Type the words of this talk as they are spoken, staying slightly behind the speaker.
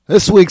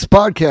This week's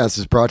podcast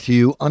is brought to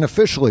you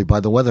unofficially by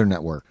the Weather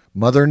Network.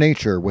 Mother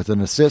Nature with an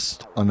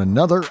assist on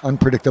another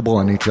unpredictable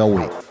NHL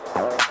week.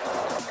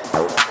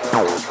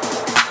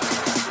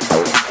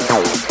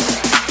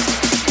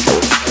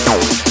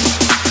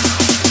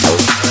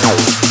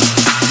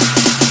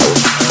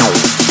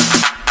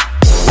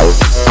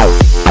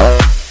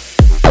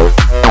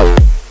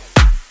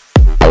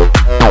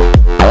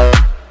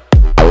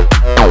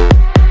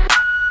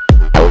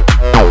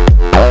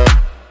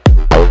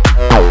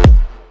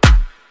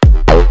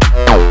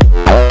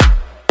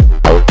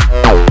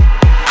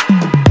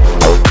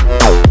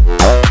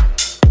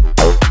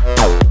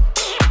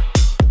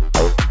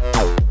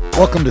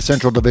 Welcome to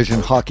Central Division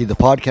Hockey, the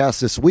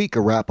podcast. This week,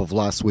 a wrap of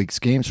last week's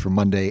games from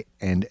Monday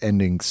and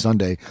ending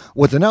Sunday,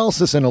 with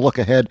analysis and a look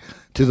ahead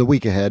to the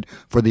week ahead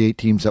for the 8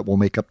 teams that will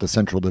make up the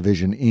Central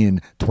Division in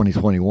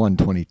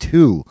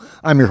 2021-22.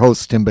 I'm your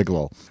host, Tim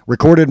Bigelow.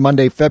 Recorded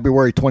Monday,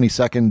 February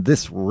 22nd,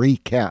 this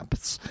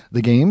recaps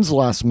the games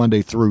last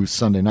Monday through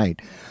Sunday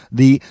night.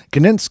 The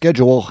condensed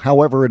schedule,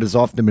 however, it has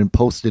often been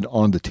posted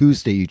on the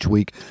Tuesday each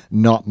week,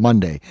 not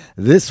Monday.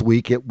 This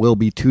week, it will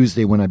be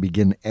Tuesday when I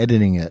begin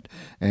editing it,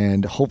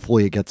 and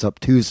hopefully it gets up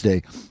Tuesday.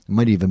 It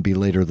might even be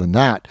later than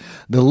that.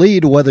 The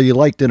lead, whether you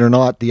liked it or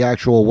not, the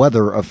actual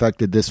weather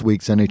affected this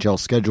week's NHL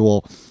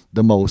schedule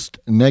the most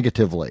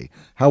negatively.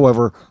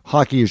 However,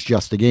 hockey is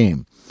just a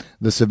game.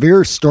 The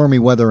severe stormy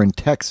weather in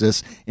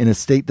Texas, in a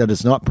state that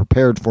is not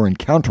prepared for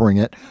encountering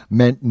it,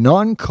 meant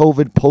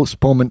non-COVID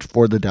postponement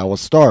for the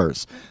Dallas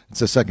Stars.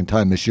 It's the second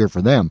time this year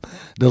for them.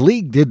 The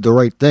league did the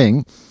right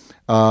thing.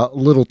 A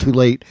little too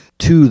late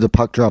to the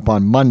puck drop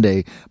on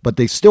Monday, but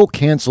they still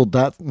canceled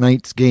that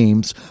night's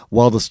games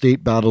while the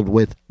state battled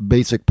with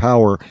basic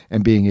power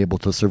and being able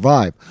to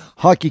survive.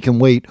 Hockey can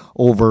wait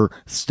over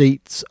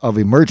states of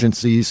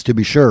emergencies, to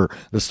be sure.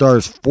 The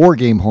Stars'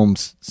 4-game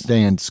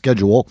homestand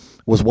schedule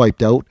was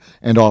wiped out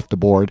and off the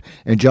board,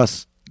 and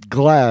just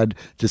glad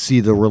to see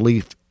the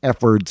relief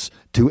efforts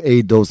to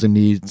aid those in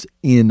needs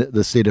in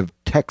the state of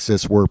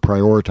Texas were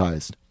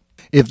prioritized.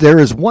 If there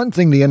is one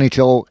thing the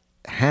NHL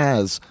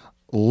has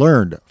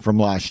learned from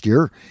last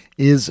year,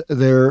 is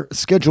their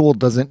schedule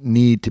doesn't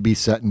need to be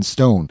set in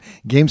stone.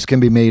 Games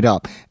can be made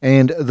up,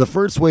 and the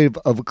first wave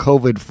of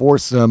COVID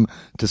forced them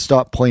to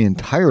stop play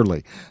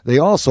entirely. They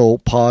also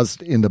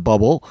paused in the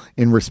bubble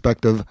in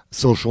respect of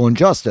social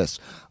injustice.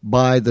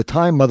 By the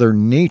time Mother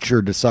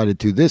Nature decided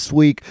to this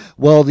week,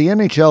 well, the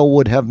NHL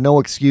would have no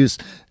excuse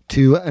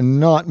to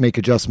not make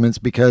adjustments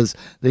because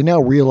they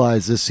now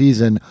realize this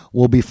season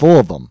will be full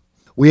of them.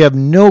 We have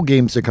no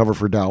games to cover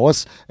for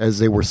Dallas, as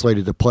they were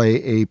slated to play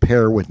a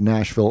pair with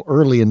Nashville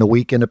early in the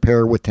week and a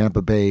pair with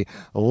Tampa Bay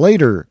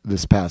later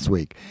this past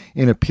week.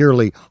 In a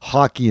purely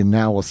hockey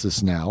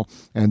analysis now,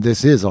 and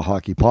this is a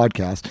hockey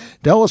podcast,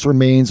 Dallas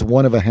remains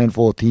one of a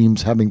handful of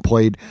teams having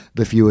played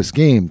the fewest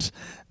games.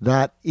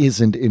 That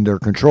isn't in their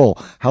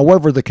control.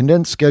 However, the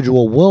condensed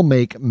schedule will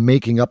make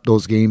making up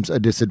those games a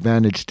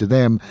disadvantage to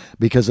them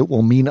because it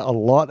will mean a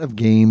lot of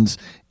games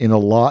in a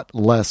lot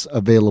less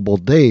available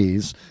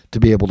days to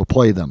be able to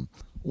play them.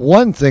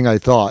 One thing I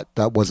thought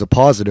that was a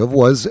positive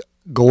was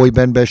goalie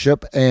Ben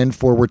Bishop and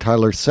forward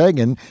Tyler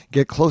Seguin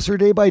get closer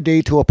day by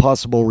day to a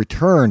possible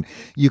return.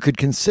 You could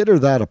consider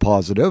that a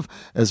positive,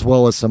 as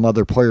well as some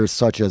other players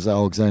such as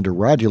Alexander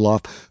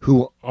Radulov,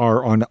 who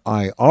are on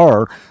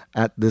IR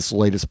at this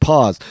latest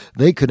pause.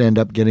 They could end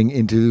up getting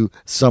into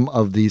some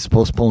of these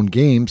postponed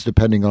games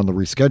depending on the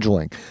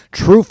rescheduling.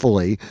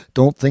 Truthfully,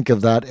 don't think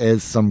of that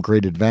as some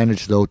great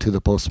advantage, though, to the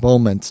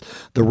postponements.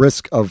 The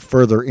risk of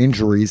further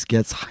injuries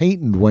gets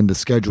heightened when the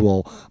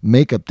schedule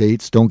makeup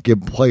dates don't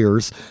give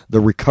players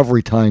the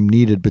recovery time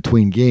needed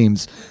between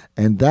games,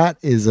 and that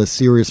is a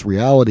serious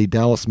reality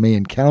Dallas may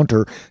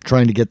encounter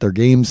trying to get their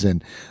games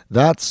in.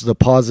 That's the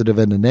positive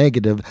and the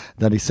negative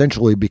that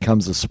essentially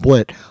becomes a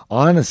split.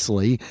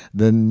 Honestly,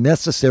 the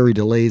necessary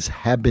delays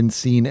have been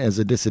seen as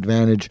a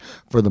disadvantage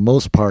for the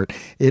most part.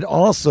 It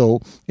also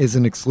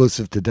isn't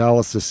exclusive to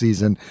Dallas this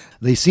season.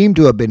 They seem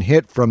to have been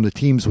hit from the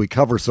teams we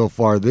cover so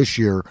far this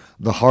year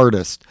the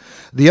hardest.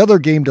 The other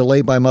game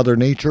delay by Mother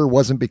Nature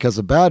wasn't because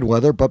of bad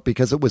weather, but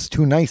because it was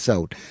too nice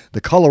out.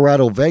 The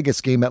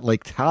Colorado-Vegas game at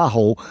Lake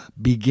Tahoe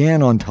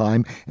began on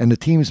time, and the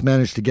teams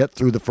managed to get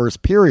through the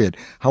first period.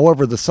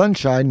 However, the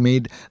sunshine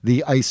made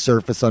the ice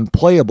surface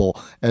unplayable,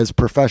 as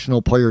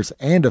professional players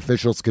and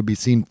officials could be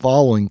seen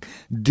following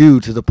due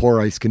to the poor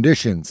ice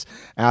conditions.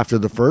 After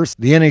the first,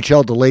 the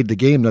NHL delayed the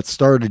game that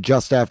started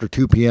just after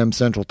 2 p.m.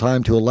 Central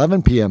Time to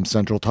 11 p.m.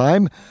 Central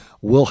Time.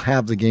 We'll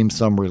have the game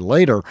summary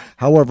later.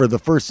 However, the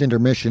first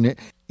intermission,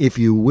 if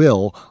you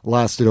will,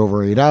 lasted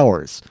over 8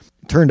 hours.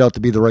 turned out to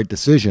be the right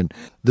decision.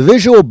 The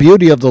visual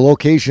beauty of the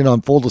location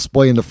on full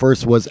display in the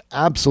first was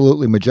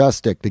absolutely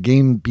majestic. The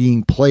game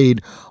being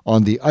played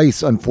on the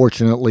ice,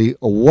 unfortunately,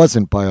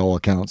 wasn't by all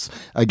accounts.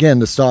 Again,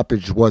 the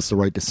stoppage was the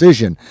right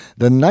decision.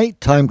 The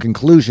nighttime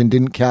conclusion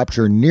didn't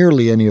capture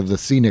nearly any of the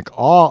scenic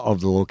awe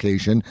of the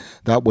location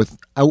that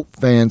without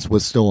fans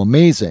was still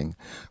amazing.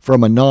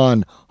 From a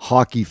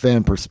non-hockey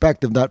fan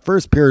perspective, that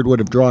first period would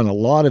have drawn a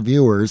lot of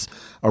viewers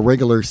a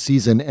regular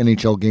season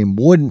NHL game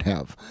wouldn't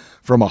have.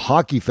 From a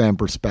hockey fan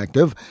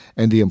perspective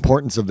and the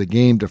importance of the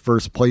game to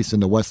first place in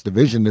the West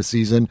Division this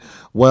season,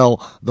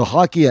 well, the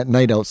hockey at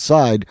night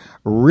outside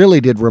really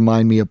did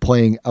remind me of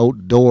playing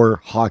outdoor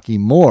hockey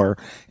more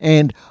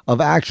and of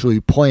actually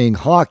playing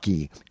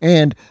hockey.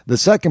 And the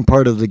second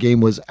part of the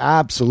game was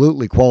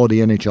absolutely quality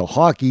NHL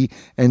hockey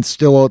and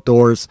still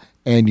outdoors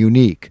and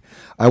unique.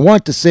 I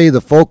want to say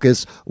the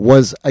focus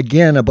was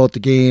again about the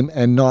game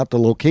and not the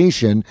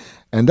location,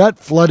 and that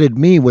flooded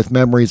me with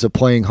memories of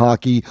playing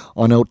hockey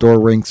on outdoor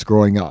rinks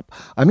growing up.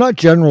 I'm not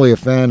generally a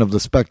fan of the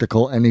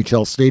spectacle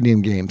NHL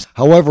stadium games.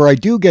 However, I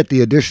do get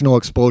the additional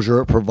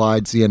exposure it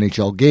provides the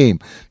NHL game.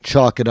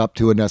 Chalk it up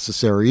to a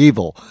necessary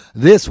evil.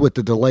 This, with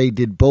the delay,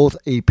 did both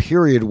a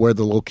period where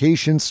the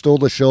location stole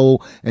the show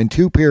and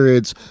 2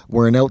 periods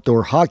where an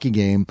outdoor hockey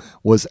game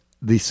was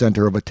the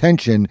center of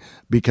attention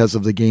because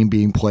of the game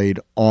being played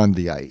on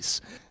the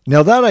ice.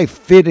 Now that I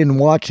fit in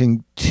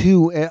watching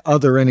 2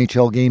 other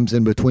NHL games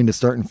in between the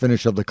start and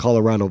finish of the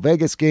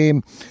Colorado-Vegas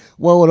game,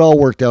 well, it all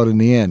worked out in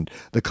the end.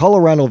 The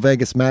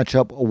Colorado-Vegas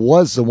matchup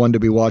was the one to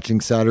be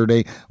watching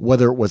Saturday,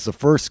 whether it was the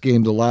first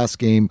game, the last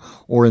game,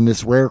 or in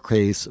this rare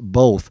case,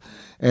 both.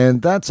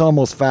 And that's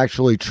almost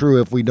factually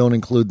true if we don't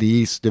include the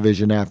East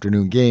Division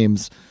afternoon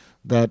games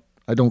that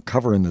I don't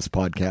cover in this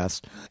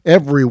podcast.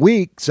 Every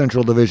week,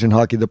 Central Division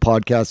Hockey, the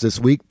podcast this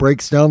week,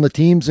 breaks down the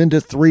teams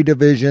into 3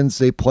 divisions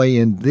they play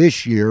in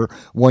this year,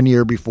 1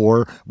 year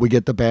before we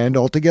get the band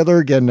all together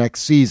again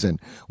next season.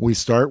 We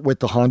start with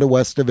the Honda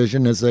West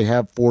Division as they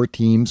have 4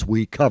 teams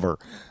we cover.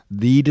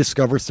 The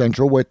Discover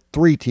Central with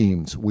 3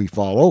 teams we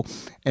follow,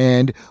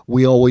 and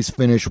we always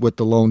finish with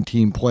the lone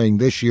team playing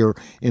this year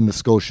in the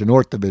Scotia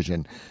North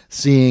Division.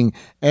 Seeing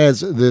as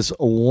this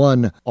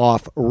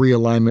one-off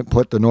realignment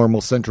put the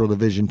normal Central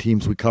Division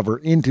teams we cover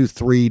into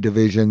 3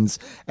 divisions,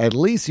 at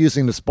least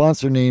using the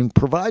sponsor name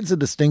provides a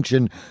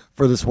distinction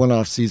for this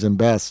one-off season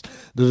best.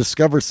 The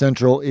Discover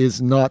Central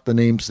is not the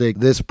namesake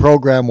this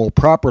program will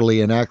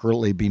properly and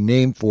accurately be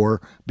named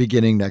for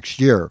beginning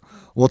next year.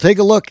 We'll take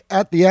a look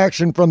at the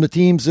action from the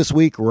teams this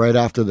week right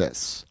after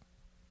this.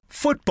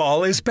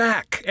 Football is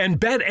back, and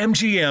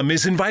BetMGM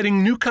is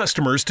inviting new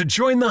customers to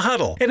join the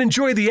huddle and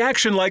enjoy the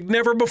action like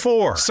never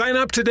before. Sign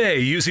up today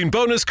using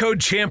bonus code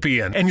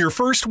CHAMPION, and your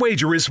first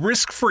wager is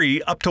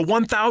risk-free up to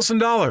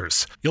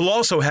 $1,000. You'll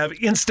also have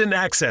instant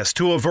access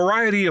to a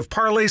variety of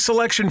parlay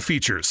selection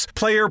features,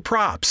 player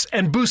props,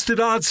 and boosted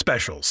odds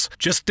specials.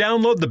 Just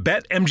download the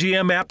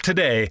BetMGM app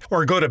today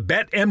or go to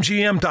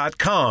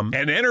BetMGM.com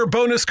and enter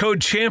bonus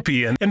code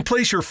CHAMPION and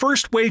place your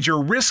first wager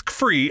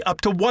risk-free up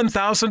to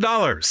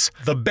 $1,000.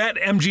 The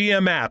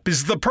BetMGM app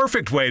is the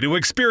perfect way to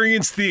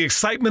experience the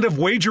excitement of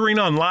wagering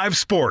on live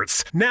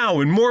sports, now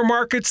in more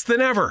markets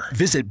than ever.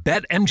 Visit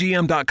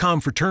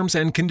BetMGM.com for terms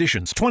and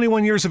conditions.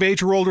 21 years of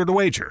age or older to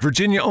wager.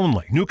 Virginia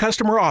only. New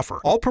customer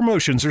offer. All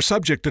promotions are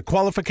subject to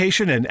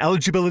qualification and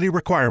eligibility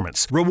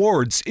requirements.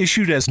 Rewards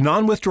issued as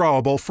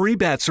non-withdrawable free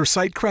bets or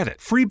site credit.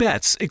 Free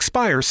bets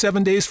expire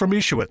 7 days from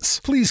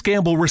issuance. Please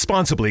gamble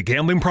responsibly.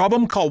 Gambling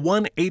problem? Call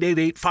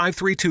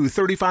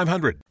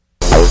 1-888-532-3500.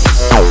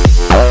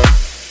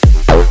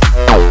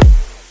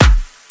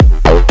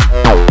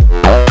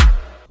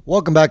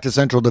 Welcome back to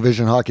Central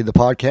Division Hockey, the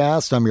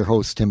podcast. I'm your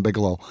host, Tim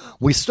Bigelow.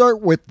 We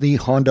start with the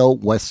Honda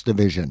West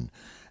Division.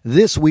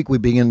 This week we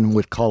begin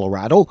with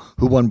Colorado,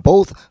 who won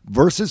both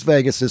versus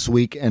Vegas this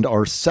week and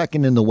are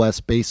second in the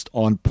West based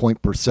on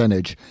point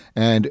percentage.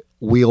 And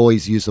we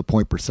always use the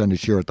point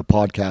percentage here at the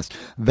podcast.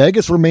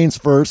 Vegas remains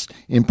first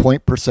in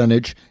point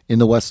percentage in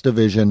the West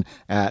Division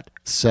at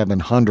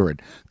 .700.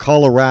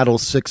 Colorado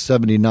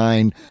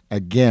 679,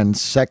 again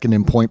second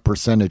in point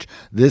percentage.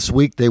 This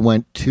week they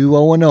went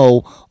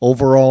 2-0-0,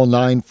 overall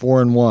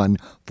 9-4-1,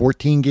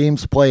 14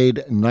 games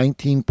played,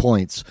 19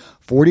 points,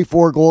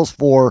 44 goals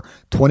for,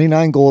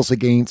 29 goals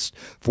against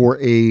for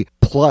a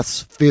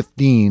plus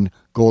 15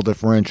 goal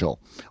differential.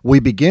 We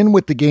begin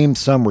with the game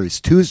summaries.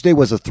 Tuesday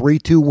was a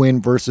 3-2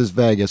 win versus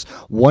Vegas.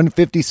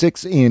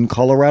 156 in,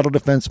 Colorado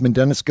defenseman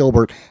Dennis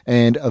Gilbert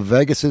and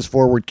Vegas's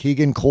forward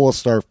Keegan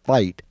Kolestar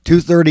fight.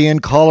 2:30 in,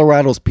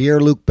 Colorado's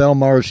Pierre-Luc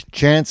Bellemar's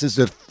chance is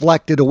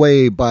deflected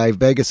away by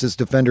Vegas's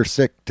defender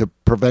Sick to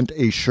prevent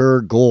a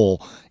sure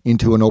goal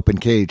into an open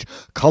cage.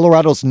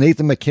 Colorado's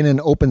Nathan McKinnon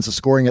opens the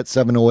scoring at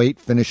 7:08,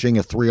 finishing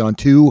a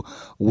 3-on-2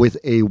 with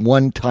a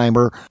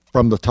one-timer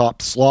from the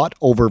top slot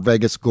over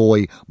Vegas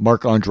goalie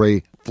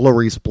Marc-Andre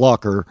Fleury's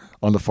blocker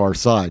on the far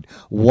side.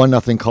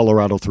 1-0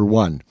 Colorado through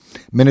 1.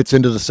 Minutes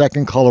into the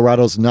second,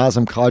 Colorado's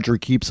Nazem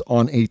Kadri keeps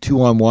on a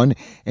 2-on-1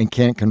 and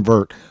can't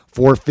convert.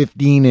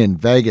 4:15 in,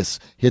 Vegas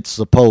hits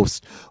the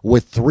post.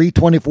 With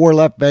 3:24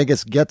 left,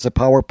 Vegas gets a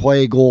power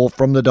play goal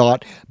from the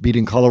dot,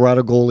 beating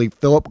Colorado goalie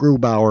Philip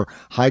Grubauer,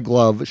 high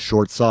glove,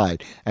 short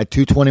side. At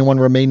 2:21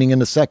 remaining in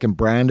the second,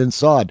 Brandon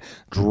Saad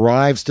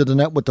drives to the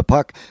net with the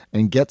puck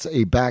and gets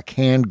a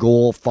backhand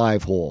goal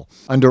 5-hole.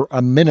 Under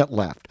a minute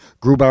left,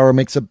 Grubauer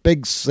makes a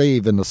big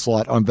save in the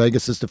slot on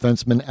Vegas'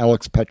 defenseman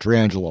Alex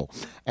Pietrangelo.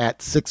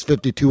 At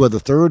 6:52 of the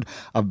third,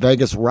 a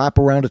Vegas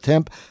wraparound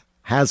attempt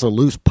has a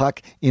loose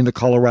puck in the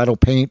Colorado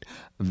paint.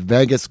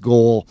 Vegas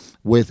goal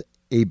with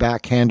a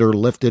backhander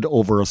lifted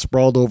over a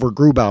sprawled over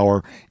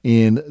Grubauer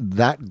in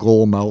that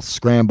goal mouth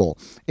scramble.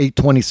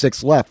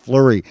 8:26 left.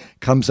 Fleury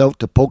comes out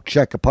to poke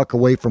check a puck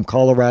away from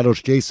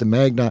Colorado's Jason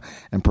Magna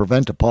and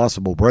prevent a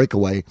possible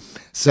breakaway.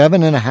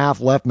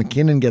 7.5 left.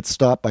 McKinnon gets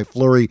stopped by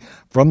Fleury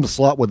from the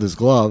slot with his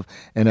glove,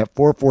 and at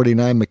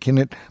 4:49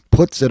 McKinnon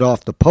puts it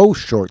off the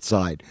post short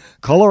side.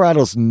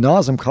 Colorado's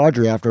Nazem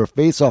Kadri, after a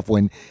face-off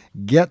win,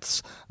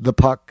 gets the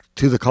puck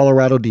to the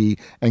Colorado D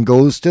and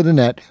goes to the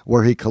net,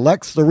 where he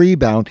collects the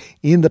rebound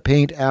in the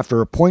paint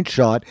after a point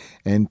shot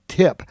and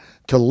tip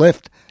to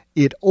lift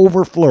it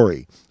over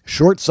Fleury.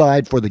 Short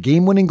side for the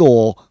game-winning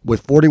goal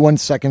with 41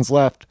 seconds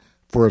left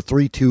for a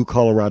 3-2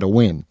 Colorado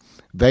win.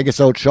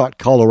 Vegas outshot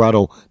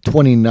Colorado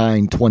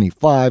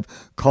 29-25.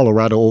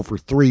 Colorado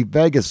 0-for-3.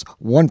 Vegas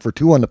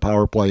 1-for-2 on the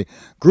power play.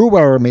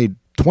 Grubauer made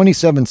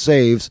 27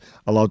 saves,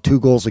 allowed 2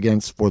 goals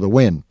against for the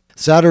win.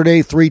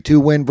 Saturday,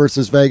 3-2 win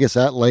versus Vegas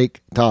at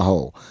Lake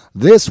Tahoe.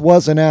 This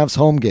was an Avs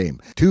home game.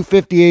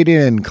 2:58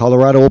 in,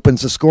 Colorado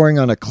opens the scoring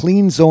on a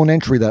clean zone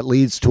entry that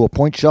leads to a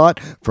point shot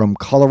from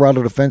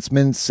Colorado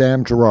defenseman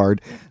Sam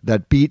Girard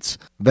that beats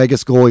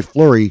Vegas goalie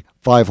Fleury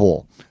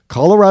 5-hole.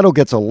 Colorado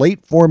gets a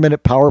late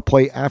 4-minute power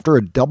play after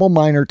a double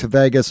minor to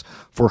Vegas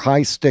for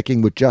high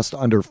sticking with just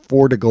under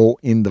 4 to go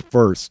in the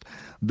first.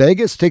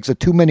 Vegas takes a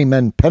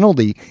too-many-men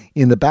penalty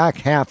in the back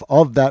half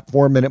of that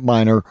 4-minute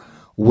minor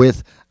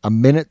with a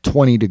minute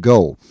 20 to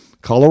go.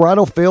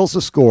 Colorado fails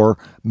to score.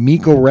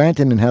 Mikko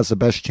Rantanen has the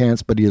best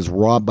chance, but he is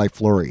robbed by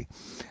Fleury.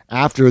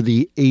 After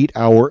the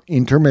 8-hour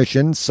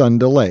intermission sun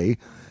delay,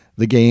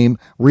 the game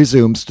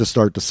resumes to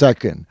start the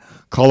second.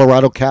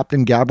 Colorado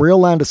captain Gabriel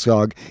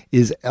Landeskog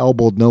is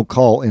elbowed no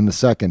call in the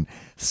second.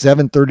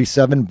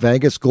 7:37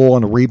 Vegas goal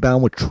on a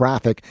rebound with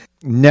traffic.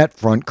 Net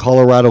front,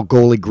 Colorado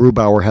goalie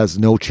Grubauer has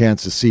no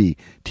chance to see.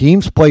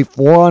 Teams play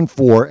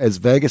 4-on-4 as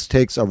Vegas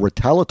takes a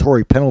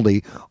retaliatory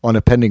penalty on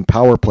a pending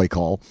power play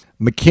call.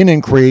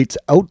 McKinnon creates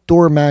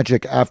outdoor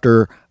magic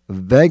after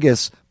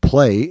Vegas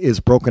play is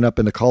broken up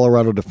in the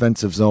Colorado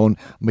defensive zone.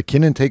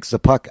 McKinnon takes the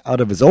puck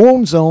out of his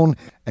own zone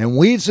and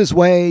weaves his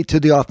way to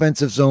the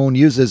offensive zone,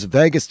 uses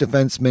Vegas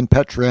defenseman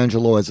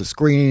Pietrangelo as a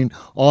screen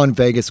on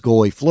Vegas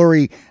goalie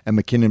Fleury, and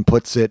McKinnon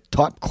puts it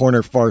top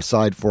corner far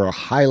side for a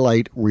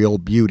highlight reel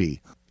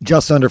beauty.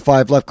 Just under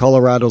 5 left,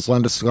 Colorado's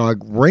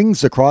Landeskog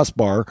rings the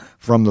crossbar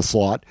from the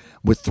slot.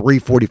 With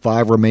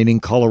 3:45 remaining,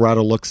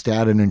 Colorado looks to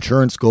add an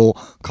insurance goal.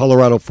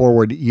 Colorado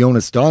forward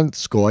Jonas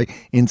Donskoy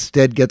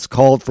instead gets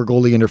called for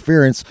goalie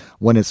interference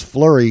when it's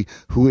Fleury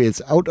who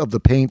is out of the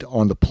paint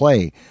on the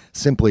play.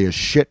 Simply a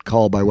shit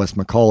call by Wes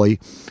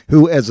McCauley,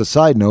 who, as a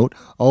side note,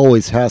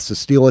 always has to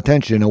steal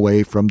attention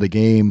away from the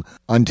game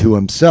unto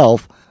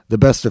himself. The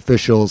best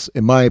officials,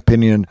 in my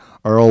opinion,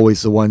 are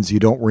always the ones you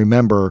don't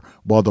remember,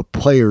 while the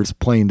players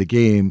playing the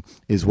game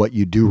is what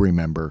you do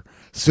remember.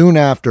 Soon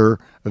after,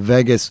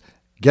 Vegas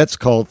gets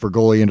called for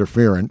goalie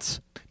interference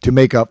to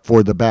make up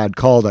for the bad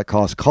call that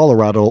cost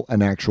Colorado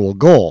an actual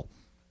goal.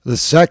 The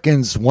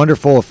second's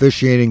wonderful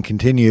officiating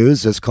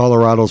continues as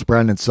Colorado's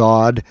Brandon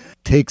Saad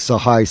takes a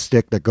high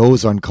stick that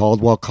goes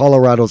uncalled, while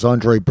Colorado's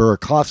Andrei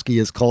Burakovsky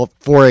is called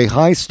for a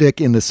high stick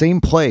in the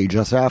same play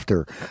just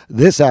after.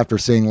 This after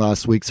saying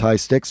last week's high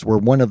sticks were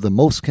one of the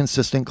most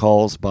consistent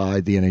calls by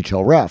the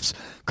NHL refs.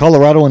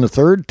 Colorado in the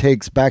third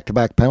takes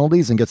back-to-back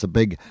penalties and gets a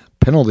big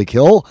penalty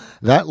kill.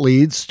 That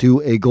leads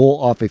to a goal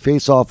off a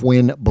face-off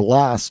win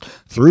blast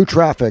through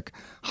traffic,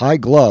 high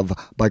glove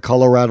by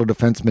Colorado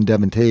defenseman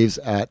Devin Taves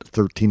at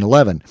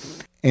 13:11,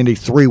 and a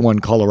 3-1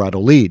 Colorado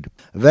lead.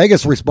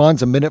 Vegas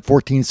responds a minute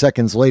 14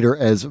 seconds later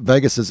as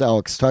Vegas's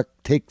Alex Tuch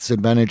takes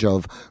advantage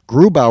of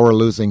Grubauer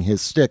losing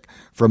his stick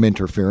from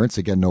interference,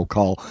 again no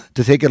call,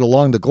 to take it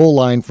along the goal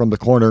line from the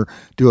corner,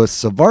 do a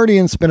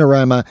Savardian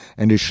spinorama,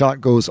 and his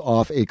shot goes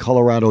off a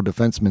Colorado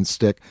defenseman's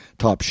stick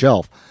top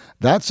shelf.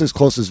 That's as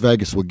close as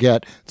Vegas would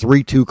get.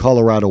 3-2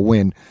 Colorado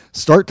win.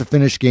 Start to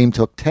finish game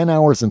took 10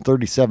 hours and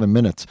 37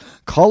 minutes.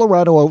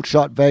 Colorado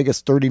outshot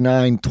Vegas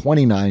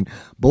 39-29.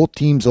 Both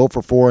teams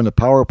 0-for-4 in the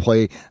power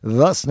play,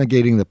 thus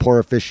negating the poor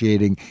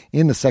officiating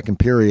in the second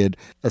period,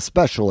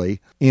 especially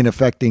in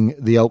affecting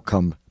the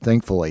outcome,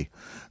 thankfully.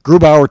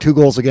 Grubauer 2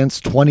 goals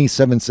against,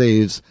 27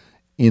 saves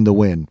in the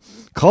win.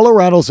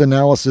 Colorado's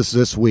analysis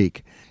this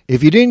week.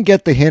 If you didn't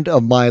get the hint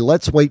of my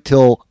let's wait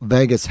till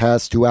Vegas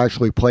has to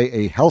actually play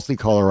a healthy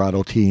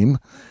Colorado team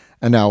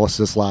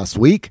analysis last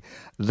week,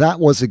 that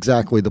was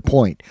exactly the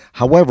point.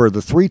 However, the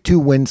 3-2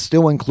 win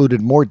still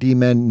included more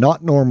D-men,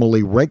 not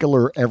normally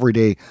regular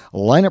everyday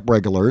lineup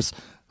regulars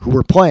who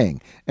were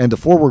playing, and the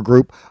forward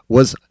group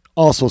was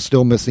also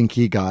still missing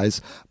key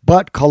guys,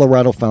 but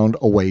Colorado found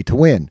a way to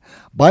win.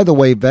 By the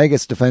way,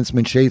 Vegas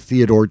defenseman Shea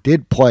Theodore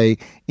did play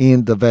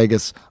in the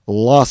Vegas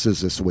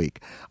losses this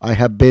week. I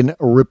have been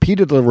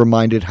repeatedly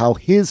reminded how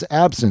his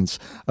absence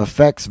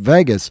affects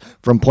Vegas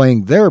from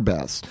playing their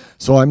best,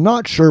 so I'm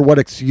not sure what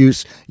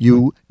excuse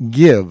you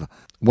give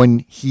when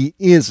he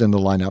is in the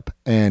lineup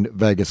and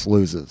Vegas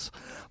loses.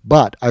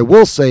 But I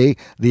will say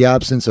the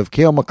absence of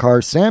Cale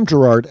Makar, Sam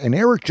Girard, and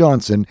Erik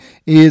Johnson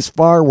is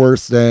far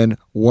worse than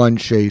one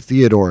Shea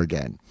Theodore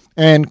again.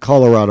 And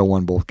Colorado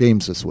won both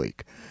games this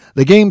week.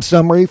 The game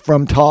summary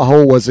from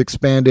Tahoe was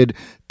expanded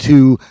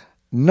to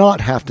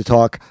not have to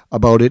talk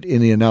about it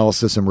in the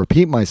analysis and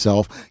repeat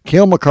myself.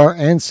 Cale Makar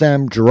and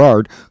Sam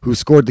Girard, who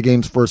scored the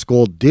game's first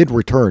goal, did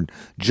return.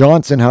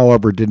 Johnson,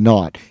 however, did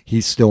not.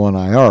 He's still on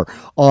IR.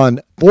 On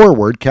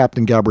forward,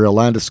 Captain Gabriel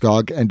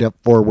Landeskog and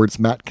depth forwards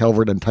Matt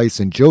Calvert and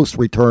Tyson Jost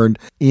returned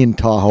in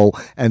Tahoe,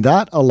 and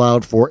that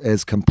allowed for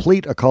as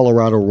complete a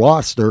Colorado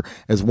roster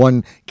as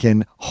one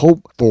can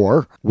hope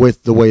for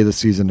with the way the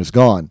season has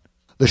gone.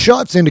 The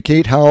shots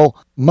indicate how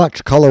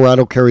much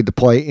Colorado carried the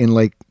play in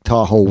Lake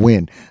Tahoe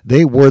win.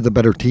 They were the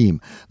better team.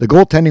 The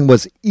goaltending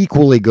was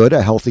equally good.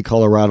 A healthy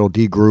Colorado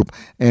D group,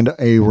 and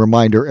a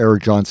reminder,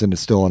 Erik Johnson is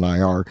still on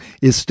IR,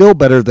 is still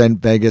better than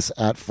Vegas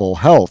at full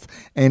health.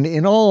 And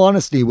in all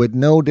honesty, with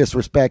no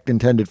disrespect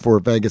intended for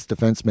Vegas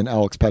defenseman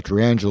Alex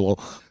Pietrangelo,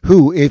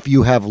 who, if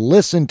you have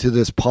listened to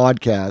this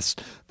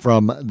podcast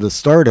from the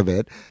start of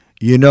it,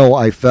 you know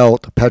I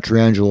felt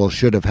Pietrangelo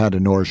should have had a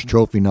Norris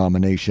Trophy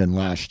nomination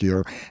last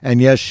year. And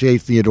yes, Shea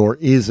Theodore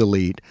is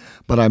elite,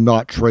 but I'm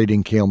not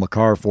trading Cale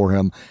Makar for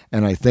him.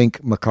 And I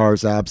think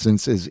Makar's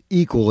absence is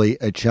equally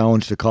a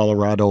challenge to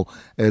Colorado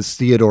as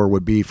Theodore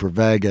would be for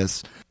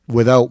Vegas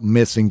without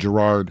missing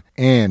Girard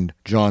and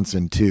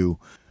Johnson too.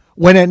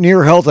 When at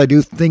near health, I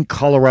do think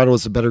Colorado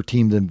is a better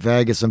team than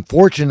Vegas.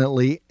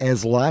 Unfortunately,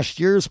 as last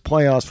year's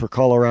playoffs for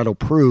Colorado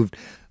proved,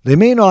 they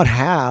may not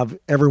have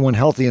everyone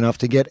healthy enough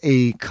to get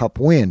a cup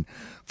win.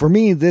 For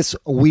me, this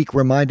week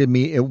reminded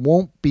me it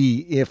won't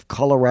be if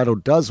Colorado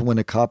does win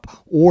a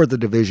cup or the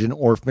division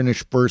or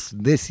finish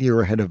first this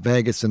year ahead of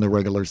Vegas in the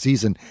regular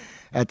season.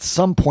 At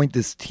some point,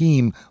 this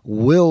team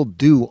will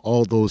do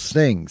all those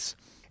things.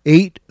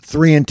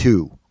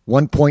 8-3-2,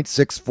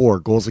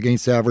 1.64 goals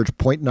against average,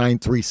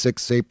 .936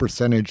 save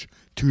percentage,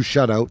 2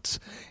 shutouts,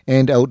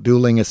 and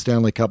outdueling a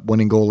Stanley Cup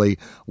winning goalie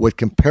with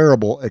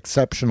comparable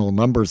exceptional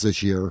numbers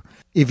this year.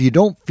 If you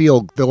don't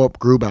feel Philip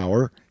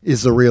Grubauer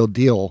is the real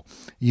deal,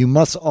 you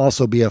must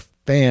also be a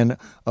fan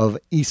of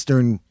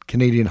Eastern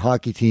Canadian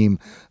hockey team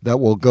that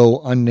will go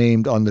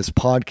unnamed on this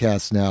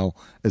podcast now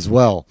as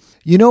well.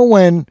 You know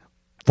when,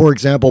 for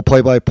example,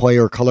 play-by-play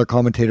or color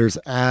commentators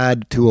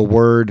add to a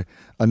word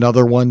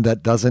another one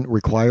that doesn't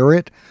require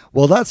it?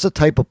 Well, that's the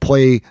type of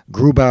play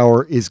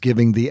Grubauer is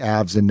giving the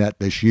Avs in net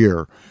this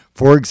year.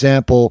 For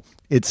example,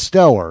 it's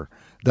stellar.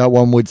 That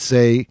one would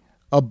say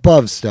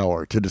above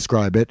stellar to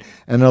describe it.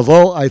 And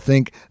although I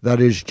think that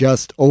is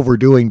just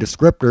overdoing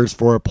descriptors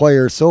for a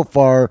player so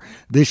far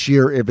this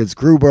year, if it's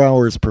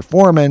Grubauer's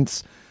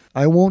performance,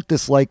 I won't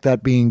dislike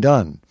that being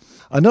done.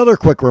 Another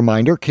quick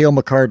reminder, Cale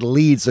Makar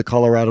leads the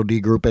Colorado D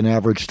group in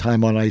average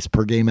time on ice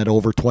per game at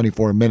over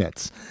 24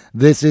 minutes.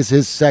 This is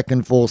his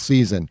second full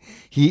season.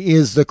 He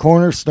is the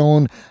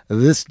cornerstone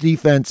this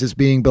defense is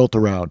being built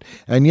around.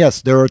 And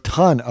yes, there are a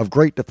ton of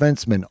great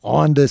defensemen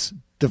on this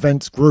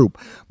defense group,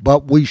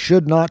 but we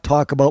should not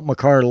talk about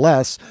Makar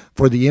less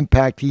for the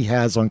impact he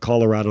has on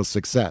Colorado's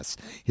success.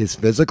 His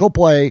physical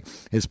play,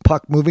 his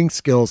puck-moving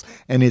skills,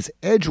 and his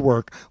edge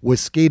work with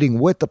skating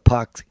with the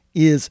puck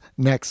is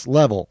next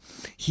level.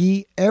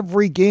 He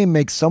every game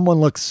makes someone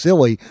look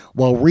silly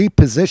while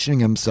repositioning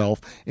himself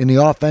in the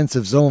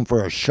offensive zone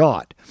for a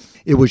shot.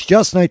 It was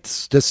just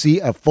nice to see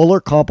a fuller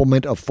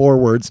complement of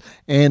forwards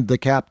and the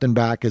captain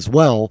back as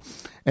well.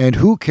 And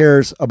who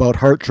cares about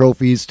Hart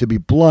trophies? To be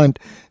blunt,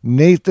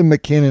 Nathan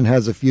MacKinnon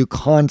has a few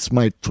Conn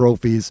Smythe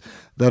trophies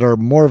that are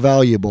more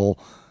valuable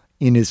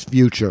in his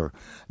future.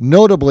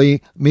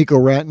 Notably, Mikko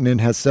Rantanen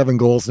has 7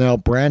 goals now.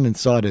 Brandon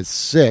Saad has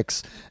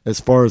 6 as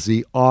far as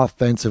the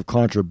offensive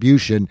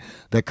contribution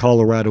that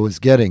Colorado is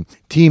getting.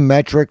 Team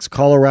metrics,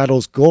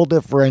 Colorado's goal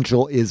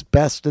differential is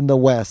best in the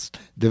West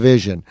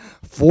Division,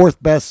 4th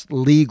best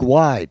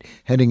league-wide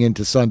heading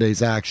into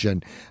Sunday's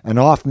action. An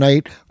off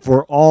night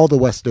for all the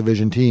West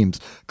Division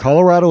teams.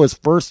 Colorado is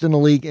first in the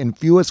league in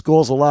fewest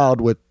goals allowed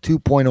with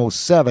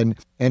 2.07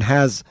 and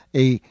has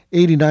a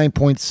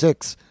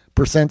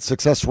 89.6%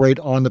 success rate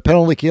on the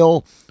penalty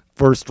kill,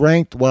 first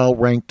ranked, while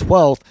ranked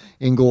 12th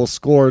in goals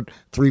scored,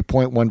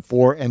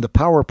 3.14, and the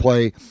power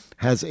play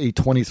has a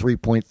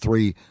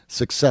 23.3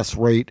 success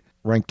rate,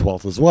 ranked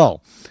 12th as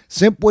well.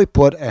 Simply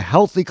put, a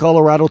healthy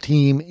Colorado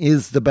team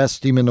is the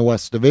best team in the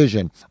West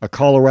Division. A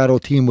Colorado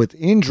team with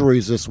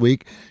injuries this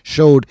week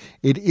showed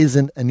it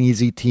isn't an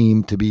easy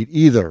team to beat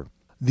either.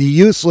 The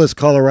useless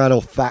Colorado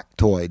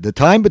factoid. The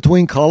time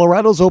between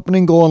Colorado's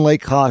opening goal in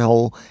Lake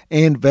Tahoe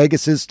and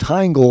Vegas's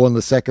tying goal in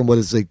the second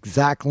was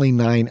exactly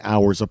 9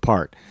 hours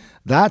apart.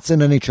 That's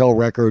an NHL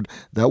record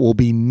that will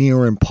be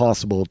near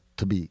impossible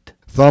to beat.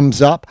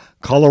 Thumbs up,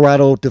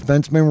 Colorado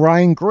defenseman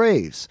Ryan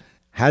Graves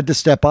had to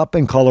step up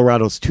in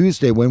Colorado's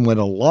Tuesday win when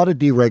a lot of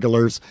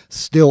D-regulars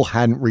still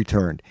hadn't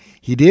returned.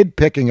 He did,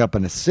 picking up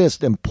an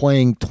assist and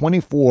playing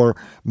 24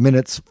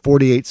 minutes,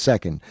 48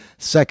 seconds,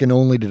 second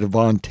only to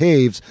Devon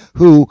Toews,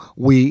 who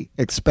we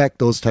expect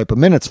those type of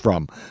minutes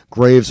from.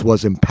 Graves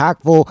was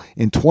impactful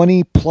in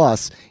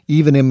 20-plus,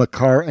 even in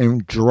Makar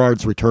and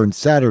Girard's return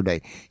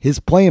Saturday. His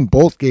play in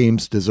both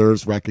games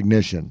deserves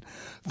recognition.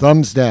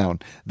 Thumbs down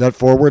that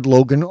forward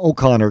Logan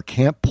O'Connor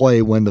can't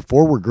play when the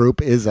forward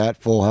group is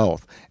at full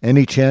health.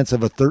 Any chance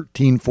of a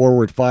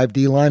 13-forward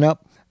 5D lineup?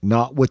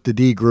 Not with the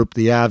D group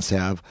the Avs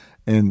have,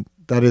 and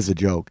that is a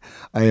joke.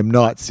 I am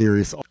not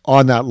serious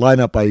on that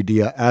lineup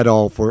idea at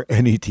all for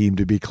any team,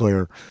 to be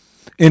clear.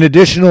 In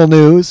additional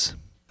news,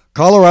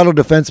 Colorado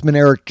defenseman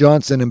Erik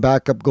Johnson and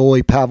backup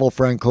goalie Pavel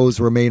Francouz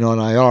remain on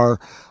IR.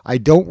 I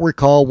don't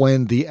recall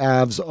when the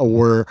Avs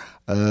were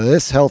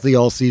this healthy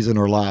all season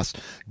or last.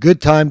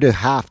 Good time to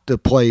have to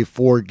play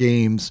 4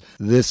 games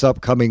this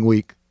upcoming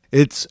week.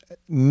 It's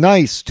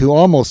nice to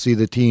almost see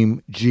the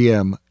team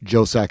GM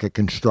Joe Sakic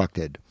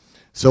constructed.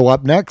 So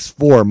up next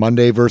for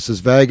Monday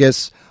versus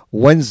Vegas,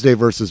 Wednesday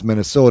versus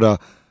Minnesota,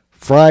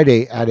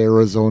 Friday at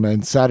Arizona,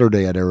 and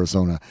Saturday at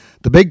Arizona.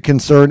 The big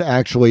concern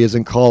actually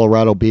isn't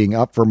Colorado being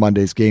up for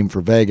Monday's game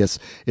for Vegas.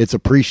 It's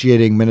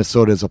appreciating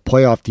Minnesota as a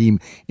playoff team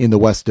in the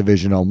West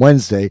Division on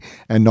Wednesday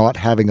and not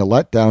having a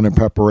letdown in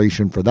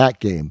preparation for that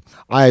game.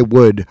 I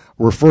would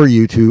refer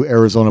you to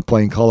Arizona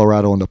playing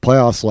Colorado in the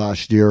playoffs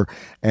last year,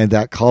 and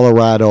that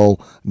Colorado,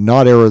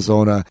 not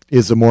Arizona,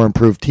 is a more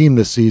improved team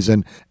this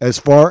season. As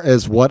far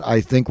as what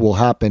I think will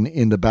happen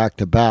in the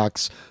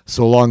back-to-backs,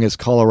 so long as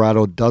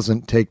Colorado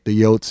doesn't take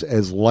the Yotes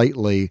as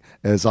lightly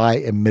as I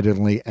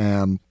admittedly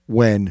am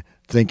when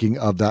thinking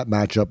of that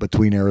matchup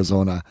between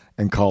Arizona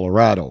and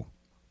Colorado.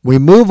 We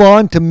move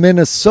on to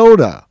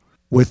Minnesota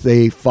with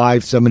a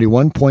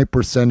 .571 point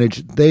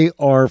percentage. They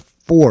are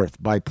 4th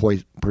by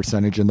point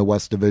percentage in the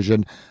West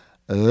Division.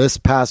 This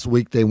past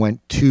week they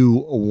went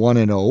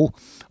 2-1-0.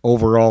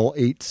 Overall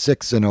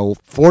 8-6-0.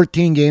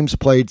 14 games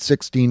played,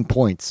 16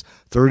 points.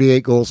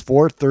 38 goals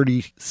for,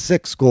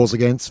 36 goals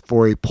against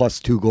for a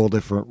 +2 goal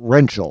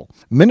differential.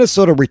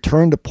 Minnesota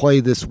returned to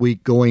play this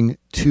week, going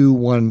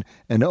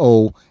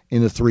 2-1-0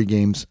 in the 3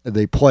 games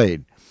they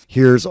played.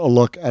 Here's a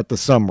look at the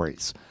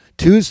summaries.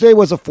 Tuesday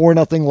was a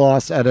 4-0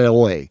 loss at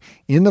LA.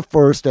 In the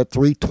first, at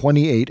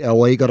 3:28,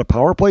 LA got a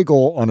power play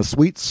goal on a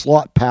sweet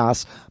slot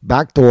pass,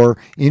 backdoor,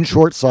 in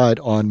short side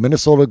on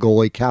Minnesota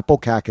goalie Kaapo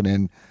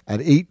Kähkönen.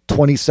 At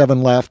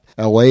 8:27 left,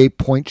 LA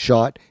point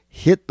shot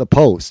hit the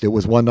post. It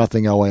was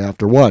 1-0 LA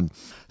after 1.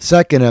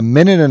 Second, a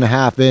minute and a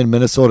half in,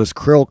 Minnesota's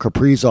Kirill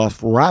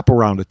Kaprizov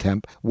wraparound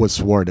attempt was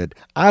thwarted.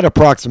 At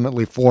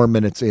approximately 4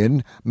 minutes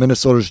in,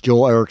 Minnesota's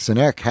Joel Eriksson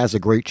Ek has a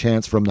great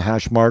chance from the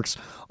hash marks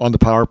on the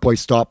power play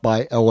stopped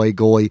by LA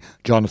goalie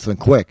Jonathan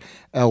Quick.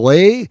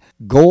 LA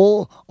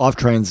goal off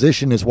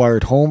transition is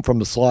wired home from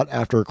the slot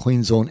after a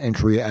clean zone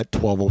entry at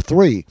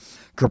 12:03.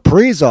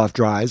 Kaprizov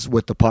drives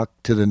with the puck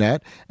to the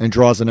net and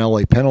draws an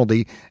LA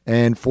penalty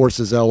and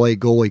forces LA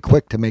goalie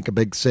Quick to make a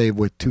big save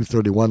with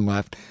 2:31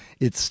 left.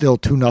 It's still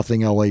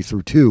 2-0 LA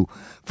through 2.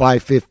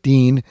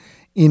 5:15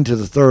 into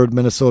the third,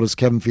 Minnesota's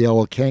Kevin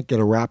Fiala can't get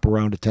a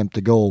wraparound attempt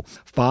to go.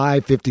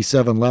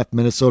 5:57 left,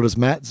 Minnesota's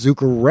Matt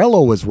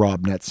Zuccarello is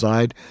robbed net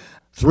side.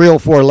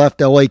 3:04 left,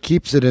 LA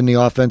keeps it in the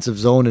offensive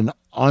zone, and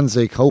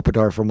Anze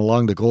Kopitar from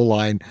along the goal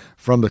line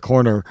from the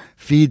corner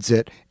feeds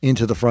it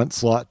into the front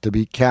slot to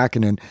beat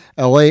Kähkönen.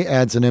 LA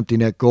adds an empty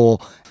net goal.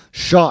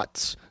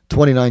 Shots,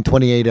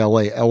 29-28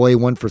 LA. LA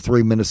 1 for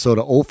 3,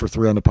 Minnesota 0 for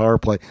 3 on the power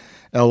play.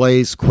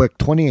 LA's Quick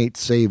 28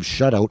 save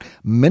shutout.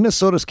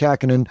 Minnesota's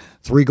Kähkönen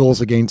 3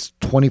 goals against,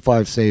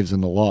 25 saves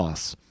in the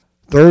loss.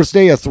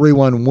 Thursday, a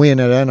 3-1 win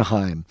at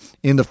Anaheim.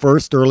 In the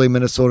first, early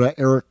Minnesota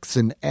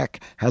Eriksson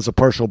Ek has a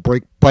partial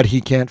break, but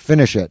he can't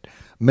finish it.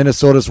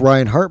 Minnesota's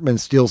Ryan Hartman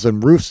steals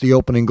and roofs the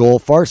opening goal.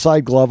 Far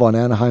side glove on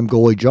Anaheim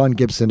goalie John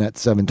Gibson at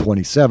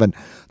 7:27.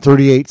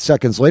 38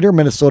 seconds later,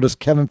 Minnesota's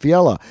Kevin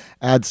Fiala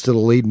adds to the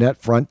lead net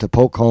front to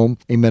poke home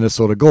a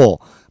Minnesota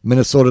goal.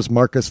 Minnesota's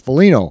Marcus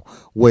Foligno,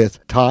 with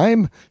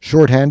time,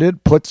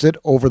 shorthanded, puts it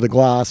over the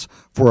glass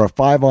for a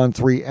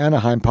 5-on-3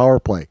 Anaheim power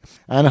play.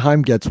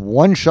 Anaheim gets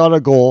one shot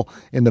at goal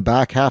in the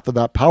back half of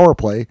that power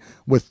play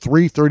with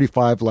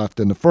 3:35 left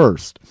in the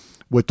first.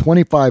 With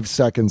 25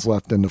 seconds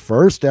left in the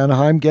first,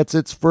 Anaheim gets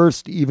its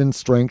first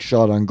even-strength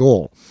shot on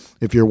goal,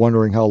 if you're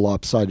wondering how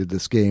lopsided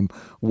this game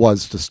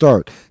was to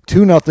start.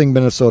 2-0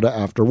 Minnesota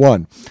after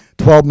 1.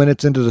 12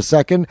 minutes into the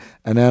second,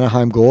 an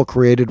Anaheim goal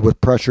created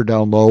with pressure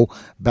down low,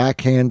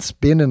 backhand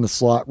spin in the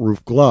slot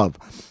roof glove.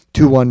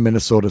 2-1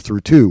 Minnesota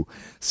through 2.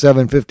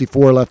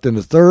 7:54 left in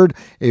the third.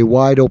 A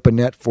wide open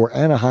net for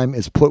Anaheim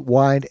is put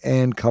wide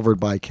and covered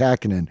by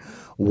Kähkönen.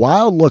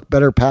 Wild looked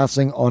better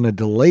passing on a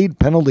delayed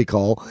penalty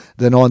call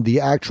than on the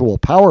actual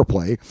power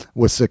play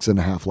with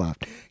 6.5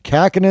 left.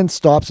 Kähkönen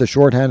stops a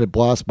shorthanded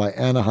blast by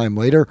Anaheim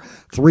later.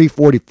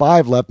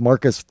 3:45 left.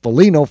 Marcus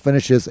Foligno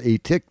finishes a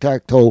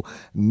tic-tac-toe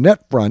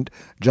net front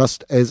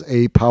just as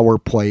a power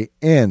play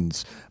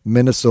ends.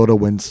 Minnesota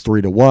wins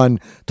 3-1.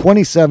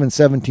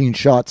 27-17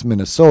 shots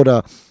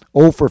Minnesota.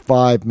 0 for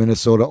 5,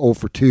 Minnesota 0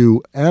 for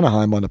 2,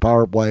 Anaheim on the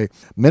power play.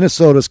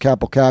 Minnesota's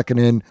Kaapo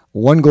Kähkönen,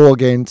 1 goal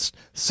against,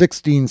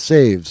 16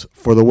 saves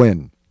for the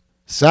win.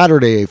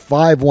 Saturday, a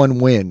 5-1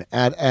 win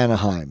at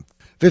Anaheim.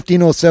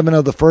 15:07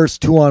 of the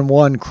first,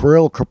 2-on-1.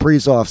 Kirill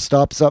Kaprizov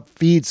stops up,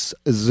 feeds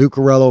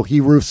Zuccarello. He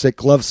roofs it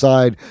glove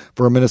side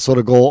for a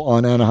Minnesota goal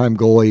on Anaheim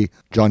goalie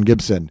John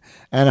Gibson.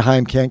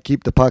 Anaheim can't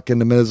keep the puck in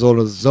the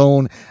Minnesota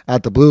zone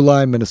at the blue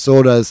line.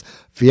 Minnesota's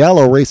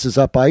Fiala races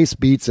up ice,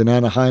 beats an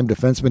Anaheim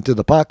defenseman to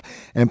the puck,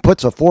 and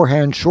puts a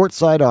forehand short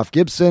side off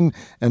Gibson,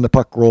 and the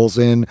puck rolls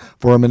in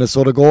for a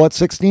Minnesota goal at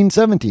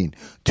 16-17.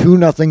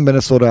 2-0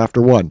 Minnesota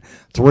after 1.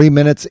 3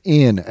 minutes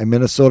in, a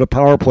Minnesota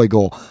power play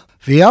goal.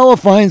 Fiala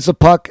finds the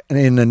puck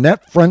in a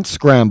net front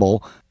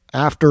scramble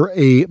after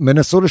a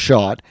Minnesota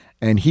shot,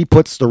 and he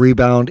puts the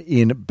rebound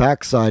in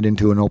backside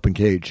into an open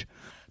cage.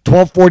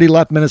 12:40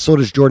 left.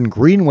 Minnesota's Jordan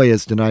Greenway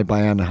is denied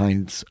by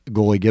Anaheim's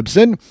goalie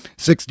Gibson.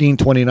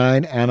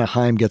 16:29,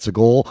 Anaheim gets a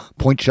goal.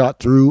 Point shot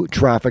through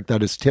traffic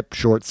that is tipped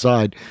short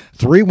side.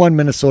 3-1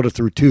 Minnesota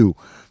through 2.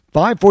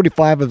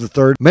 5:45 of the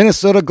third.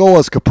 Minnesota goal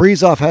as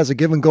Kaprizov has a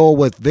given goal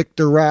with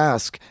Victor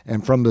Rask,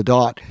 and from the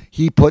dot,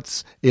 he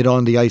puts it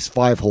on the ice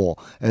 5-hole.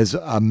 As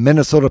a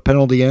Minnesota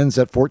penalty ends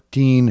at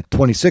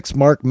 14:26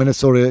 mark,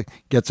 Minnesota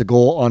gets a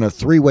goal on a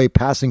 3-way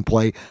passing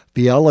play.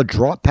 Fiala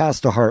drop pass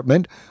to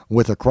Hartman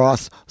with a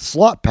cross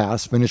slot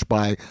pass finished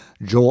by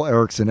Joel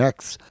Eriksson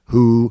X,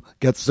 who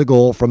gets the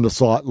goal from the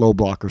slot low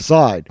blocker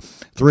side.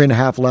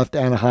 3.5 left.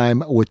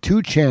 Anaheim with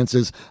 2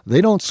 chances.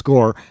 They don't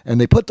score, and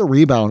they put the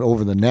rebound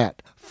over the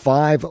net.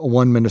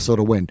 5-1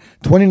 Minnesota win.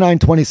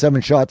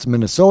 29-27 shots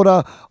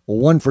Minnesota,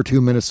 1 for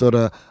 2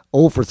 Minnesota,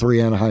 0 for 3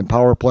 Anaheim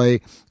power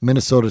play.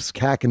 Minnesota's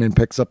Kähkönen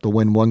picks up the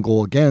win, 1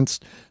 goal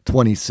against,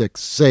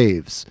 26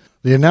 saves.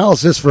 The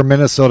analysis for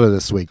Minnesota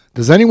this week.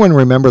 Does anyone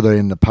remember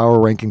in the Power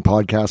Ranking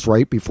podcast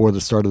right before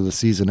the start of the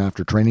season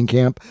after training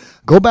camp?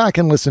 Go back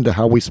and listen to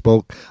how we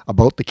spoke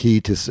about the key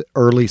to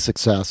early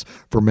success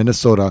for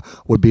Minnesota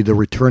would be the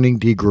returning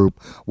D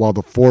group, while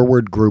the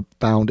forward group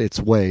found its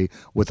way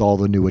with all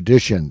the new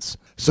additions.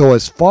 So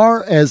as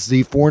far as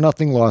the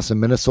 4-0 loss in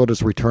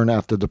Minnesota's return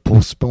after the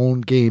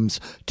postponed games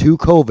to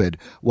COVID,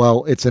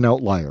 well, it's an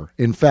outlier.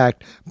 In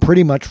fact,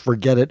 pretty much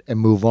forget it and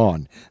move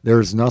on.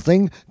 There's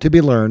nothing to be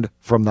learned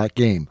from that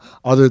game,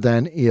 other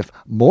than if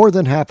more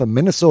than half of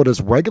Minnesota's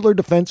regular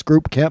defense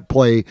group can't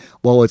play,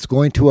 well, it's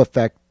going to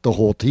affect the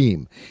whole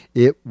team.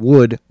 It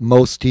would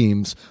most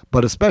teams,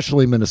 but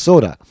especially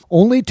Minnesota.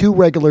 Only 2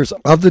 regulars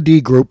of the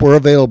D group were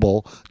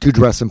available to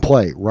dress and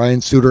play,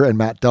 Ryan Suter and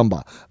Matt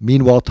Dumba.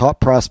 Meanwhile,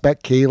 top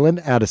prospect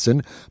Calen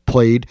Addison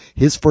played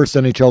his first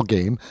NHL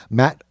game.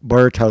 Matt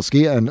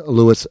Bartowski and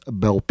Louis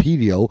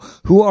Belpedio,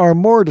 who are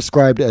more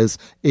described as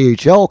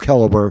AHL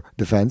caliber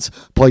defense,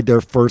 played their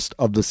first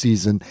of the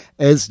season,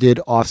 as did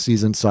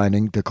off-season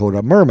signing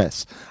Dakota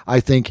Mermis.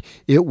 I think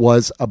it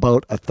was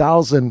about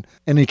 1,000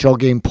 NHL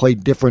game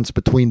played difference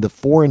between the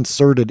 4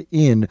 inserted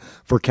in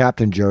for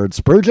Captain Jared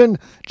Spurgeon,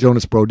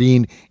 Jonas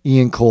Brodin,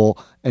 Ian Cole,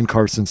 and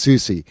Carson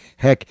Soucy.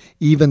 Heck,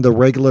 even the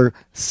regular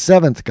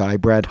 7th guy,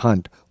 Brad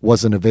Hunt,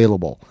 wasn't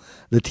available.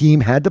 The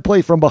team had to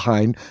play from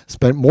behind,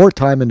 spent more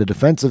time in the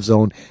defensive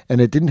zone, and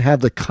it didn't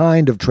have the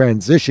kind of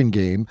transition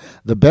game,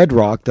 the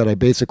bedrock that I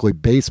basically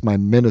base my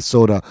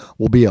Minnesota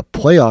will be a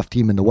playoff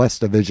team in the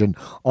West Division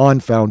on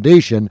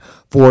foundation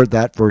for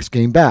that first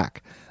game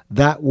back.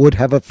 That would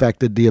have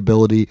affected the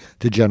ability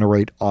to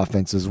generate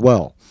offense as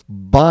well.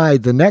 By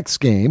the next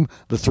game,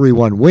 the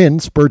 3-1 win,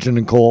 Spurgeon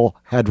and Cole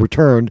had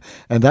returned,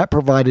 and that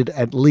provided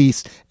at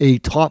least a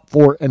top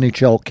 4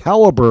 NHL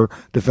caliber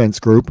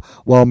defense group,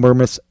 while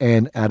Mermis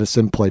and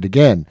Addison played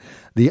again.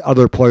 The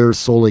other players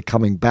solely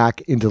coming back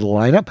into the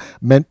lineup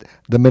meant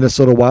the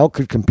Minnesota Wild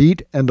could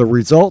compete, and the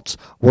results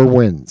were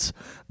wins.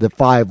 The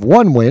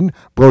 5-1 win,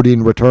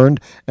 Brodin returned,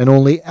 and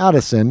only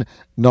Addison,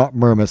 not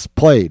Mermis,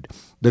 played.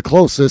 The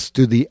closest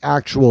to the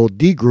actual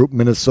D group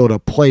Minnesota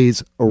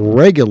plays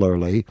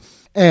regularly,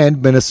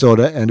 and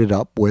Minnesota ended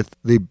up with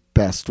the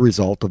best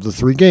result of the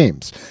 3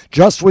 games.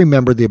 Just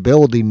remember the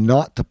ability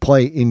not to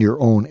play in your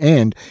own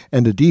end,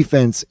 and the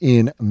defense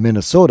in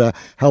Minnesota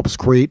helps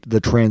create the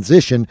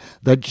transition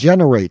that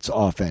generates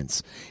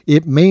offense.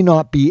 It may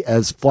not be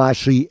as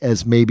flashy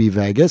as maybe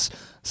Vegas,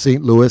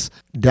 St. Louis,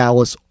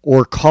 Dallas,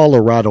 or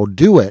Colorado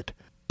do it,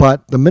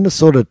 but the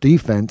Minnesota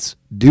defense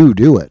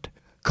do it.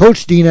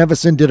 Coach Dean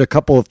Evason did a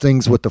couple of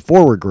things with the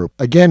forward group.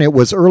 Again, it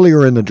was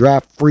earlier in the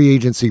draft free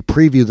agency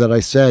preview that I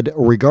said,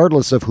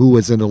 regardless of who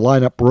was in the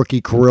lineup,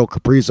 rookie Kirill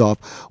Kaprizov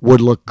would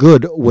look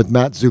good with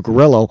Matt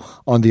Zuccarello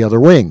on the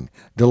other wing.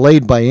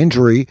 Delayed by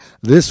injury,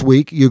 this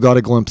week you got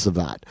a glimpse of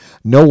that.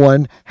 No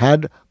one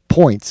had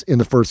points in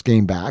the first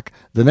game back.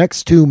 The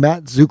next two,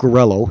 Matt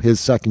Zuccarello, his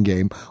second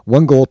game,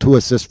 1 goal, 2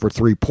 assists for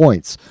 3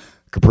 points.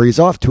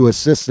 Kaprizov 2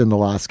 assists in the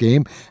last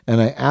game,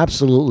 and I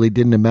absolutely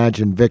didn't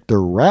imagine Victor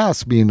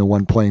Rask being the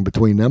one playing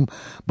between them,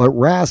 but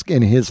Rask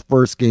in his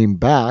first game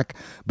back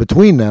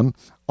between them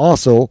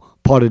also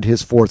potted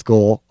his 4th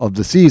goal of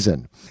the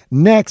season.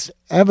 Next,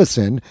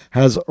 Evason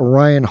has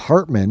Ryan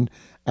Hartman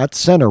at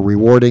center,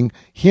 rewarding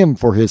him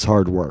for his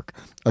hard work.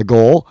 A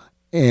goal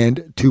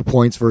and 2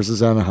 points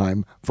versus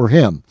Anaheim for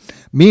him.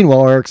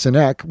 Meanwhile, Eriksson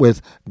Ek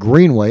with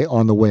Greenway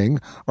on the wing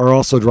are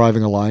also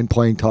driving a line,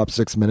 playing top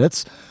 6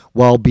 minutes,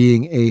 while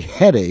being a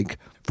headache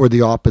for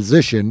the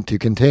opposition to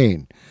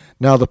contain.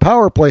 Now, the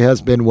power play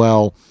has been,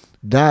 well,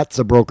 that's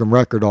a broken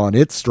record on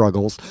its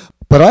struggles,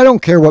 but I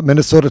don't care what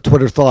Minnesota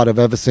Twitter thought of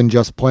Evason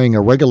just playing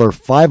a regular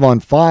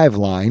 5-on-5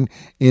 line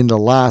in the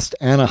last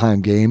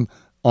Anaheim game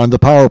on the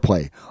power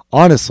play.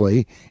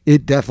 Honestly,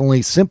 it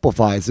definitely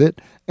simplifies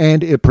it,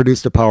 and it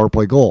produced a power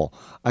play goal.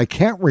 I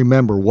can't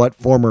remember what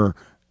former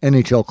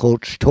NHL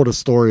coach told a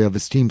story of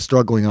his team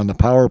struggling on the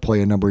power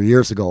play a number of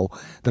years ago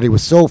that he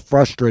was so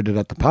frustrated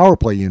at the power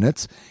play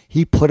units,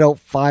 he put out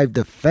 5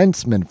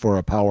 defensemen for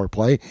a power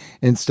play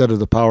instead of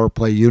the power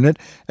play unit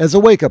as a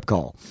wake-up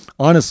call.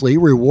 Honestly,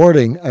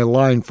 rewarding a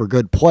line for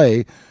good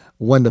play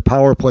when the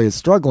power play is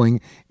struggling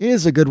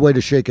is a good way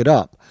to shake it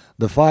up.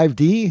 The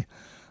 5D?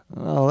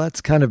 Well, that's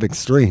kind of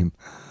extreme.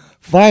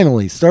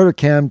 Finally, starter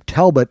Cam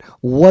Talbot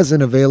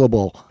wasn't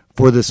available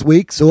for this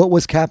week, so it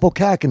was Kaapo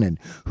Kähkönen,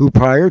 who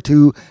prior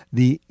to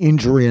the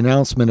injury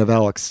announcement of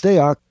Alex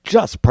Stejak,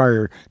 just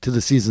prior to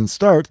the season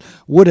start,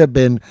 would have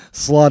been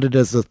slotted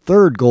as the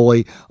 3rd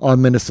goalie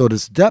on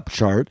Minnesota's depth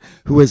chart,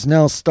 who has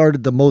now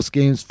started the most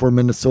games for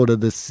Minnesota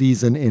this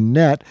season in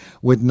net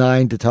with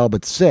 9 to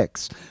Talbot's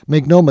 6.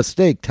 Make no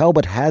mistake,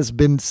 Talbot has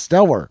been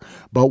stellar,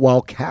 but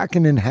while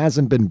Kähkönen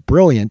hasn't been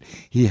brilliant,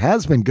 he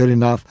has been good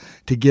enough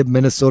to give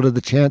Minnesota the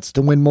chance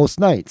to win most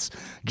nights.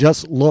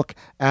 Just look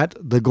at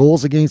the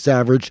goals against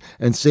average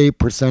and save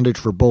percentage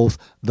for both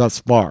thus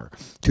far.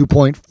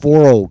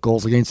 2.40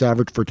 goals against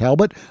average for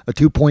Talbot, a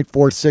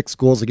 2.46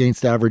 goals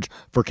against average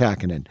for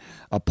Kähkönen,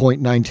 a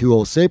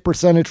 .920 save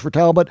percentage for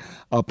Talbot,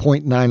 a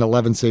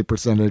 .911 save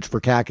percentage for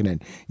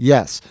Kähkönen.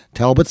 Yes,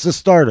 Talbot's the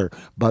starter,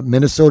 but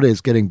Minnesota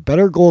is getting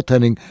better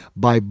goaltending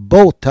by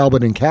both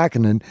Talbot and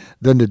Kähkönen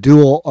than the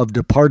duel of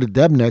departed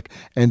Debnik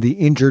and the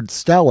injured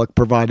Stalock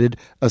provided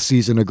a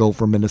season ago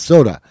for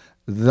Minnesota.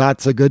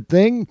 That's a good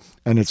thing,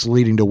 and it's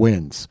leading to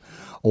wins.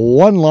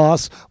 1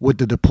 loss with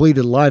the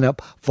depleted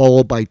lineup,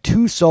 followed by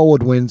 2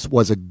 solid wins,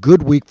 was a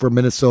good week for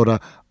Minnesota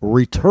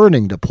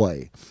returning to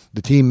play.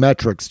 The team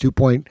metrics,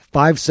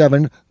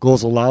 2.57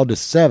 goals allowed to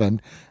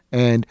 7,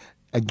 and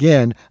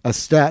again, a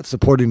stat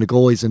supporting the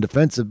goalies and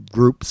defensive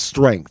group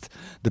strength.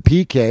 The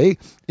PK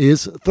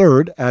is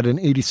 3rd at an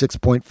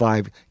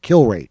 86.5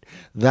 kill rate.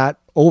 That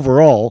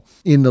overall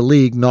in the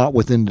league, not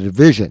within the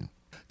division.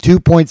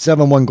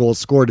 2.71 goals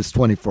scored is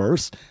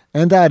 21st,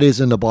 and that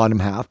is in the bottom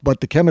half, but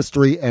the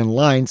chemistry and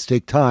lines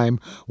take time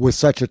with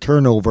such a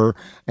turnover,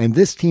 and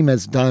this team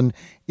has done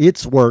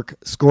its work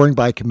scoring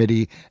by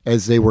committee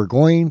as they were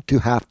going to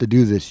have to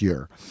do this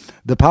year.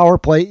 The power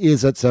play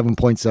is at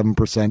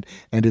 7.7%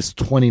 and is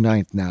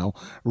 29th now.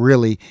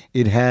 Really,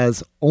 it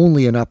has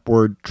only an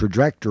upward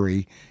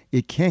trajectory.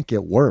 It can't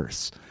get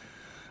worse.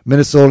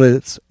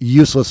 Minnesota's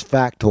useless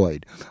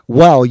factoid.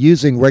 While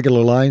using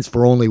regular lines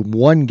for only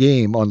 1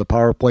 game on the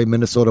power play,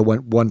 Minnesota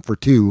went 1 for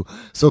 2.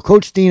 So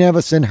Coach Dean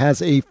Evason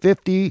has a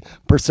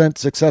 50%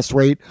 success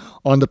rate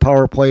on the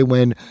power play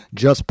when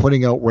just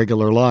putting out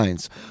regular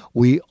lines.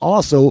 We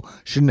also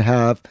shouldn't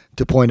have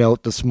to point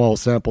out the small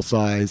sample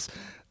size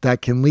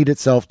that can lead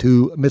itself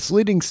to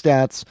misleading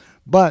stats,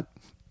 but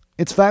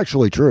it's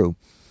factually true.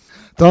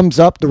 Thumbs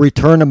up the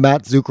return of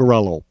Matt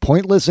Zuccarello.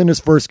 Pointless in his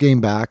first game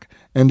back,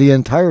 and the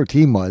entire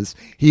team was.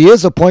 He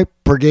is a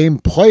point-per-game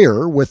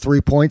player with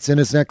 3 points in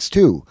his next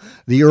 2.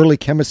 The early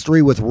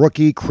chemistry with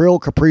rookie Kirill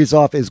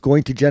Kaprizov is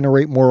going to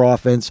generate more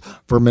offense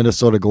for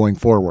Minnesota going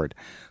forward.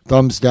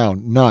 Thumbs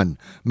down, none.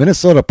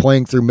 Minnesota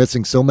playing through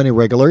missing so many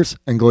regulars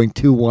and going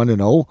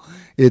 2-1-0.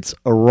 It's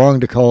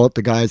wrong to call out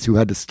the guys who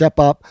had to step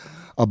up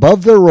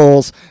above their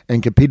roles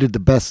and competed the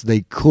best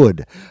they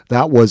could.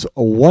 That was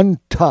one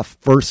tough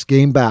first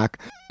game back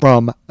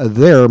from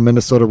their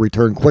Minnesota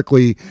return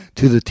quickly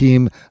to the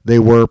team they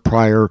were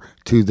prior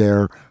to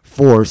their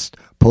forced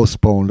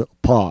postponed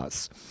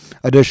pause.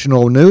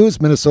 Additional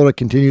news, Minnesota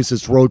continues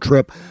its road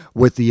trip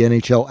with the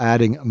NHL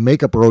adding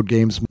makeup road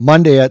games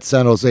Monday at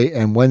San Jose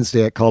and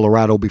Wednesday at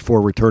Colorado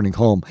before returning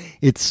home.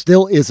 It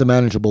still is a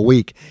manageable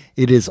week.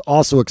 It is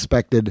also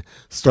expected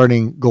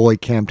starting goalie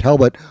Cam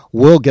Talbot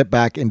will get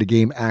back into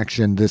game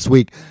action this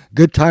week.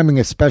 Good timing,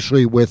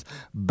 especially with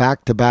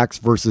back-to-backs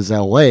versus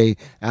LA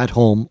at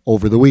home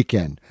over the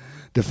weekend.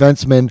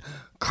 Defenseman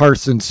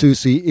Carson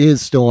Soucy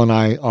is still on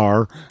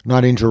IR,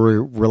 not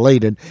injury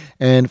related,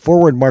 and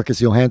forward Marcus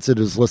Johansson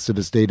is listed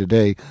as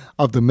day-to-day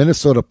of the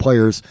Minnesota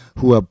players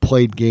who have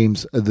played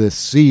games this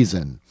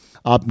season.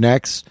 Up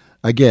next,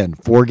 again,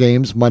 4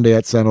 games, Monday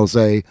at San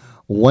Jose,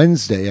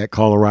 Wednesday at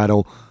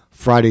Colorado,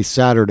 Friday,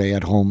 Saturday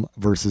at home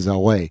versus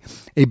LA.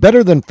 A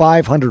better than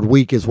 500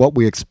 week is what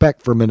we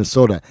expect from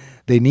Minnesota.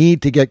 They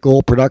need to get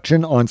goal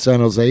production on San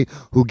Jose,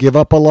 who give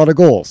up a lot of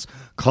goals.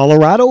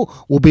 Colorado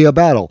will be a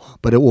battle,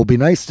 but it will be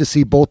nice to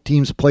see both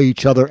teams play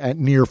each other at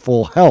near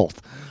full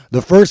health.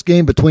 The first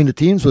game between the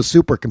teams was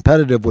super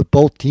competitive with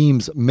both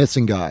teams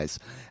missing guys.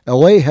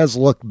 LA has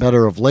looked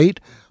better of late,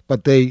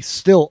 but they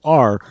still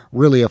are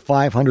really a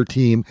 500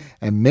 team,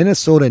 and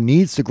Minnesota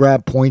needs to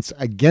grab points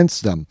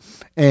against them,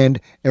 and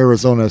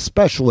Arizona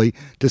especially,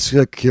 to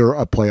secure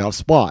a playoff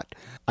spot.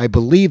 I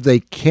believe they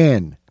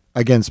can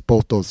against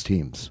both those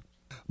teams.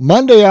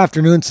 Monday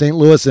afternoon, St.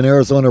 Louis and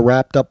Arizona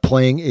wrapped up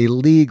playing a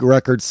league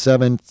record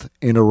 7th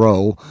in a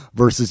row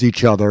versus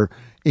each other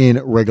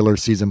in regular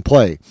season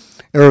play.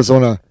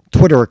 Arizona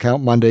Twitter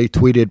account Monday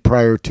tweeted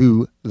prior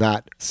to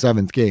that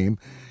 7th game,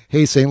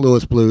 "Hey St.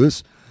 Louis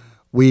Blues,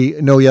 we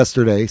know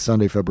yesterday,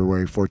 Sunday,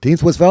 February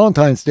 14th, was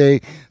Valentine's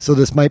Day, so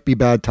this might be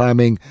bad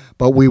timing,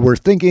 but we were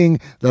thinking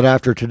that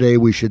after today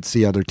we should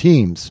see other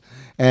teams.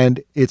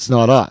 And it's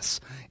not us.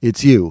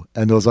 It's you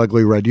and those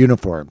ugly red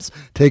uniforms,"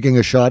 taking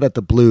a shot at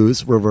the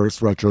Blues reverse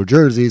retro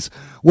jerseys,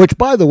 which,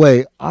 by the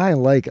way, I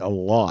like a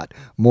lot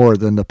more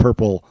than the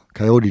purple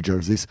Coyote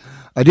jerseys.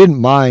 I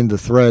didn't mind the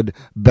thread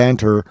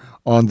banter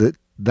on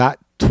that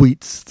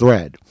tweet's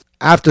thread.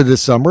 After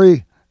this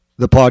summary,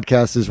 the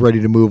podcast is ready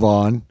to move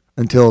on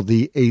until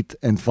the 8th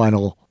and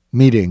final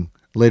meeting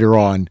later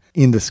on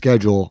in the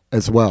schedule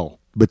as well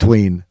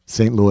between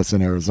St. Louis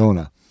and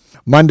Arizona.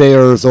 Monday,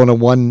 Arizona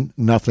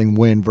 1-0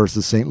 win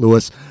versus St.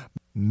 Louis.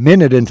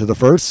 Minute into the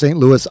first, St.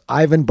 Louis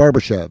Ivan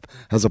Barbashev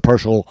has a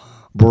partial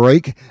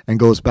break and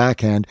goes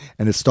backhand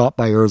and is stopped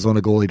by Arizona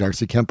goalie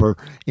Darcy Kuemper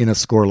in a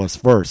scoreless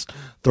first.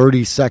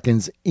 30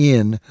 seconds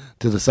in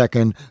to the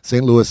second,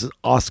 St. Louis'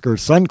 Oscar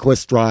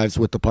Sundqvist drives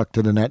with the puck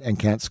to the net and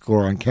can't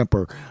score on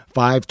Kuemper.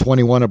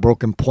 5:21, a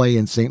broken play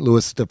in St.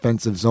 Louis'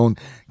 defensive zone.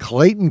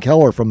 Clayton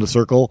Keller from the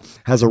circle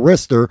has a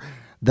wrister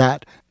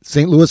that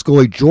St. Louis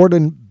goalie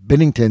Jordan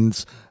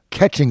Binnington's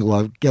catching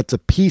glove gets a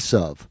piece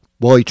of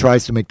while he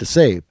tries to make the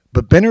save.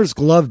 But Benner's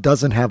glove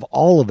doesn't have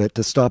all of it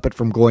to stop it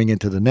from going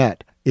into the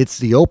net. It's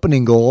the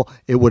opening goal.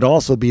 It would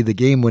also be the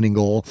game-winning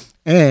goal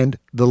and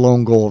the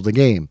lone goal of the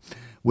game.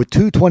 With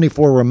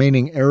 2:24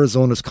 remaining,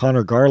 Arizona's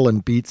Connor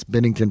Garland beats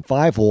Binnington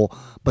 5-hole,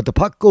 but the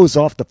puck goes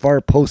off the far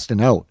post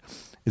and out.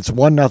 It's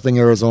 1-0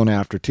 Arizona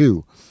after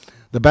 2.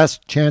 The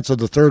best chance of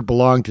the third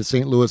belonged to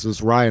St.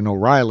 Louis's Ryan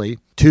O'Reilly.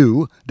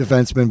 2,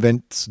 defenseman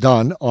Vince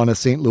Dunn on a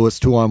St. Louis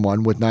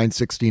 2-on-1 with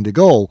 9:16 to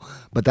go,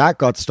 but that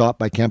got stopped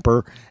by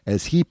Kuemper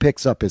as he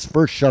picks up his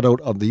first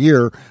shutout of the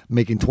year,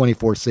 making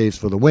 24 saves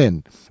for the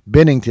win.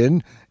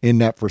 Binnington, in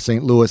net for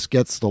St. Louis,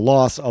 gets the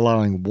loss,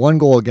 allowing 1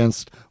 goal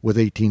against with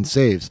 18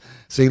 saves.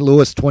 St.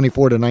 Louis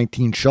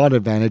 24-19 shot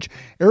advantage.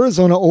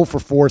 Arizona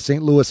 0-4,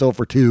 St. Louis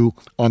 0-2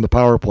 on the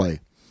power play.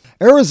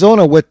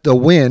 Arizona, with the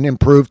win,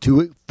 improved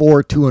to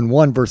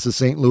 4-2-1 versus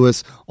St.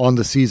 Louis on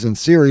the season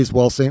series,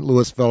 while St.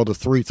 Louis fell to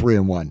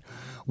 3-3-1.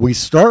 We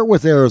start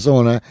with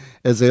Arizona,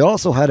 as they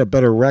also had a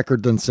better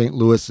record than St.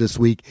 Louis this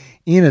week,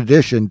 in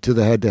addition to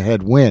the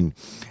head-to-head win.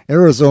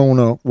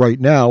 Arizona right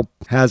now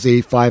has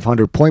a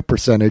 500-point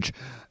percentage,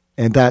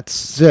 and that's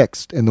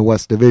 6th in the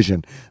West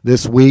Division.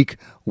 This week,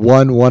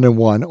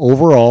 1-1-1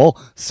 overall,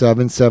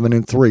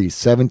 7-7-3.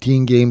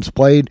 17 games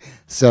played,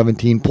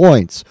 17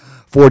 points.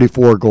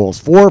 44 goals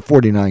for,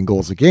 49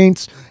 goals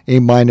against, a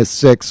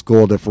 -6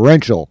 goal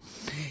differential.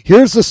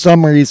 Here's the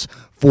summaries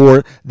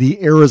for the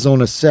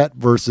Arizona set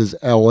versus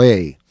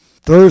LA.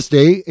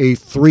 Thursday, a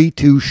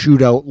 3-2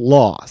 shootout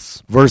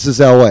loss versus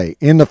LA.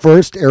 In the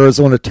first,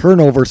 Arizona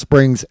turnover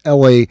springs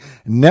LA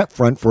net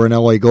front for an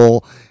LA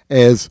goal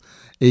as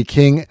a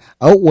King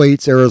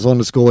outweights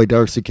Arizona's goalie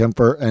Darcy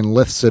Kuemper and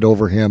lifts it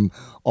over him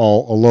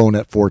all alone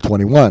at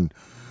 4:21.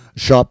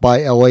 Shot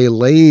by LA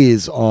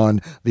lays on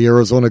the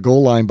Arizona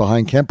goal line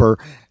behind Kuemper.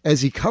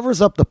 As he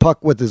covers up the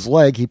puck with his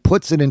leg, he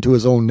puts it into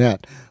his own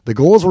net. The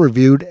goal is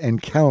reviewed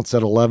and counts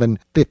at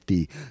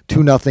 11:50.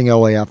 2-0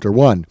 LA after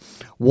 1.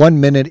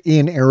 1 minute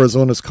in,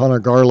 Arizona's Connor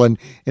Garland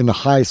in the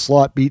high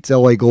slot beats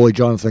LA goalie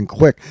Jonathan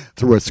Quick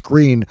through a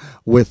screen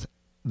with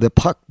the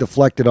puck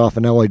deflected off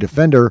an LA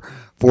defender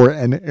for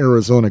an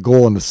Arizona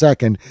goal in the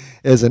second.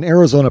 As an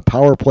Arizona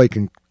power play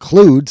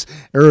concludes,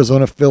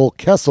 Arizona Phil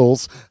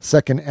Kessel's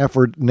second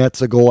effort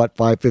nets a goal at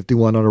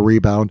 5:51 on a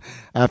rebound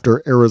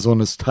after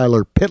Arizona's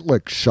Tyler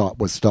Pitlick's shot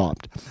was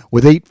stopped.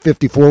 With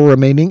 8:54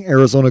 remaining,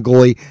 Arizona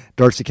goalie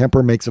Darcy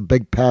Kuemper makes a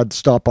big pad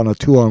stop on a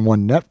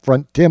 2-on-1 net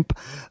front timp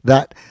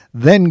that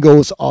then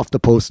goes off the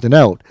post and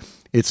out.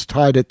 It's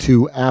tied at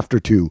 2 after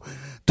 2.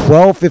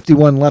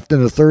 12:51 left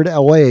in the third.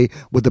 LA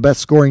with the best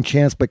scoring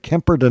chance, but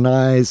Kemper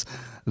denies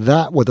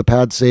that with a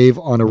pad save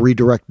on a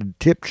redirected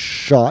tipped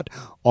shot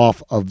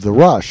off of the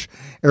rush.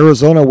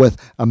 Arizona, with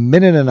a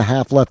minute and a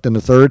half left in the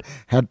third,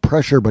 had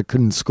pressure but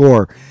couldn't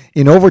score.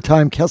 In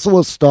overtime, Kessel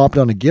was stopped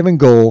on a given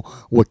goal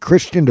with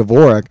Christian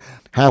Dvorak.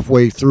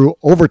 Halfway through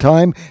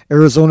overtime,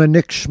 Arizona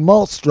Nick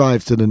Schmaltz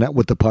drives to the net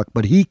with the puck,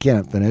 but he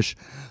can't finish,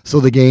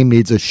 so the game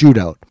needs a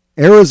shootout.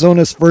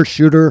 Arizona's first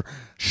shooter,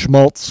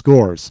 Schmaltz,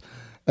 scores.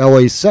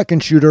 LA's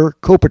second shooter,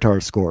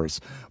 Kopitar, scores.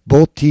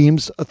 Both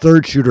teams' a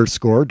third shooter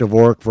score,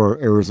 Dvorak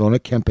for Arizona,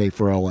 Kempe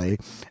for LA.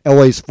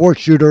 LA's fourth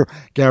shooter,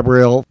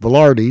 Gabriel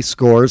Velarde,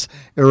 scores.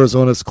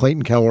 Arizona's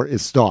Clayton Keller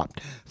is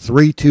stopped.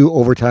 3-2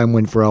 overtime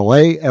win for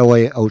LA.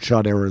 LA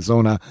outshot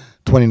Arizona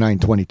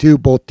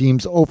 29-22. Both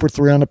teams 0 for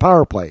 3 on the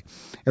power play.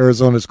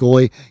 Arizona's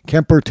goalie,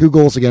 Kemper, 2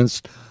 goals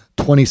against,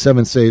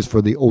 27 saves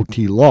for the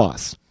OT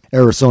loss.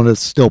 Arizona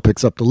still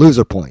picks up the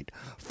loser point.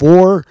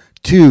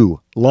 4-2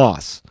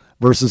 loss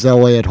versus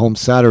LA at home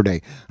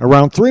Saturday.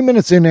 Around 3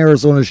 minutes in,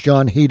 Arizona's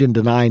John Hayden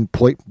denied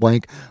point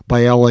blank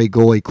by LA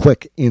goalie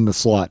Quick in the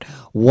slot.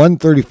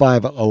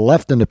 1:35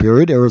 left in the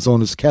period.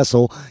 Arizona's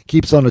Kessel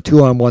keeps on a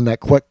 2-on-1 that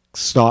Quick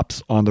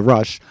stops on the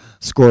rush,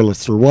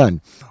 scoreless through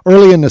 1.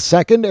 Early in the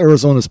second,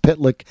 Arizona's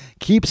Pitlick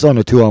keeps on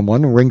a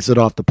 2-on-1 and rings it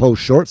off the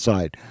post short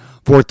side.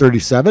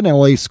 4:37,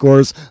 LA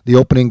scores the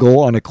opening goal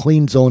on a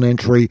clean zone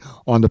entry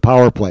on the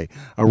power play.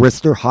 A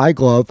wrister high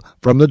glove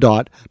from the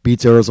dot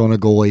beats Arizona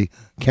goalie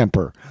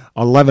Kemper.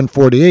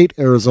 11:48,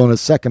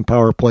 Arizona's second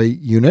power play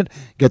unit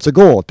gets a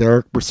goal.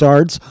 Derek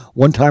Brassard's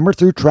one-timer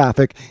through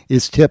traffic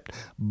is tipped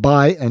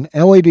by an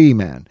LAD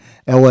man.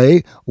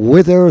 LA,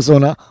 with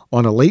Arizona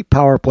on a late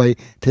power play,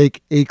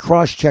 take a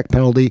cross-check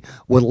penalty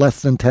with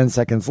less than 10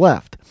 seconds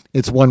left.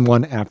 It's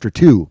 1-1 after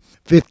 2.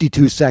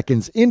 52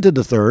 seconds into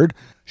the third,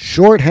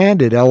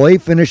 short-handed, LA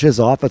finishes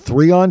off a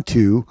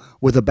 3-on-2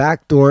 with a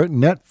backdoor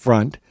net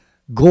front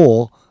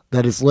goal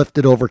that is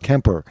lifted over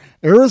Kemper.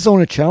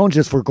 Arizona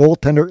challenges for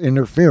goaltender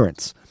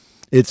interference.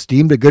 It's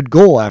deemed a good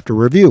goal after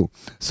review,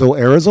 so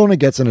Arizona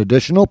gets an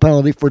additional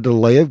penalty for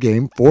delay of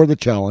game for the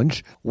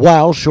challenge.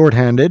 While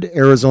shorthanded,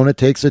 Arizona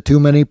takes a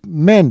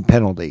too-many-men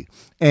penalty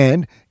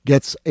and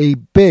gets a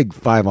big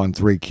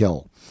 5-on-3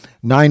 kill.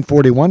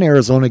 9:41,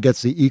 Arizona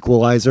gets the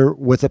equalizer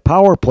with a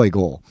power play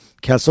goal.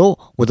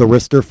 Kessel with a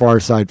wrister far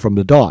side from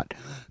the dot.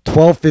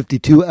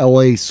 12:52,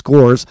 LA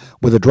scores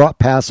with a drop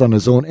pass on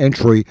his own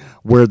entry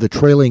where the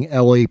trailing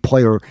LA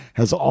player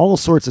has all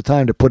sorts of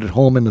time to put it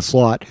home in the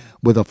slot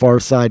with a far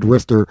side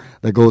wrister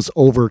that goes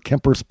over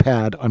Kemper's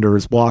pad under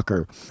his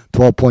blocker.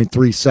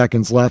 12.3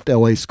 seconds left,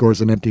 LA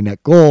scores an empty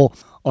net goal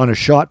on a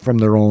shot from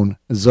their own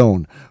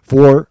zone.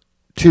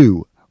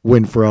 4-2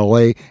 win for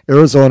LA.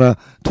 Arizona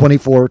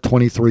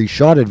 24-23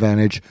 shot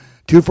advantage.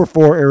 2 for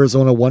 4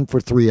 Arizona, 1 for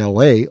 3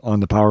 LA on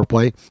the power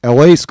play.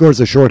 LA scores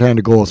a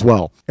shorthanded goal as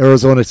well.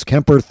 Arizona's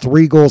Kemper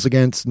 3 goals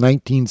against,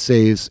 19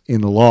 saves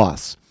in the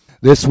loss.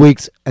 This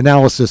week's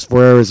analysis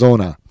for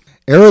Arizona.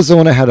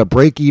 Arizona had a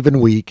break-even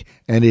week,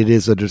 and it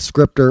is a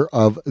descriptor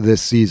of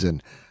this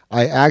season.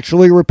 I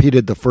actually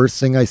repeated the first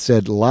thing I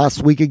said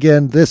last week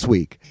again this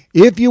week.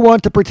 If you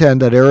want to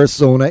pretend that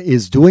Arizona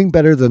is doing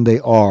better than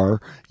they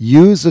are,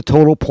 use the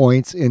total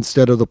points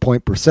instead of the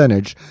point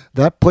percentage.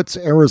 That puts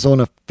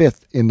Arizona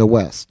 5th in the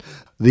West.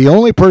 The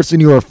only person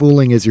you are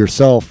fooling is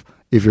yourself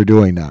if you're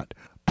doing that.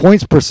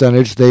 Points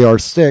percentage, they are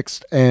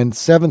 6th, and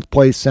 7th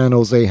place San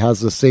Jose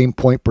has the same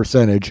point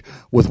percentage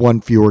with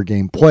 1 fewer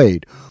game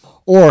played.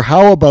 Or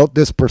how about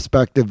this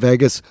perspective?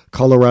 Vegas,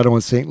 Colorado,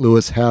 and St.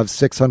 Louis have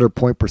 600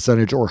 point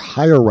percentage or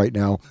higher right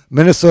now.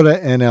 Minnesota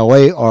and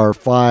LA are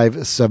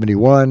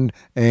 571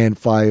 and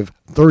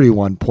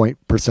 531 point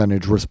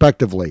percentage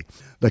respectively.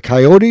 The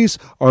Coyotes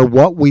are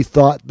what we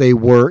thought they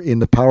were in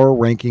the power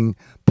ranking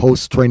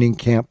post-training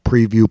camp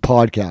preview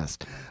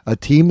podcast. A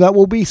team that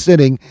will be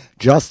sitting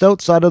just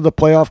outside of the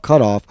playoff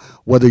cutoff,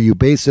 whether you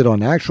base it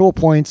on actual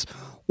points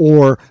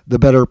or the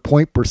better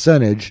point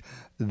percentage.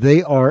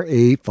 They are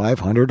a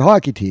 500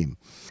 hockey team.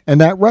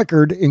 And that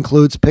record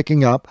includes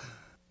picking up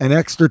an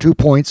extra 2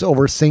 points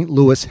over St.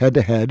 Louis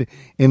head-to-head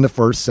in the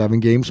first 7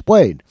 games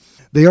played.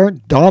 They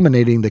aren't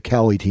dominating the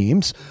Cali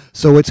teams,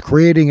 so it's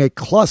creating a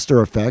cluster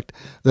effect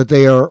that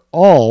they are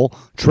all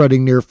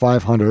treading near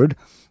 500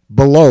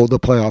 below the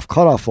playoff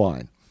cutoff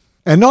line.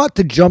 And not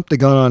to jump the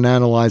gun on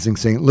analyzing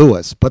St.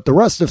 Louis, but the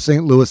rest of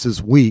St.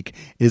 Louis's week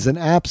is an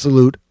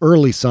absolute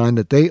early sign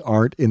that they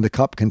aren't in the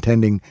cup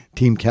contending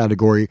team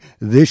category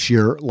this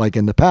year like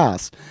in the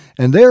past.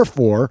 And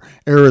therefore,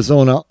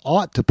 Arizona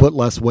ought to put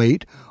less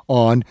weight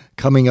on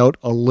coming out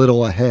a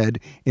little ahead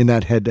in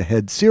that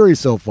head-to-head series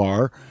so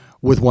far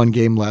with 1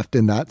 game left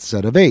in that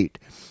set of 8.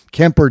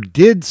 Kemper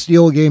did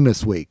steal a game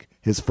this week,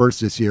 his first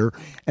this year,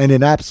 and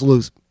in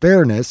absolute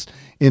fairness,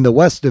 in the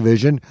West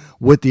Division,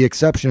 with the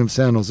exception of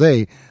San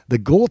Jose, the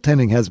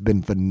goaltending has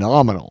been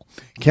phenomenal.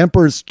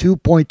 Kemper's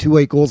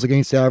 2.28 goals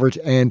against average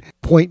and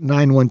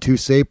 .912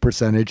 save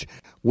percentage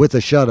with a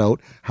shutout,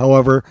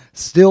 however,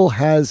 still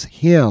has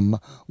him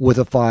with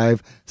a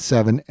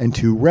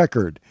 5-7-2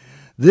 record.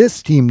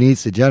 This team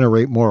needs to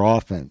generate more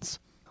offense.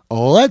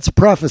 Let's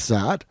preface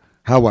that,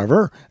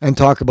 however, and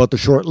talk about the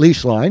short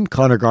leash line.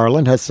 Connor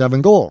Garland has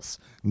 7 goals.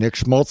 Nick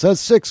Schmaltz has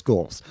 6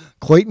 goals.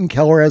 Clayton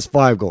Keller has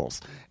 5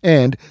 goals.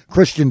 And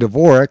Christian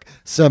Dvorak,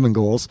 7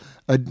 goals.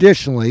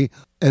 Additionally,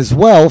 as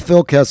well,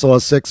 Phil Kessel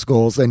has 6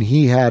 goals, and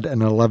he had an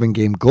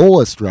 11-game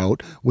goalless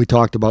drought we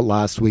talked about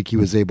last week he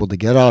was able to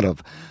get out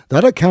of.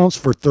 That accounts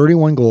for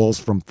 31 goals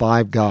from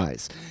 5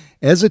 guys.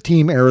 As a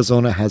team,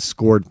 Arizona has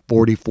scored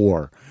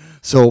 44.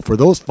 So for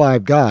those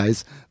 5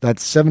 guys,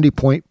 that's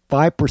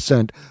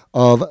 70.5%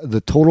 of the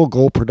total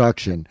goal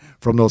production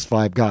from those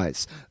 5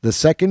 guys. The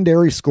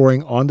secondary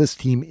scoring on this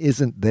team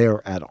isn't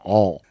there at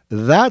all.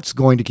 That's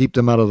going to keep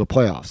them out of the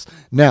playoffs.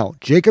 Now,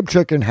 Jacob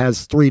Chicken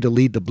has 3 to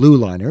lead the Blue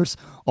Liners.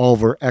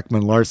 Oliver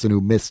Ekman-Larsson,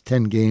 who missed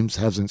 10 games,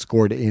 hasn't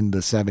scored in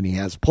the 7 he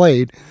has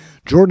played.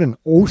 Jordan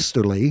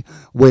Osterley,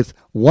 with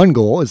 1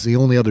 goal, is the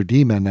only other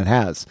D-man that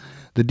has.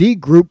 The D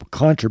group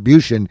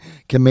contribution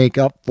can make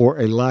up for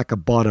a lack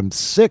of bottom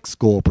 6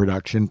 goal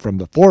production from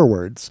the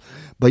forwards,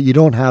 but you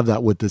don't have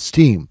that with this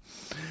team.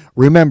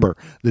 Remember,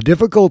 the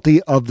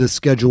difficulty of the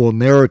schedule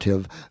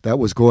narrative that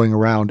was going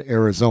around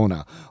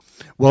Arizona.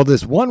 Well,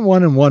 this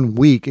 1-1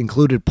 week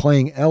included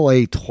playing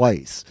LA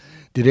twice.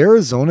 Did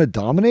Arizona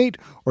dominate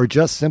or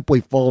just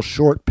simply fall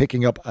short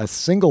picking up a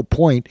single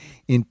point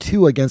in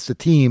 2 against a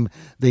team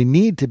they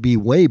need to be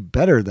way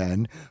better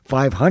than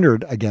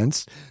 500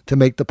 against to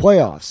make the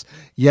playoffs?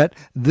 Yet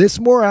this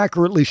more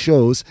accurately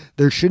shows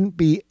there shouldn't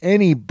be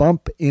any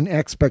bump in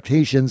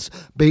expectations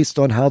based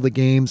on how the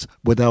games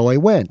with LA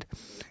went.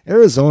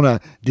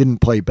 Arizona didn't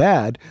play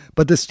bad,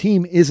 but this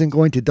team isn't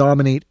going to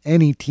dominate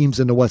any teams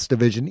in the West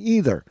Division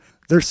either.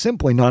 They're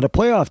simply not a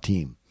playoff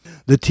team.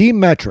 The team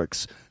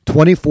metrics: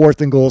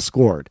 24th in goals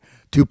scored,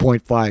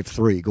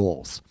 2.53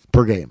 goals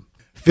per game.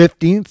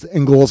 15th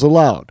in goals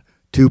allowed,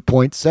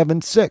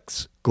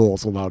 2.76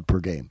 goals allowed per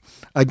game.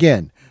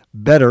 Again,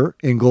 better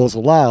in goals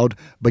allowed,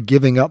 but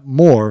giving up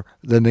more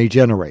than they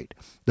generate.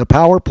 The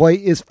power play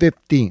is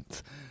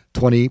 15th,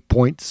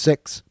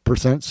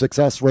 20.6%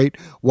 success rate,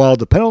 while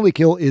the penalty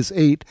kill is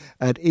 8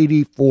 at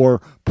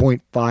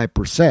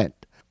 84.5%.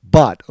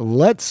 But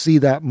let's see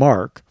that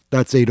mark.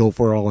 That's 8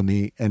 overall in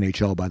the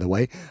NHL, by the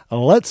way.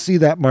 Let's see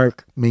that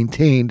mark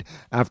maintained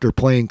after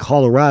playing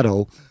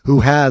Colorado,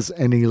 who has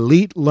an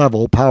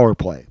elite-level power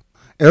play.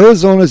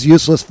 Arizona's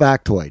useless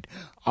factoid: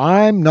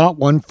 I'm not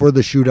one for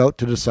the shootout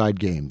to decide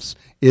games.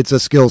 It's a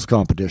skills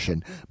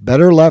competition.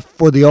 Better left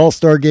for the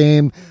All-Star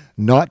game,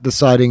 not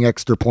deciding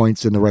extra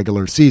points in the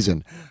regular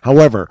season.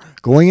 However,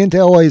 going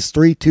into LA's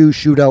 3-2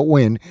 shootout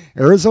win,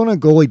 Arizona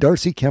goalie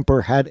Darcy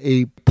Kemper had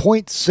a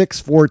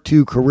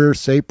 .642 career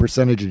save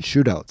percentage in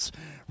shootouts.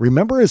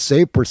 Remember, his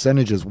save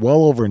percentage is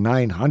well over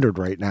 900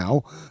 right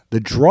now. The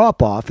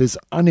drop-off is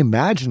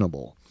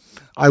unimaginable.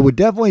 I would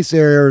definitely say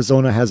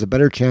Arizona has a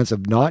better chance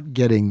of not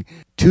getting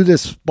to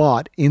this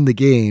spot in the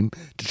game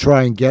to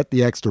try and get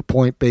the extra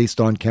point based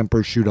on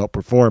Kemper's shootout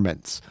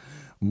performance.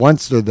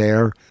 Once they're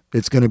there,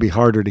 it's going to be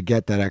harder to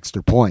get that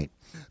extra point.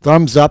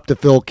 Thumbs up to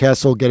Phil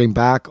Kessel getting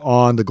back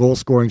on the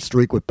goal-scoring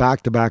streak with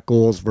back-to-back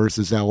goals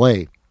versus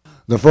LA.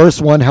 The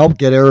first one helped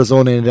get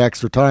Arizona into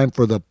extra time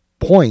for the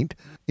point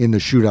in the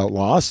shootout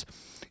loss.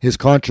 His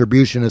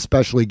contribution,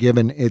 especially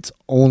given it's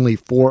only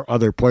 4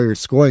 other players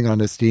scoring on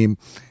this team,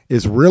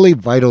 is really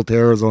vital to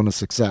Arizona's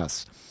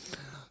success.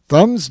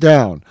 Thumbs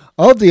down.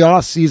 Of the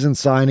off-season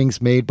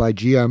signings made by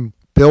GM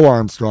Bill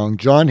Armstrong,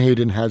 John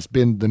Hayden has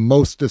been the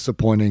most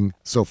disappointing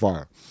so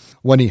far.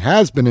 When he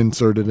has been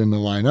inserted in the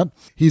lineup,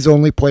 he's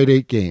only played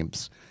 8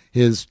 games.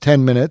 His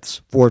 10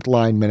 minutes, fourth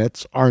line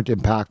minutes, aren't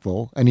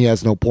impactful, and he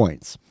has no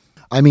points.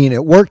 I mean,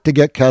 it worked to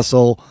get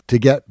Kessel to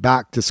get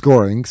back to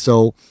scoring,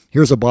 so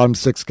here's a bottom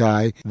 6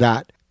 guy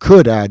that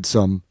could add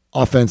some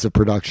offensive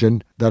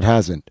production that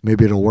hasn't.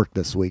 Maybe it'll work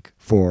this week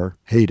for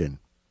Hayden.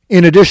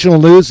 In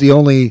additional news, the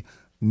only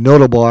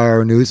notable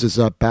IR news is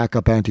that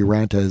backup Antti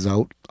Ranta is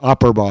out,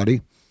 upper body.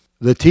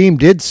 The team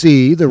did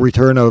see the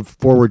return of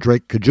forward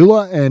Drake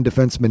Caggiula and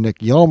defenseman Nick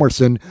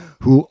Hjalmarsson,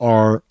 who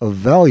are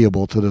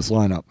valuable to this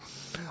lineup.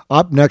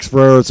 Up next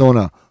for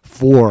Arizona,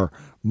 4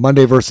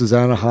 Monday versus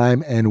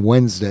Anaheim and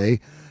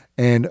Wednesday,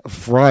 and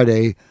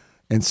Friday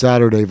and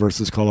Saturday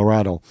versus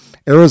Colorado.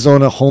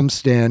 Arizona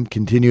homestand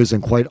continues,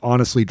 and quite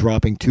honestly,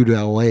 dropping 2 to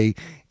LA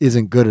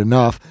isn't good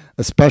enough,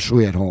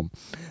 especially at home.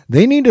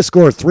 They need to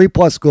score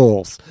 3+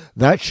 goals.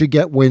 That should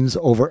get wins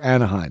over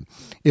Anaheim.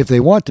 If they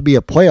want to be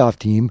a playoff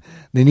team,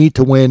 they need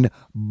to win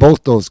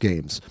both those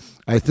games.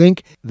 I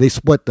think they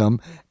split them,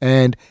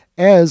 and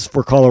as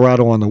for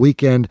Colorado on the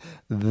weekend,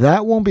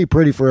 that won't be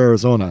pretty for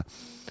Arizona.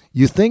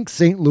 You think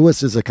St.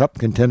 Louis is a cup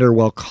contender?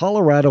 Well,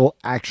 Colorado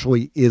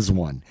actually is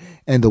one.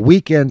 And the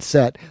weekend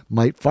set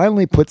might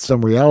finally put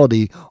some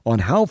reality on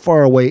how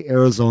far away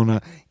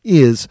Arizona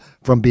is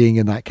from being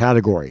in that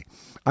category.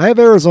 I have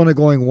Arizona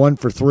going 1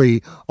 for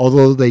 3,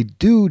 although they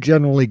do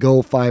generally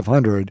go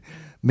 500.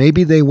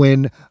 Maybe they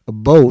win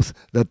both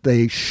that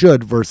they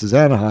should versus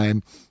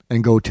Anaheim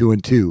and go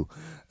 2-2.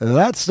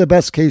 That's the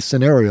best case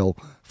scenario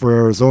for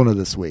Arizona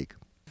this week.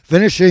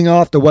 Finishing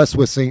off the West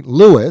with St.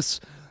 Louis,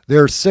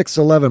 Their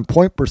 6-11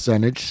 point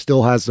percentage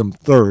still has them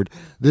third.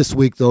 This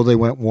week, though, they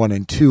went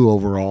 1-2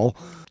 overall.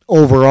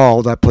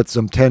 Overall, that puts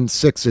them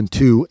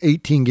 10-6-2,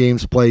 18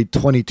 games played,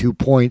 22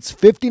 points,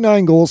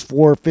 59 goals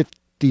for,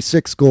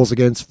 56 goals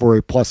against for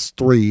a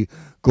 +3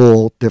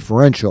 goal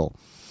differential.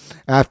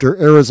 After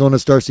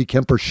Arizona's Darcy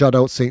Kemper shut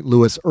out St.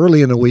 Louis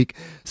early in the week,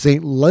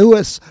 St.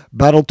 Louis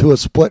battled to a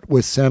split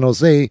with San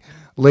Jose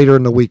later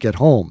in the week at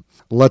home.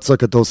 Let's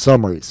look at those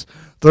summaries.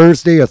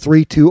 Thursday, a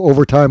 3-2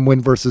 overtime win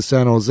versus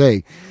San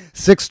Jose.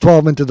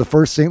 6:12 into the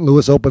first, St.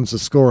 Louis opens the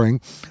scoring.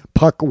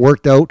 Puck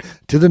worked out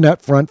to the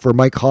net front for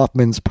Mike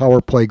Hoffman's power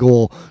play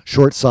goal,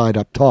 short side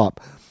up top.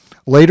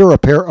 Later, a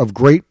pair of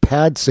great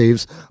pad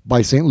saves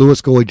by St.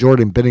 Louis goalie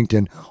Jordan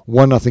Binnington,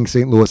 1-0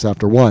 St. Louis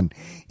after one.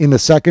 In the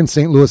second,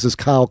 St. Louis's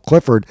Kyle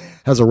Clifford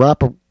has a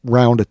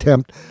wraparound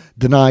attempt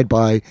denied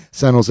by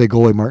San Jose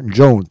goalie Martin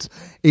Jones.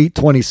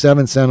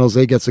 8:27, San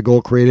Jose gets a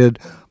goal created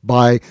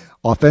by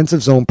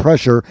offensive zone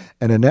pressure,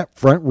 and a net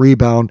front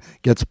rebound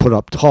gets put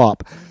up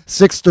top.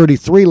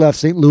 6:33 left,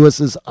 St.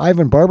 Louis's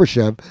Ivan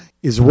Barbashev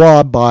is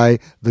robbed by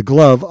the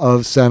glove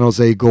of San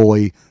Jose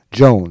goalie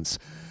Jones.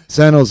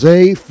 San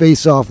Jose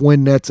face-off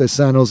win nets a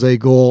San Jose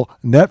goal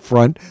net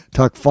front,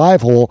 tuck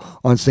 5-hole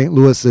on St.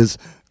 Louis's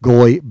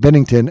goalie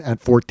Binnington at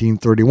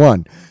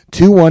 14:31.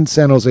 2-1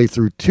 San Jose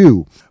through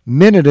 2.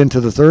 Minute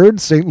into the third,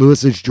 St.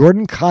 Louis's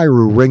Jordan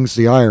Kyrou rings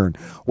the iron.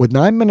 With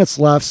 9 minutes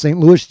left, St.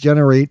 Louis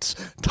generates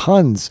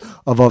tons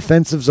of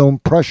offensive zone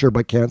pressure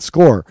but can't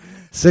score.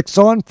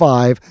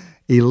 6-on-5,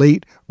 a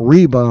late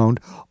rebound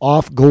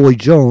off goalie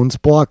Jones'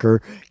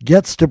 blocker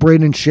gets to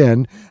Braden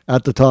Shen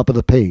at the top of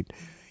the paint.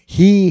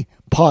 He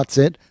pots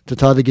it to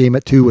tie the game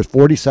at 2 with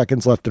 40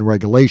 seconds left in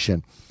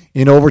regulation.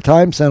 In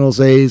overtime, San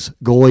Jose's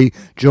goalie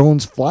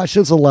Jones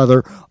flashes a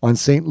leather on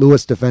St.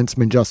 Louis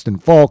defenseman Justin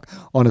Falk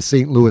on a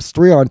St. Louis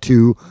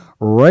 3-on-2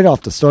 right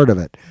off the start of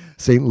it.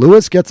 St.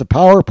 Louis gets a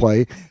power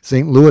play.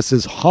 St.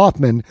 Louis's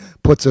Hoffman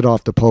puts it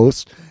off the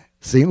post.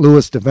 St.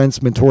 Louis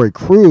defenseman Torrey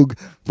Krug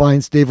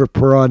finds David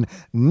Perron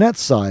net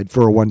side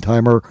for a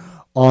one-timer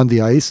on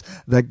the ice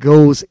that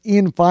goes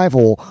in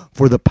 5-hole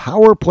for the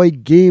power play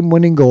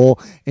game-winning goal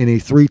in a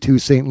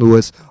 3-2 St.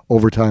 Louis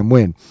overtime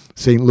win.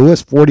 St.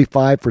 Louis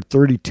 45 for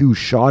 32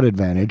 shot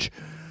advantage.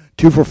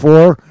 2 for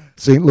 4,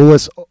 St.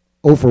 Louis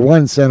 0 for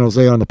 1 San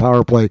Jose on the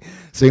power play.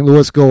 St.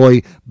 Louis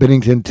goalie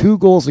Binnington 2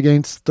 goals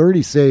against,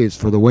 30 saves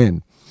for the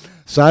win.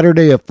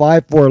 Saturday, a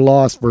 5-4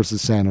 loss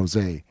versus San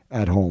Jose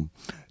at home.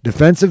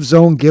 Defensive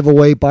zone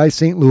giveaway by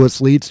St.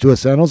 Louis leads to a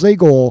San Jose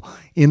goal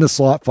in the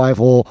slot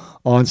 5-hole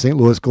on St.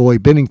 Louis goalie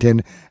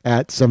Binnington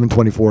at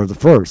 7:24 of the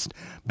first.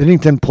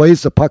 Binnington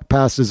plays the puck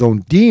past his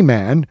own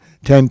D-man,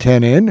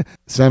 10-10 in.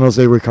 San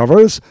Jose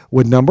recovers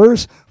with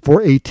numbers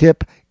for a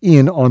tip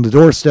in on the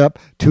doorstep,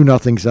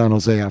 2-0 San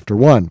Jose after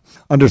one.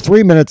 Under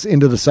 3 minutes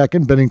into the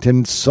second,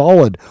 Binnington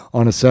solid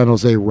on a San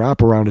Jose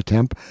wraparound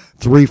attempt.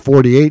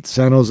 3:48,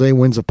 San Jose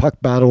wins a puck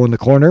battle in the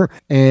corner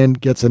and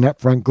gets a net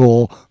front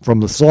goal from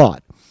the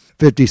slot.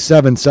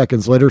 57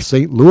 seconds later,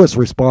 St. Louis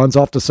responds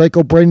off the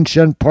cycle. Braden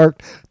Shen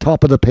parked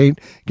top of the paint,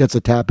 gets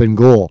a tap-in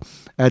goal.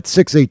 At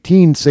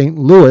 6:18, St.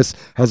 Louis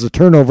has a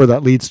turnover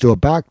that leads to a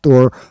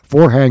backdoor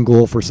forehand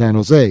goal for San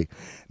Jose.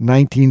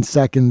 19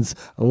 seconds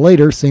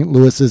later, St.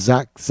 Louis's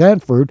Zach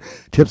Sanford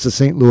tips a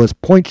St. Louis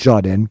point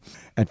shot in.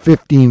 At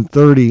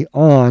 15:30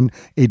 on,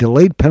 a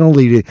delayed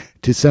penalty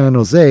to San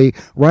Jose,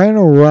 Ryan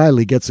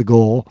O'Reilly gets a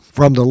goal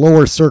from the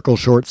lower circle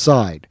short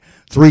side.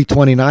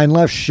 3:29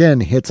 left,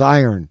 Shen hits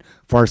iron,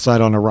 far side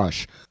on a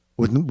rush.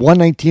 With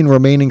 1:19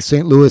 remaining,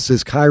 St.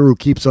 Louis's Kyrou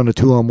keeps on a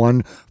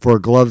 2-on-1 for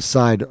a glove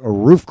side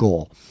roof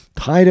goal.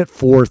 Tied at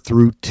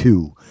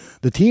 4-2.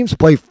 The teams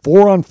play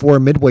 4-on-4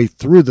 midway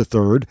through the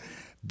third.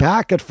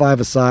 Back at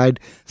 5-a-side,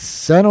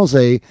 San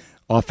Jose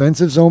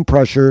offensive zone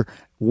pressure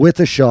with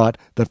a shot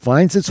that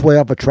finds its way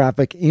up a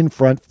traffic in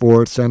front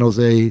for San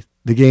Jose,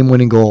 the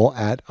game-winning goal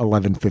at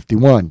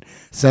 11:51.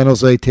 San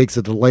Jose takes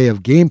a delay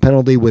of game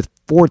penalty with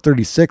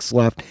 4:36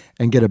 left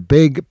and get a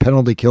big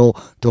penalty kill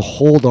to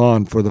hold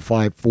on for the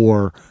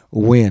 5-4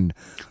 win.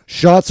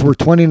 Shots were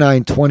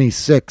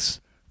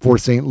 29-26 for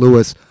St.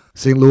 Louis.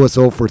 St. Louis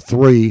 0 for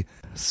 3.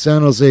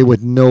 San Jose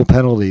with no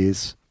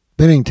penalties.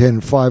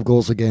 Binnington 5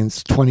 goals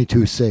against,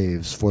 22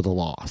 saves for the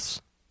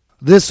loss.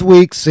 This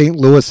week's St.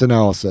 Louis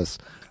analysis.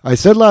 I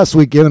said last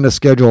week, given the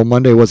schedule,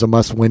 Monday was a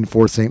must-win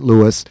for St.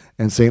 Louis,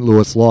 and St.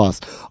 Louis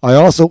lost. I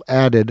also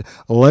added,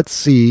 let's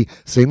see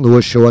St.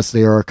 Louis show us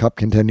they are a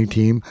cup-contending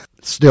team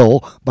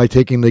still by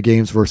taking the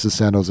games versus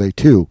San Jose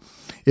too.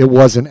 It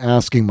wasn't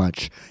asking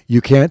much.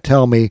 You can't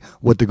tell me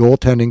what the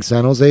goaltending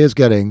San Jose is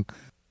getting,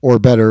 or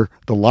better,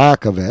 the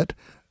lack of it,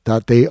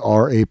 that they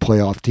are a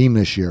playoff team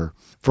this year.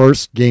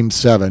 First, Game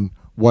 7,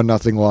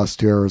 1-0 loss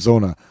to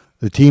Arizona.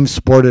 The team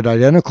sported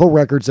identical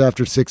records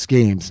after 6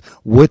 games.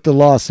 With the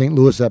loss, St.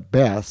 Louis at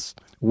best,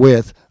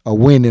 with a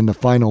win in the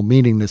final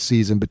meeting this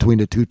season between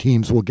the two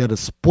teams, will get a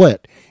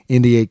split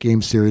in the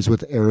 8-game series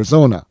with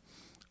Arizona.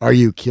 Are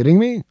you kidding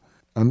me?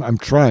 I'm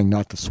trying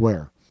not to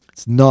swear.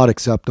 It's not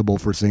acceptable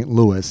for St.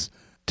 Louis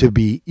to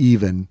be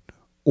even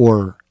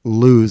or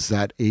lose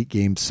that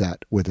 8-game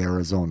set with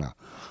Arizona.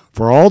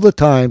 For all the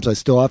times I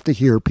still have to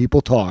hear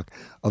people talk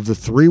of the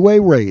three-way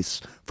race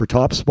for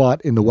top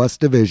spot in the West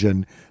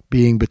Division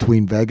being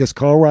between Vegas,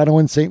 Colorado,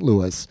 and St.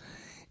 Louis,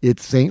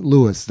 it's St.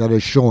 Louis that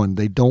has shown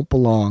they don't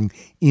belong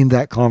in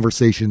that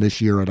conversation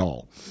this year at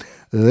all.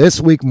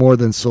 This week more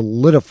than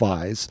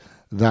solidifies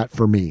that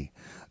for me.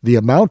 The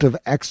amount of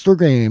extra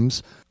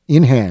games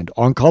in hand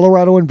on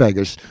Colorado and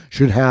Vegas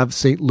should have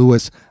St.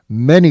 Louis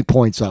many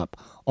points up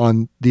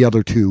on the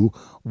other two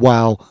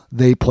while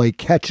they play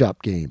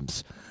catch-up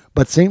games.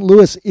 But St.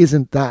 Louis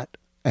isn't that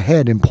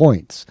ahead in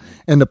points,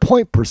 and the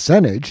point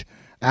percentage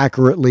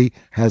accurately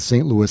has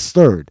St. Louis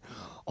third.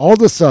 All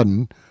of a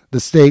sudden, the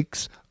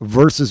stakes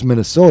versus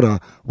Minnesota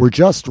were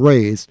just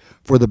raised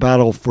for the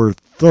battle for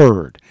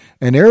third.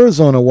 And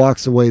Arizona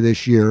walks away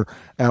this year,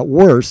 at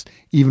worst,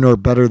 even or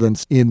better than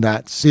in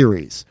that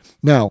series.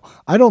 Now,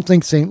 I don't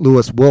think St.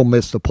 Louis will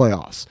miss the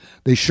playoffs.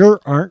 They sure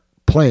aren't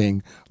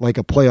playing like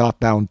a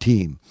playoff-bound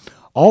team.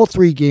 All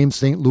 3 games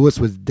St. Louis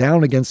was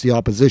down against the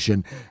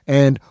opposition,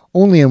 and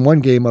only in 1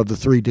 game of the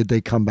 3 did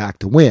they come back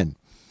to win.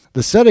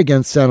 The set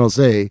against San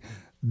Jose,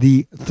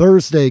 the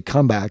Thursday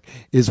comeback,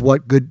 is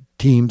what good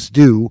teams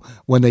do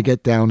when they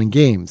get down in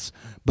games.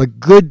 But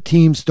good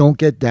teams don't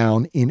get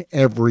down in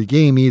every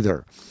game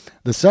either.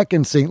 The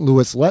second, St.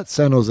 Louis let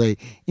San Jose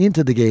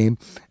into the game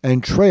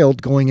and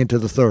trailed going into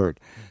the third.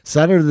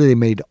 Saturday, they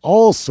made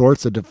all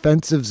sorts of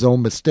defensive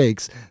zone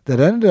mistakes that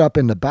ended up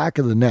in the back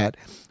of the net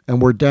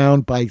and were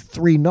down by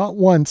 3 not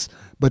once,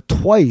 but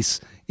twice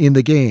in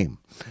the game.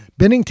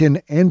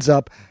 Binnington ends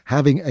up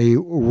having a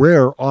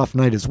rare off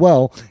night as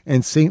well,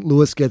 and St.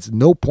 Louis gets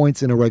no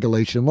points in a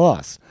regulation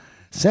loss.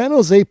 San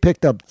Jose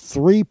picked up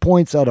 3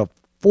 points out of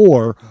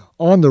 4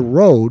 on the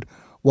road,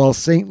 while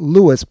St.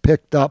 Louis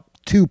picked up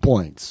 2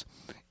 points.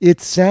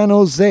 It's San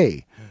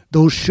Jose.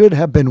 Those should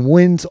have been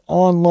wins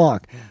on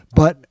lock,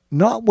 but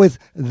not with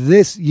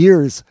this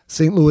year's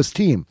St. Louis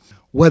team.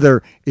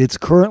 Whether it's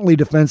currently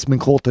defenseman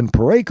Colton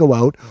Parayko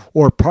out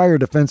or prior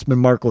defenseman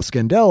Marco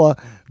Scandella,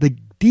 the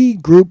D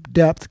group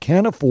depth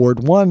can't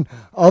afford one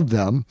of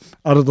them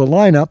out of the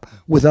lineup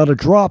without a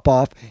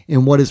drop-off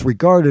in what is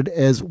regarded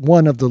as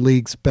one of the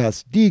league's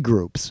best D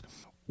groups.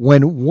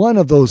 When one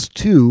of those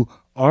two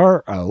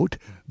are out,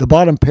 the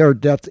bottom pair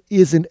depth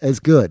isn't as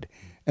good,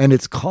 and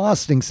it's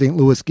costing St.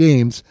 Louis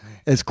games,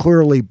 as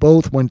clearly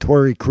both when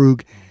Torrey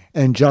Krug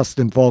and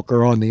Justin Falk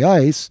are on the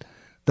ice.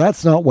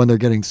 That's not when they're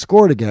getting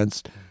scored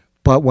against,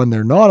 but when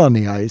they're not on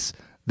the ice,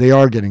 they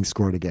are getting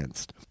scored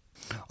against.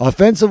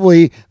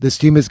 Offensively, this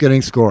team is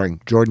getting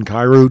scoring. Jordan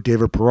Kyrou,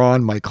 David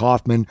Perron, Mike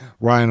Hoffman,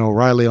 Ryan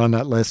O'Reilly on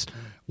that list,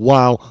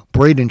 while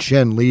Braden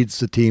Shen leads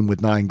the team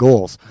with 9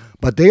 goals.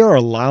 But they are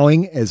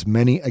allowing as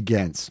many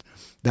against.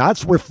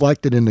 That's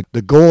reflected in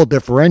the goal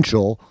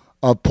differential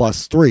of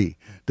 +3.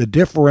 The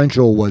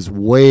differential was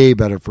way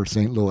better for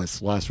St.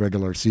 Louis last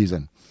regular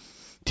season.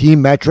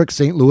 Team metrics,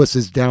 St. Louis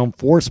is down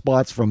 4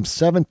 spots from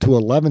 7th to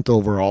 11th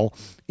overall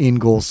in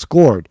goals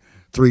scored,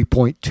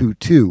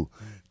 3.22.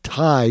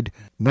 Tied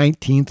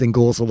 19th in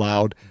goals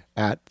allowed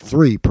at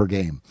 3 per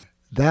game.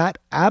 That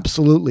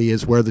absolutely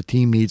is where the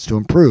team needs to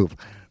improve.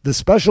 The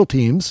special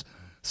teams,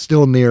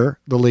 still near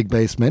the league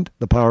basement.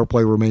 The power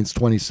play remains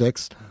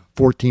 26th,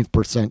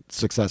 14%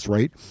 success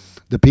rate.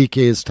 The PK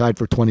is tied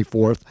for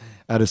 24th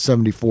at a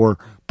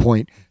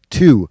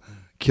 74.2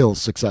 kill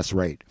success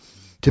rate.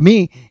 To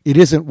me, it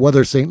isn't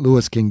whether St.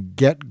 Louis can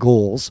get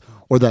goals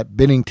or that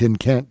Binnington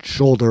can't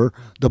shoulder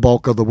the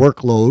bulk of the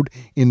workload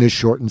in this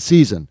shortened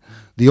season.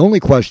 The only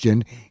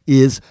question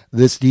is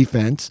this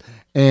defense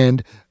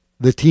and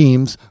the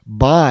team's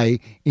buy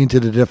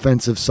into the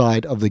defensive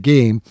side of the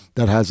game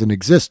that hasn't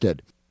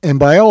existed. And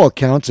by all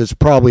accounts, it's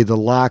probably the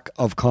lack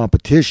of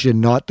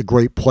competition, not the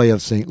great play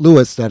of St.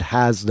 Louis, that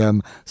has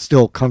them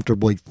still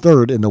comfortably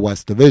third in the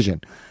West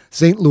Division.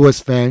 St. Louis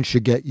fans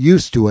should get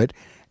used to it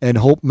and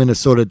hope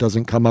Minnesota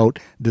doesn't come out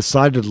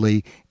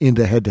decidedly in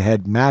the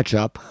head-to-head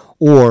matchup,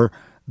 or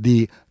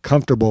the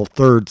comfortable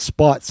third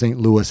spot St.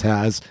 Louis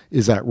has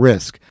is at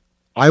risk.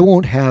 I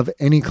won't have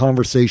any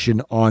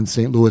conversation on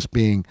St. Louis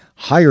being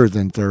higher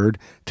than third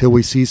till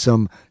we see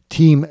some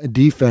team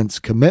defense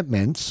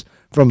commitments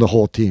from the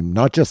whole team,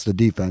 not just the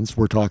defense.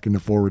 We're talking the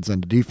forwards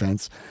and the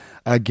defense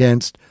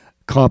against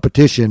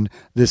competition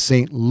this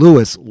St.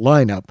 Louis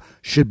lineup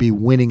should be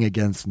winning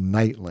against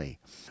nightly.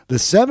 The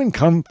 7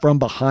 come from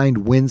behind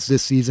wins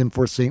this season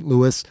for St.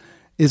 Louis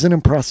is an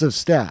impressive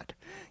stat,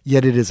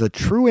 yet it is a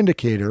true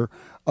indicator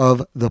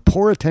of the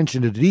poor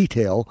attention to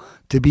detail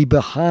to be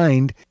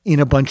behind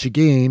in a bunch of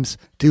games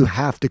to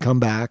have to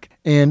come back.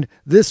 And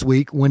this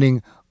week,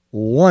 winning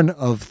 1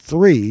 of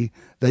 3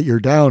 that you're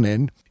down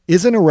in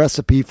isn't a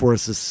recipe for a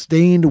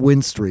sustained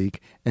win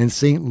streak, and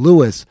St.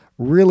 Louis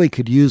really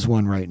could use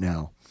one right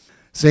now.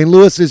 St.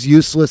 Louis's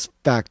useless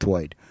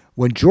factoid.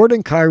 When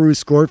Jordan Kyrou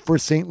scored for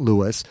St.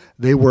 Louis,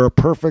 they were a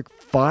perfect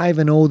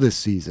 5-0 this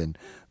season.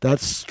 That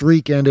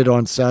streak ended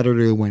on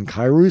Saturday when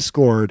Kyrou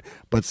scored,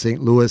 but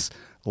St. Louis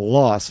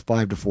lost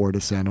 5-4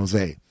 to San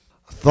Jose.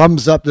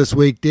 Thumbs up this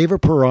week.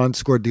 David Perron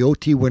scored the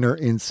OT winner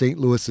in St.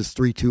 Louis's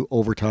 3-2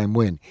 overtime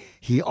win.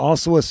 He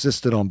also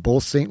assisted on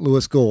both St.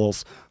 Louis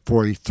goals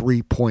for a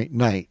 3-point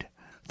night.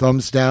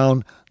 Thumbs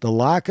down, the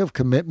lack of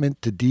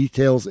commitment to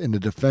details in the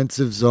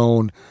defensive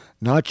zone,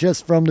 not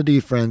just from the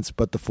defense,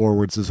 but the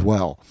forwards as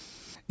well.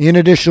 In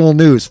additional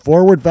news,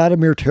 forward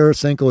Vladimir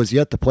Tarasenko is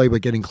yet to play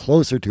but getting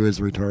closer to his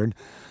return.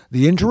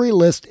 The injury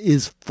list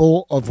is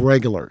full of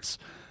regulars.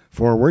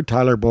 Forward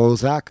Tyler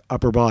Bozak,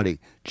 upper body.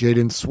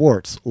 Jaden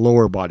Swartz,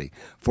 lower body.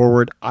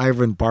 Forward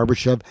Ivan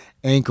Barbashev,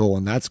 ankle,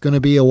 and that's going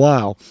to be a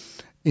while.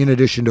 In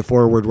addition to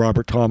forward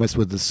Robert Thomas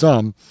with the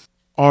thumb,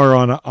 are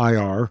on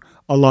IR,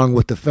 along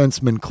with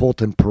defenseman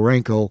Colton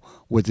Parenko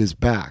with his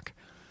back.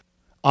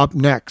 Up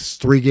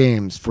next, 3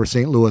 games for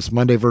St. Louis,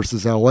 Monday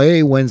versus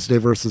LA, Wednesday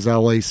versus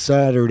LA,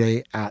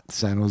 Saturday at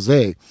San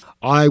Jose.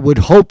 I would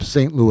hope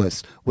St.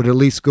 Louis would at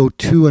least go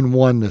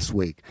 2-1 this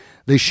week.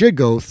 They should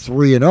go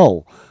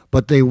 3-0,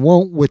 but they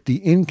won't with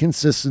the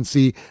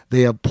inconsistency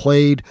they have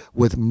played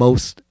with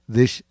most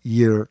this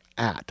year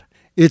at.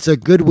 It's a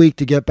good week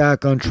to get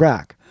back on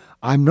track.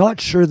 I'm not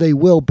sure they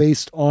will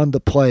based on the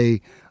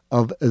play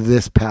of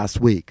this past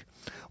week.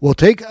 We'll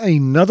take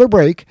another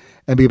break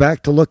and be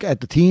back to look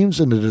at the teams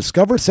in the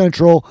Discover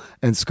Central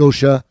and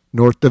Scotia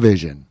North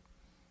Division.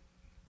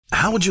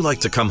 How would you like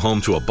to come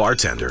home to a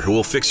bartender who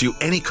will fix you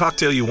any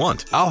cocktail you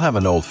want? I'll have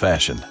an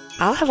old-fashioned.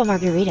 I'll have a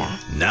margarita.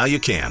 Now you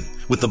can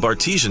with the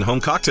Bartesian Home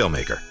Cocktail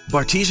Maker.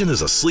 Bartesian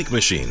is a sleek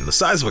machine the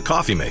size of a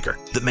coffee maker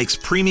that makes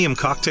premium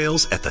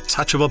cocktails at the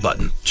touch of a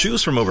button.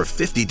 Choose from over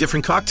 50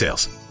 different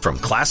cocktails, from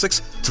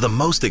classics to the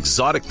most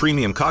exotic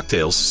premium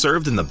cocktails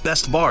served in the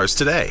best bars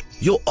today.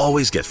 You'll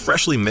always get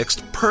freshly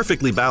mixed,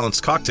 perfectly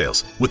balanced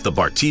cocktails with the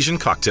Bartesian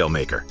Cocktail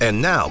Maker. And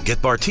now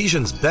get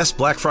Bartesian's best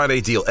Black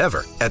Friday deal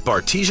ever at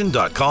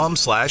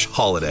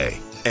bartesian.com/holiday.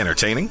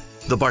 Entertaining?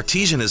 The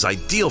Bartesian is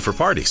ideal for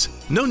parties.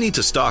 No need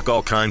to stock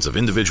all kinds of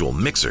individual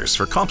mixers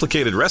for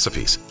complicated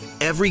recipes.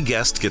 Every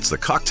guest gets the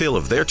cocktail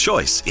of their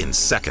choice in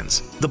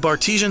seconds. The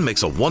Bartesian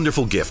makes a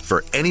wonderful gift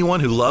for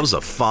anyone who loves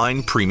a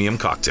fine premium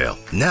cocktail.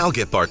 Now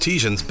get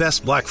Bartesian's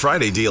best Black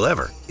Friday deal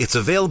ever. It's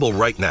available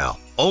right now,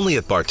 only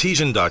at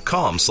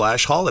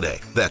bartesian.com/holiday.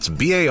 That's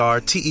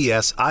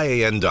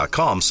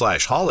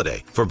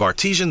BARTESIAN.com/holiday for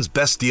Bartesian's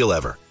best deal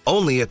ever.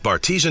 Only at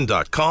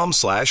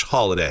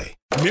bartesian.com/holiday.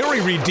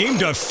 Mary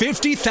redeemed a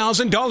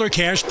 $50,000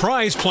 cash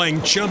prize playing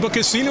Chumba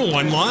Casino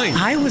online.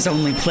 I was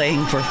only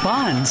playing for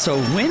fun, so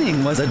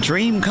winning was a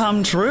dream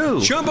come true.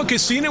 Chumba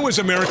Casino is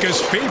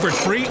America's favorite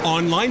free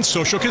online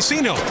social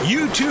casino.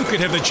 You too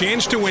could have the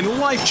chance to win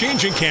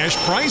life-changing cash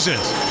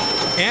prizes.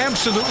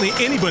 Absolutely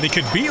anybody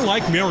could be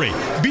like Mary.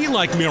 Be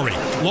like Mary.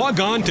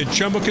 Log on to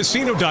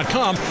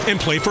ChumbaCasino.com and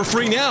play for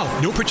free now.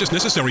 No purchase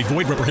necessary.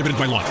 Void where prohibited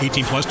by law.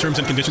 18 plus terms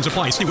and conditions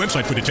apply. See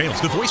website for details.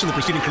 The voice in the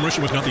preceding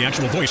commercial was not the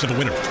actual voice of the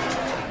winner.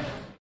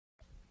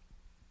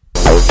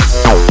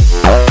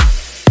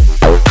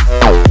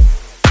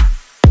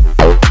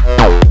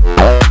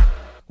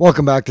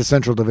 Welcome back to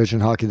Central Division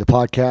Hockey, the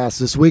podcast.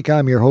 This week,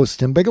 I'm your host,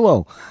 Tim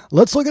Bigelow.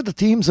 Let's look at the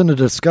teams in the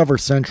Discover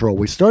Central.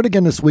 We start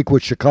again this week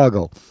with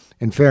Chicago.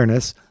 In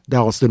fairness,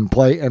 Dallas didn't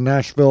play, and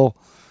Nashville,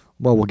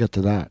 well, we'll get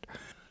to that.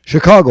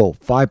 Chicago,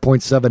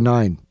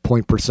 5.79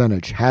 point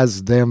percentage,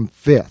 has them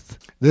 5th.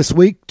 This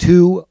week,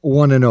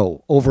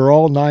 2-1-0.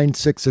 Overall,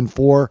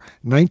 9-6-4,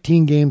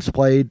 19 games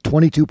played,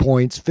 22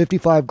 points,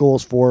 55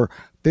 goals for,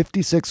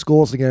 56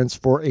 goals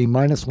against for a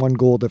 -1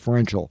 goal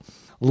differential.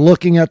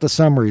 Looking at the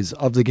summaries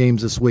of the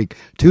games this week.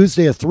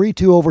 Tuesday, a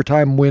 3-2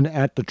 overtime win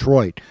at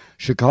Detroit.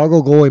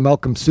 Chicago goalie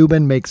Malcolm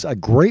Subban makes a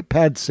great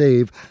pad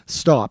save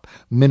stop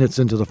minutes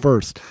into the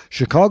first.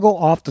 Chicago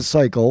off the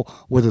cycle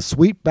with a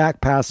sweet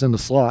back pass in the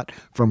slot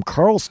from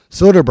Carl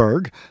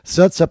Soderberg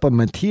sets up a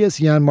Matthias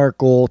Janmark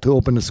goal to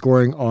open the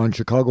scoring on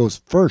Chicago's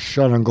first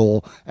shot on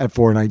goal at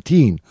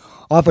 4:19.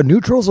 Off a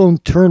neutral zone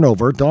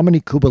turnover,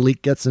 Dominik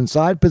Kubalik gets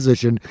inside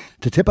position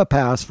to tip a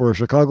pass for a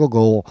Chicago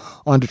goal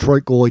on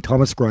Detroit goalie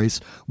Thomas Greiss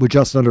with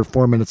just under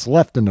 4 minutes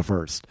left in the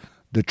first.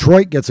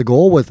 Detroit gets a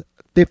goal with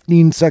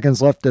 15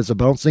 seconds left as a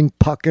bouncing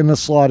puck in the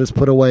slot is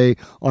put away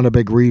on a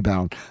big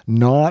rebound.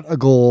 Not a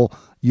goal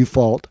you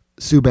fault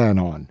Subban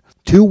on.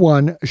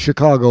 2-1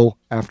 Chicago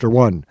after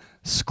 1.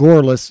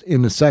 Scoreless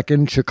in the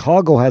second,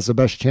 Chicago has the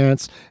best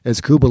chance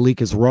as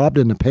Kubalik is robbed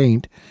in the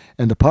paint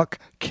and the puck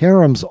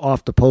caroms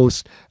off the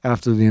post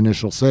after the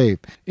initial save.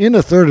 In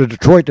the third, a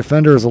Detroit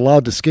defender is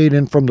allowed to skate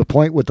in from the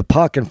point with the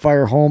puck and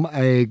fire home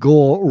a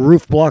goal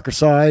roof blocker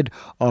side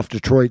off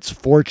Detroit's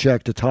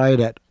forecheck to tie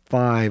it at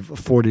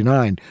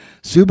 5:49.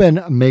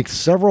 Subban makes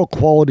several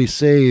quality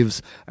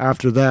saves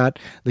after that.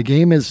 The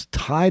game is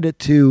tied at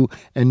 2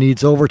 and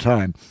needs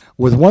overtime.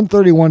 With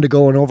 1:31 to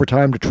go in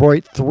overtime,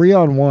 Detroit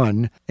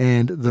 3-on-1,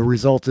 and the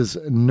result is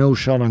no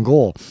shot on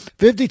goal.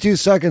 52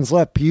 seconds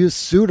left. Pius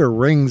Suter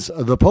rings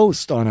the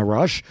post on a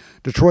rush.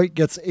 Detroit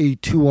gets a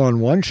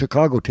 2-on-1.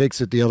 Chicago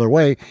takes it the other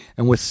way,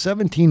 and with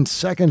 17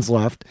 seconds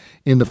left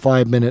in the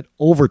 5-minute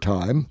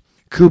overtime,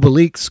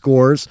 Kubalik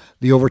scores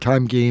the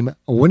overtime game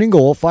winning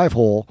goal,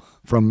 5-hole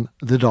from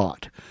the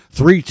dot.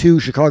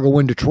 3-2 Chicago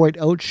win. Detroit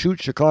outshoot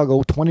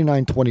Chicago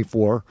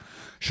 29-24.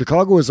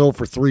 Chicago is 0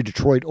 for 3.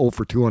 Detroit 0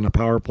 for 2 on the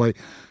power play.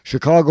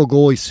 Chicago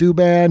goalie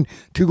Subban,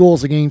 2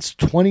 goals against,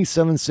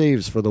 27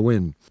 saves for the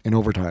win. in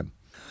overtime.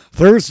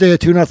 Thursday, a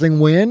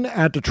 2-0 win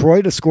at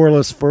Detroit. A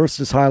scoreless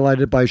first is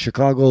highlighted by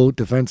Chicago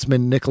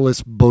defenseman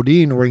Nicholas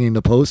Bodin ringing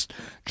the post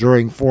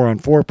during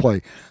 4-on-4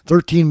 play.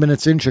 13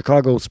 minutes in,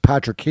 Chicago's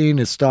Patrick Kane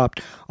is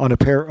stopped on a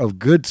pair of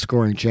good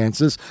scoring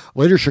chances.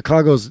 Later,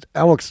 Chicago's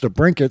Alex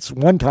DeBrincat's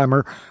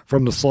one-timer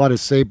from the slot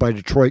is saved by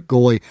Detroit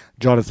goalie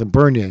Jonathan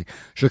Bernier.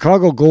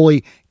 Chicago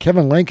goalie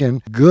Kevin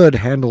Lankin, good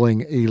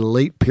handling a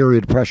late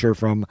period pressure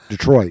from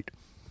Detroit.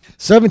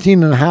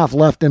 17.5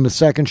 left in the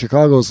second.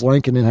 Chicago's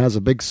Lankinen has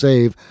a big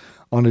save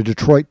on a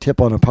Detroit tip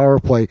on a power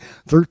play.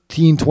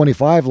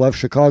 13:25 left.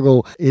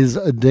 Chicago is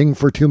a ding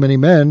for too many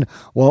men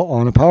while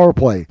on a power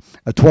play.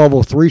 At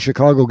 12:03,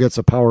 Chicago gets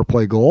a power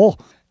play goal.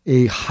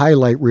 A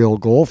highlight reel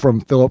goal from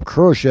Philip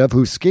Kurashev,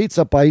 who skates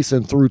up ice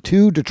and through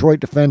two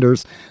Detroit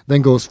defenders,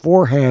 then goes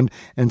forehand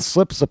and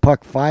slips the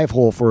puck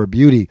 5-hole for a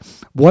beauty.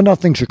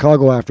 1-0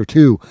 Chicago after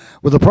 2.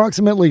 With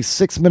approximately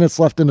 6 minutes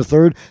left in the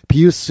third,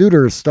 Pius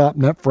Suter is stopped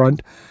net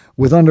front.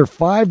 With under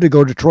 5 to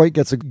go, Detroit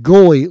gets a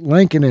goalie,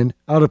 Lankinen,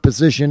 out of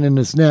position in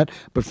his net,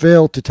 but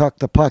failed to tuck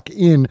the puck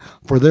in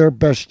for their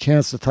best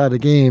chance to tie the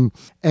game.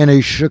 And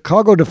a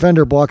Chicago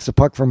defender blocks the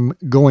puck from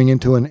going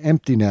into an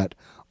empty net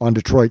on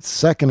Detroit's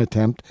second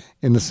attempt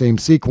in the same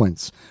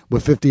sequence.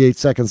 With 58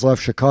 seconds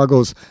left,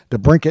 Chicago's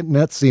DeBrincat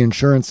nets the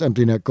insurance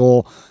empty net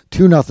goal.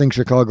 2-0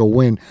 Chicago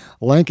win.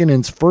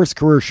 Lankinen's first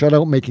career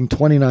shutout, making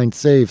 29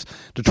 saves.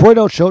 Detroit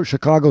outshot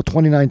Chicago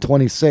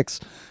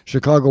 29-26.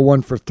 Chicago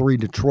 1-for-3.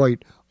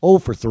 Detroit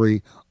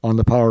 0-for-3 on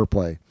the power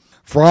play.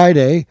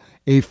 Friday,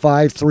 a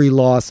 5-3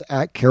 loss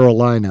at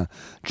Carolina.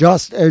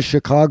 Just as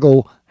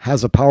Chicago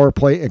has a power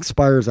play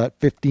expires at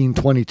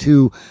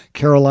 15:22,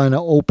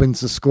 Carolina opens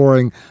the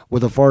scoring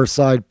with a far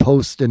side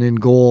post and in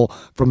goal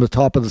from the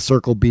top of the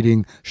circle,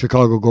 beating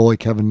Chicago goalie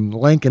Kevin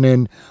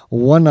Lankinen.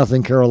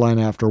 1-0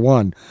 Carolina after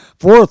 1.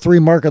 4:03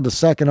 mark of the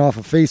second off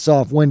a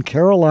face-off win.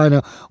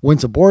 Carolina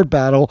wins a board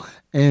battle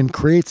and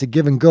creates a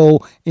give and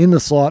go in the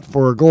slot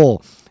for a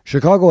goal.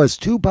 Chicago has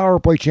 2 power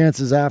play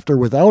chances after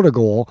without a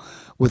goal.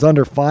 With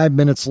under 5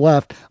 minutes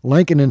left,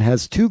 Lankinen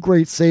has 2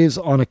 great saves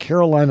on a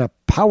Carolina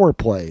power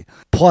play,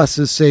 plus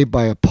is saved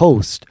by a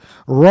post.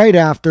 Right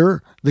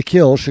after the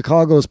kill,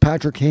 Chicago's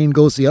Patrick Kane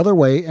goes the other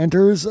way,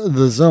 enters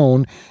the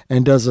zone,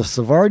 and does a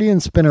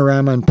Savardian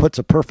spinorama and puts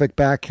a perfect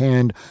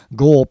backhand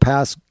goal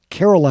past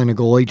Carolina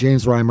goalie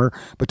James Reimer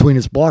between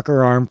his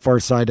blocker arm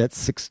far side at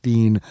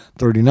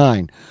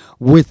 16:39.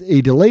 With a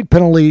delayed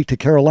penalty to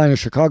Carolina,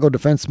 Chicago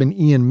defenseman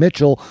Ian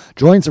Mitchell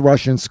joins the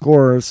Russian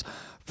scorers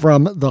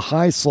from the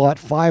high slot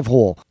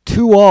 5-hole.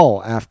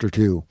 2-2 after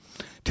 2.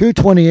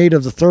 2:28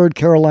 of the third,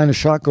 Carolina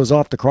shot goes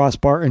off the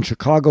crossbar, and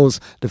Chicago's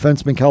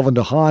defenseman Calvin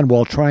DeHaan,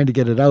 while trying to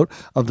get it out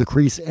of the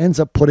crease, ends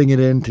up putting it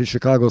into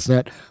Chicago's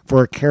net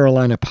for a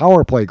Carolina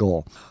power play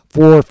goal.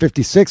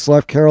 4:56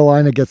 left,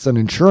 Carolina gets an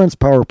insurance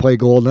power play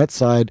goal net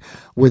side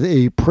with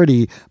a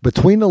pretty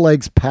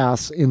between-the-legs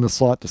pass in the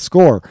slot to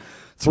score.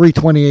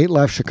 3:28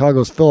 left,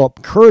 Chicago's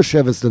Philip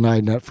Kurashev is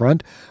denied net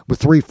front. With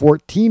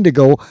 3:14 to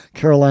go,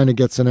 Carolina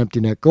gets an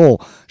empty net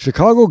goal.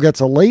 Chicago gets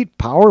a late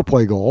power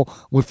play goal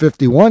with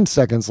 51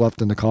 seconds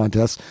left in the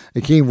contest.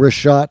 A keen wrist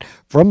shot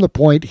from the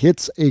point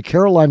hits a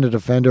Carolina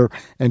defender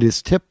and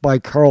is tipped by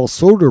Carl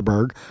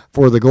Soderberg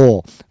for the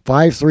goal.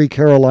 5-3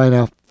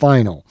 Carolina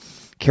final.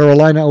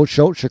 Carolina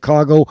outshot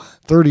Chicago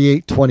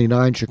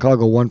 38-29.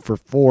 Chicago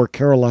 1-for-4.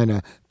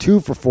 Carolina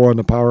 2-for-4 on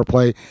the power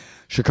play.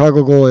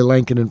 Chicago goalie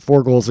Lankinen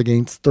 4 goals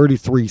against,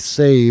 33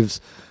 saves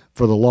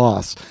for the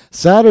loss.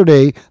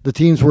 Saturday, the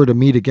teams were to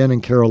meet again in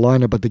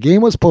Carolina, but the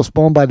game was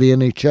postponed by the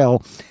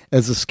NHL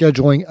as a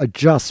scheduling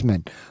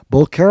adjustment.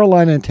 Both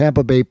Carolina and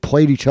Tampa Bay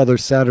played each other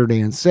Saturday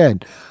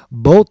instead.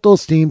 Both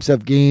those teams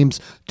have games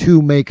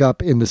to make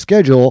up in the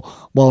schedule,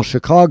 while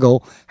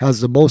Chicago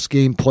has the most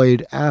game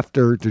played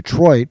after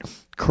Detroit,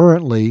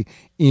 currently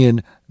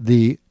in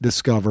the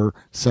Discover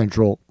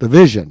Central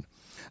Division.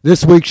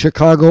 This week's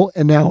Chicago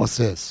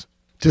analysis.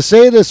 To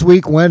say this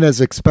week went as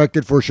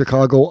expected for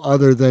Chicago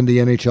other than the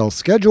NHL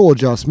schedule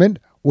adjustment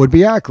would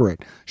be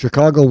accurate.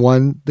 Chicago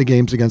won the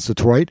games against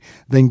Detroit.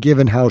 Then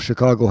given how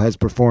Chicago has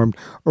performed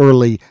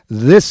early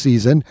this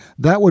season,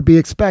 that would be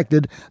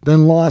expected.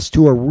 Then lost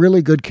to a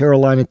really good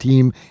Carolina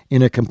team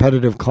in a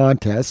competitive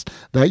contest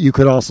that you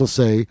could also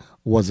say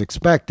was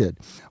expected.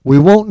 We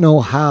won't know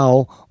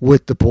how,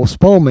 with the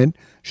postponement,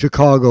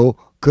 Chicago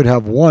could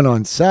have won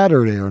on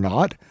Saturday or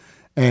not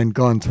and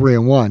gone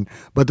 3-1.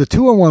 But the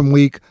 2-1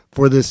 week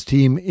for this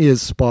team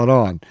is spot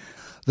on.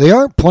 They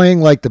aren't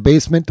playing like the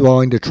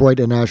basement-dwelling Detroit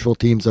and Nashville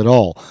teams at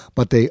all,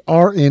 but they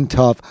are in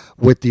tough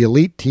with the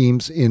elite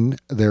teams in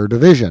their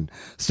division.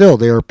 Still,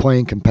 they are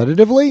playing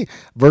competitively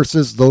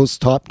versus those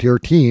top-tier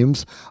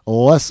teams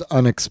less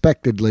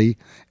unexpectedly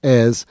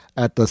as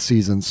at the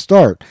season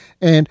start.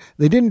 And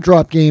they didn't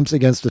drop games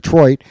against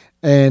Detroit,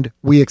 and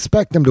we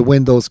expect them to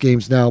win those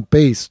games now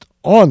based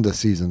on the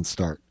season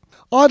start.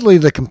 Oddly,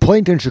 the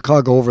complaint in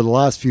Chicago over the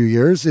last few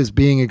years is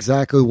being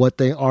exactly what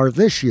they are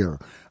this year.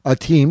 A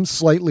team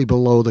slightly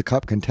below the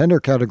cup contender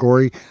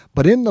category,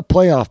 but in the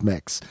playoff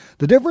mix.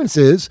 The difference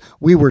is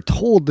we were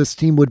told this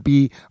team would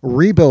be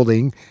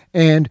rebuilding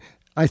and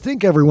I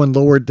think everyone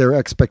lowered their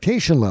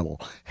expectation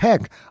level.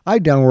 Heck, I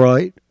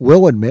downright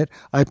will admit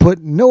I put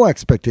no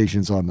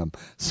expectations on them.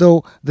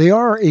 So they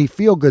are a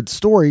feel-good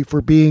story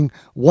for being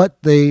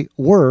what they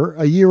were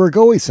a year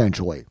ago,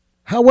 essentially.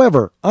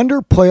 However,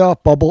 under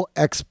playoff bubble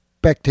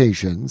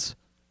expectations,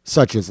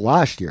 such as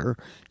last year,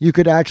 you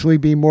could actually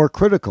be more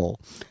critical.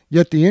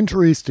 Yet the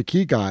injuries to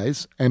key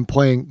guys and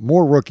playing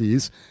more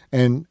rookies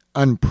and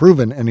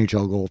unproven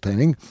NHL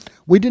goaltending,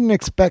 we didn't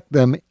expect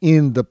them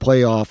in the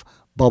playoff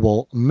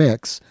bubble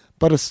mix,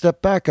 but a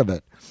step back of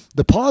it.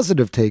 The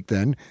positive take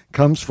then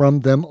comes from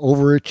them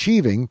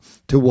overachieving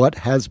to what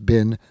has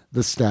been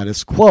the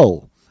status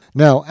quo.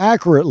 Now,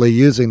 accurately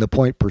using the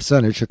point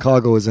percentage,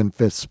 Chicago is in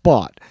 5th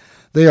spot.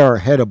 They are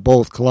ahead of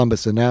both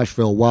Columbus and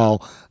Nashville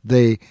while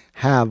they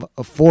have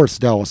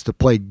forced Dallas to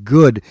play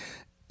good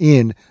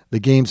in the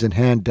games in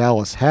hand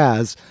Dallas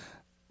has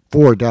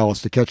for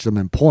Dallas to catch them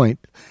in point.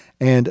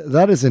 And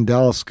that is in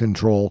Dallas'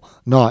 control,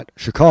 not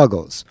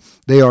Chicago's.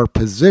 They are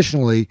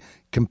positionally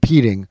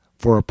competing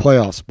for a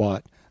playoff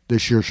spot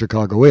this year,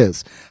 Chicago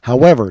is.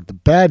 However, the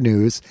bad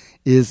news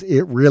is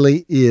it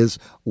really is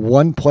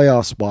one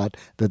playoff spot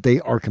that they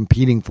are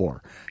competing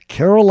for.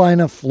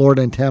 Carolina,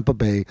 Florida, and Tampa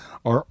Bay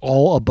are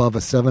all above a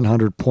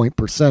 700-point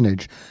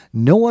percentage.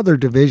 No other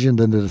division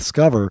than the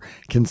Discover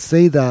can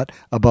say that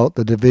about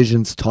the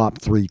division's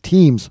top 3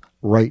 teams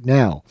right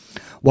now.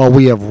 While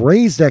we have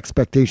raised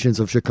expectations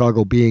of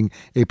Chicago being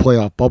a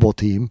playoff bubble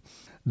team,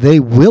 they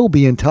will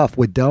be in tough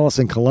with Dallas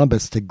and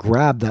Columbus to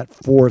grab that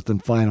 4th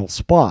and final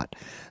spot.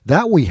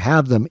 That we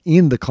have them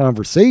in the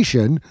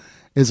conversation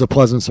is a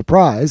pleasant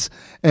surprise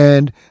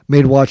and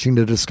made watching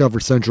the Discover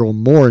Central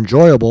more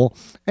enjoyable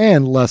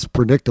and less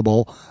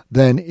predictable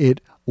than it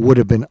would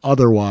have been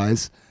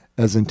otherwise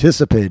as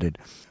anticipated.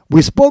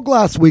 We spoke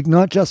last week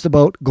not just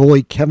about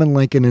goalie Kevin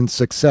Lankinen's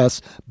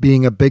success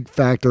being a big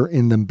factor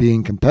in them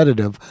being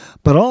competitive,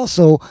 but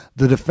also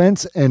the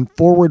defense and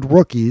forward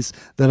rookies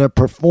that have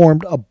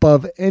performed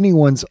above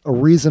anyone's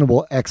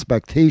reasonable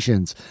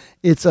expectations.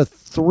 It's a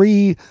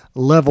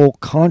 3-level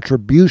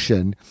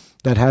contribution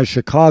that has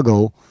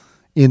Chicago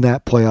in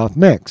that playoff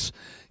mix.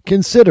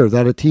 Consider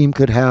that a team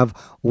could have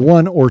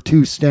 1 or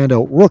 2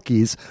 standout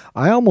rookies.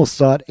 I almost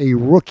thought a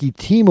rookie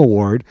team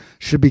award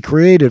should be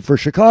created for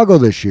Chicago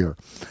this year.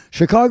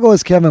 Chicago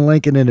has Kevin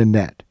Lankinen in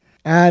net.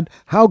 Add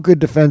how good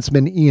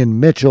defensemen Ian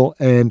Mitchell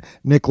and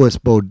Nicholas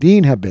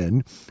Bodine have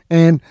been,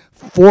 and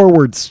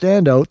forward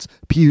standouts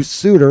Pius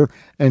Suter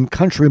and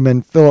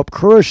countryman Philip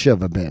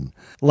Kurashev have been.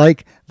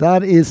 Like,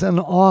 that is an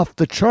off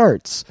the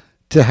charts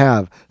to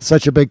have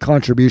such a big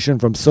contribution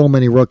from so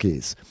many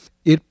rookies.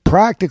 It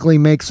practically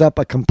makes up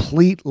a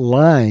complete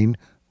line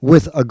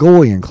with a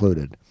goalie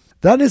included.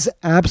 That is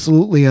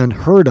absolutely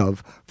unheard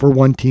of for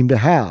one team to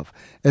have.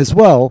 As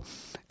well,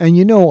 and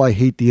you know I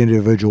hate the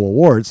individual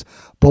awards,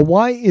 but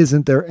why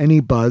isn't there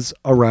any buzz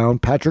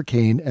around Patrick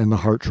Kane and the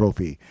Hart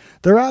Trophy?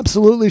 There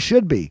absolutely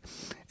should be.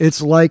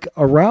 It's like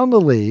around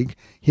the league,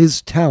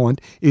 his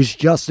talent is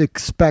just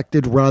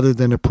expected rather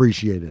than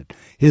appreciated.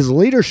 His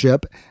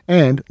leadership,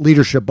 and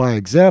leadership by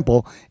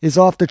example, is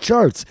off the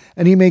charts,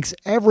 and he makes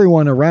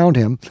everyone around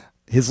him,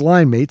 his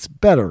line mates,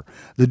 better.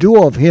 The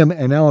duo of him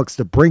and Alex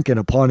DeBrincat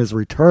upon his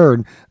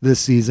return this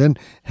season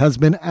has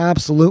been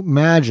absolute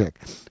magic.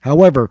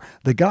 However,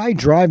 the guy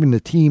driving the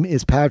team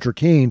is Patrick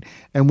Kane,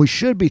 and we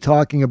should be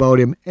talking about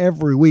him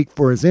every week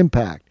for his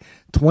impact.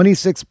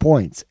 26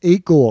 points,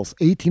 8 goals,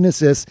 18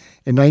 assists,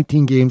 and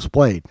 19 games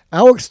played.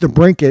 Alex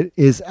DeBrincat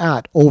is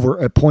at over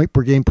a point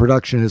per game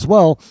production as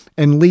well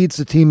and leads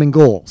the team in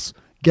goals.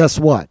 Guess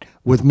what?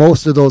 With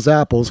most of those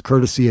apples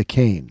courtesy of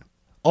Kane.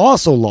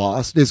 Also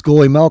lost is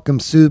goalie Malcolm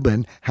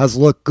Subban has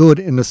looked good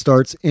in the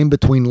starts in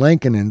between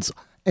Lankinen's,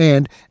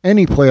 and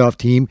any playoff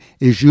team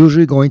is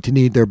usually going to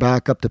need their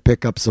backup to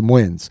pick up some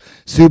wins.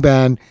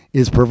 Subban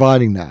is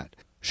providing that.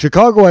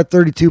 Chicago at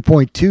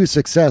 32.2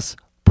 success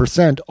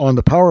percent on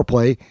the power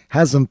play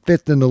has them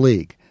 5th in the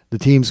league. The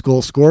team's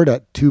goals scored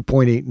at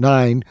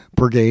 2.89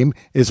 per game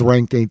is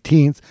ranked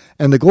 18th,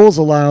 and the goals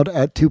allowed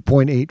at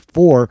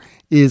 2.84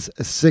 is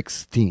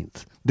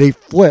 16th. They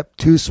flipped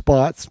 2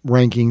 spots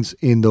rankings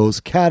in those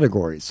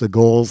categories. The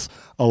goals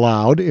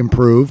allowed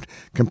improved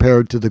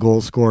compared to the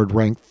goals scored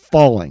rank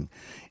falling.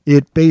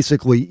 It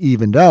basically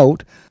evened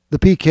out. The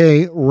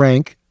PK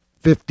rank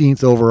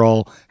 15th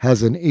overall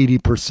has an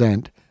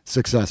 80%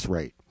 success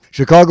rate.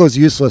 Chicago's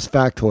useless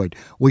factoid.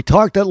 We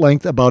talked at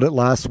length about it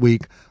last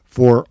week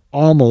for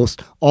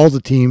almost all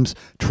the teams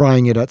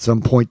trying it at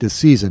some point this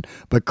season.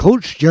 But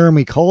Coach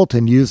Jeremy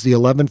Colleton used the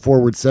 11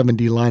 forward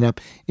 7D lineup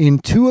in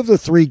 2 of the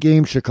 3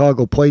 games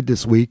Chicago played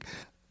this week,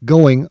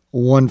 going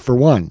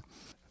 1-for-1.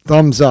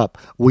 Thumbs up.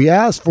 We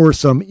asked for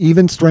some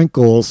even strength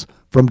goals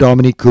from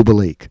Dominique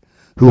Kubalik,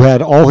 who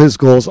had all his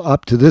goals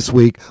up to this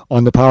week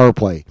on the power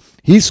play.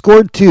 He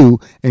scored 2,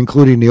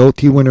 including the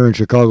OT winner in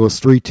Chicago's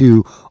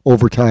 3-2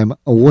 overtime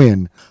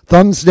win.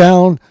 Thumbs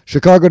down,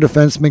 Chicago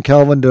defenseman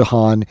Calvin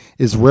DeHaan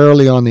is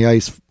rarely on the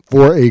ice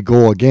for a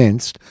goal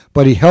against,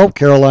 but he helped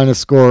Carolina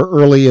score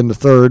early in the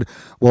third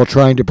while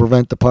trying to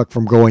prevent the puck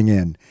from going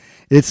in.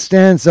 It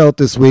stands out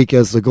this week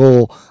as the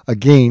goal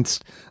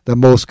against that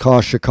most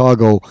cost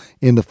Chicago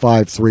in the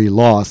 5-3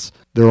 loss,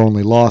 their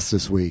only loss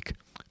this week.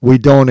 We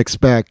don't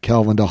expect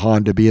Calvin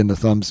DeHaan to be in the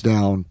thumbs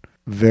down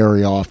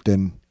very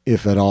often,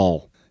 if at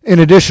all. In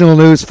additional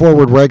news,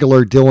 forward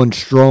regular Dylan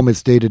Strome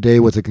is day-to-day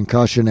with a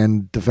concussion,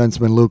 and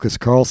defenseman Lucas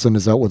Carlson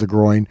is out with a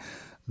groin.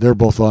 They're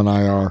both on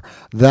IR.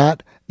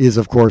 That is,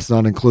 of course,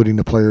 not including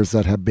the players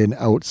that have been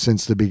out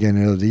since the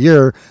beginning of the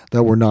year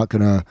that we're not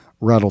going to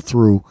rattle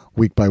through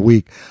week by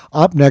week.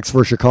 Up next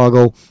for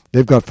Chicago,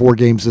 they've got 4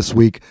 games this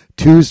week,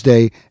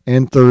 Tuesday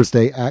and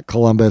Thursday at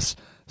Columbus,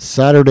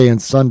 Saturday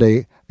and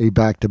Sunday a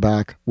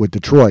back-to-back with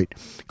Detroit.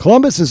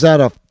 Columbus is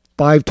at a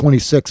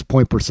 .526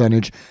 point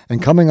percentage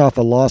and coming off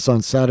a loss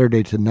on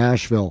Saturday to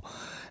Nashville,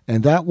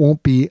 and that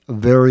won't be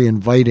very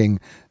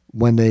inviting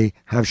when they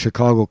have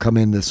Chicago come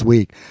in this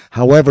week.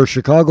 However,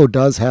 Chicago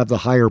does have the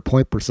higher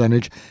point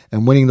percentage,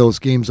 and winning those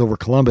games over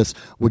Columbus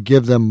would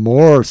give them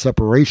more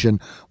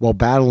separation while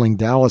battling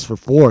Dallas for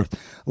 4th.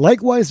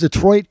 Likewise,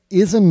 Detroit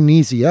isn't an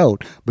easy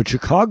out, but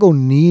Chicago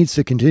needs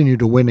to continue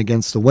to win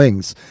against the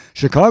Wings.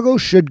 Chicago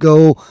should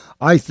go,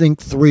 I think,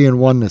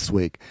 3-1 this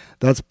week.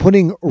 That's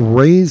putting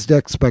raised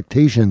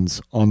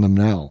expectations on them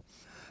now.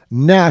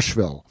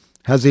 Nashville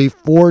has a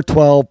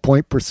 .412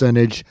 point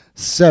percentage,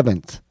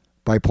 7th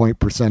by point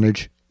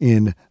percentage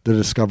in the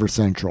Discover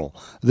Central.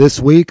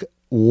 This week,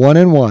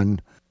 1-1,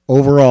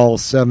 overall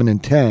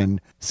 7-10,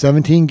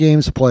 17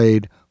 games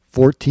played,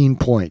 14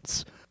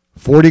 points.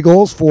 40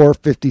 goals for,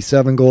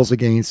 57 goals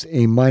against,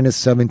 a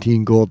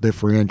 -17 goal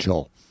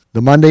differential.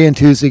 The Monday and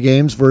Tuesday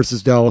games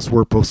versus Dallas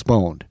were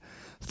postponed.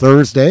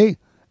 Thursday,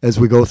 as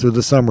we go through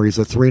the summaries,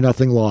 a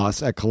 3-0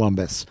 loss at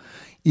Columbus.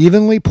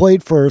 Evenly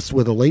played first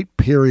with a late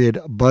period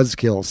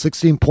buzzkill.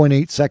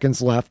 16.8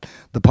 seconds left.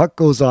 The puck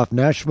goes off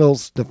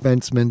Nashville's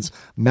defenseman's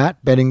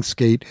Matt Benning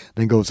skate,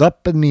 then goes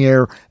up in the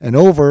air and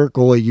over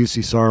goalie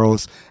Juuse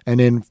Saros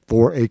and in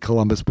for a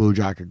Columbus Blue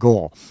Jacket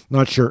goal.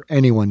 Not sure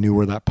anyone knew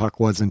where that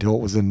puck was until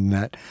it was in the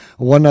net.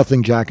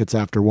 1-0 Jackets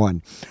after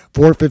 1.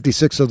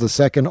 4:56 of the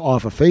second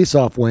off a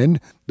face-off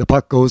win. The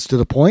puck goes to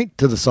the point,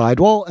 to the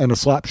sidewall, and a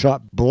slap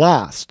shot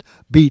blast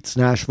beats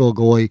Nashville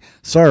goalie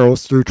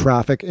Saros through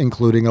traffic,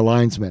 including a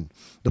linesman.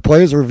 The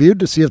play is reviewed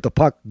to see if the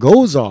puck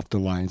goes off the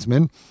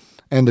linesman,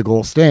 and the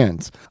goal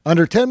stands.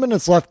 Under 10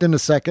 minutes left in the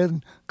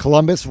second,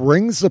 Columbus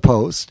rings the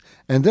post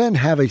and then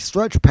have a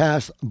stretch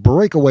pass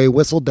breakaway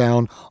whistled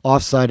down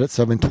offside at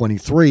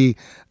 7:23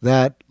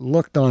 that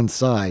looked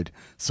onside.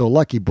 So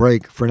lucky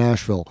break for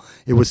Nashville.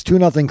 It was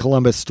 2-0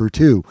 Columbus through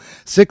 2.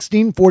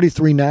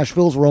 16:43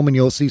 Nashville's Roman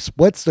Josi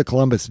splits the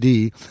Columbus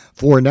D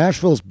for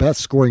Nashville's best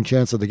scoring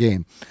chance of the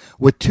game.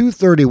 With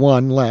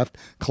 2:31 left,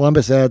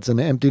 Columbus adds an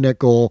empty net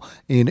goal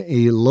in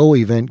a low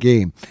event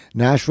game.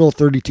 Nashville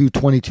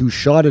 32-22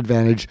 shot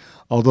advantage,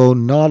 although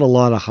not a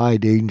lot of high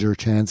danger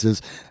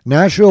chances.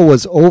 Nashville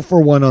was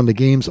 0-for-1 on the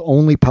game's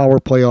only power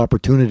play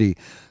opportunity.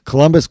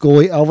 Columbus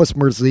goalie Elvis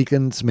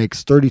Merzlikins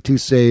makes 32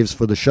 saves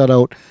for the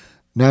shutout.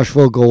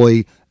 Nashville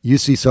goalie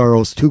Juuse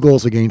Saros, 2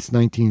 goals against,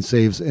 19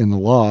 saves in the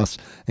loss,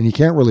 and you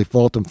can't really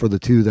fault him for the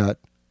 2 that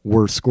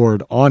were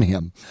scored on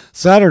him.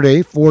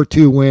 Saturday,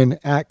 4-2 win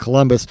at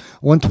Columbus.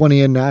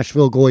 1:20 in,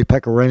 Nashville goalie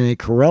Pekka Rinne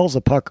corrals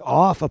a puck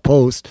off a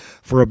post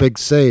for a big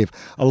save.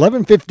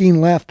 11:15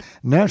 left.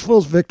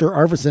 Nashville's Victor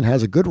Arvidsson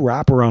has a good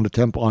wraparound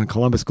attempt on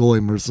Columbus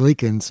goalie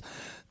Merzlikins.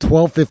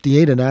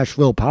 12:58, a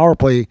Nashville power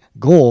play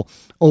goal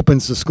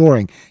opens the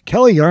scoring.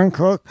 Kelly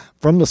Yarncrook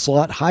from the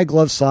slot, high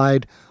glove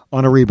side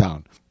on a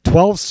rebound.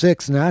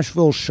 12-6,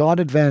 Nashville shot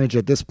advantage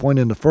at this point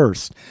in the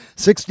first.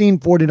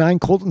 16:49,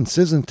 Colton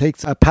Sisson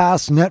takes a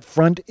pass net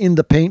front in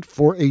the paint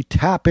for a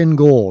tap-in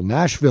goal.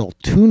 Nashville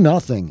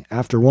 2-0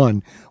 after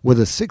 1 with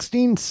a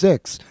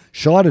 16-6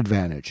 shot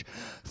advantage.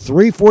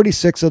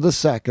 3:46 of the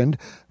second,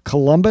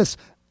 Columbus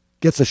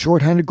gets a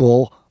shorthanded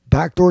goal,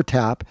 backdoor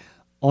tap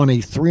on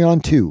a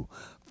 3-on-2.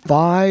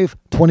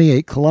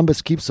 5:28,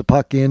 Columbus keeps the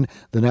puck in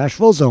the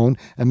Nashville zone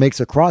and makes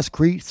a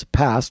cross-crease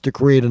pass to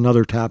create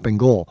another tap-in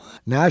goal.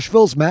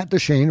 Nashville's Matt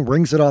Duchene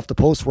rings it off the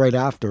post right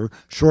after,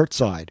 short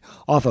side.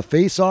 Off a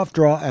face-off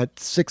draw at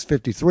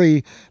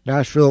 6:53,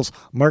 Nashville's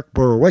Mark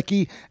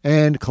Borowiecki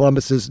and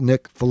Columbus's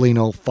Nick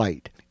Foligno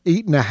fight.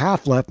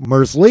 8.5 left.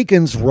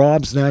 Merzlikins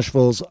robs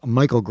Nashville's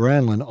Michael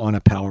Granlund on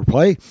a power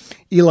play.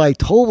 Eli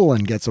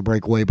Toivonen gets a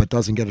breakaway but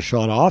doesn't get a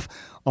shot off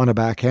on a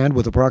backhand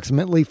with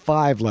approximately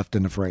 5 left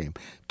in the frame.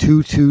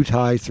 2-2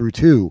 tie through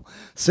 2.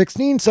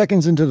 16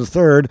 seconds into the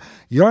third,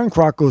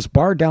 Yarncroc goes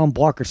bar down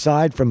blocker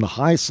side from the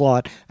high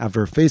slot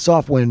after a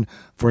face-off win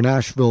for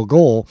Nashville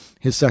goal,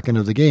 his second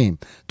of the game.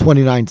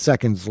 29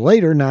 seconds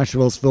later,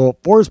 Nashville's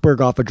Philip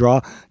Forsberg off a draw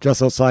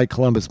just outside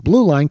Columbus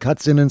blue line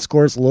cuts in and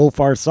scores low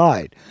far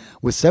side.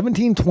 With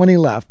 17:20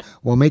 left,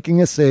 while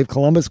making a save,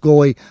 Columbus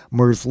goalie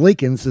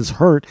Merzlikins is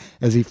hurt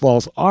as he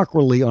falls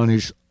awkwardly on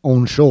his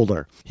own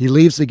shoulder. He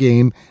leaves the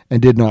game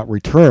and did not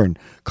return.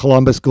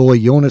 Columbus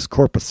goalie Jonas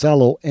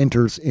Korpisalo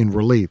enters in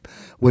relief.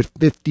 With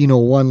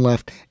 15:01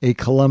 left, a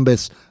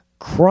Columbus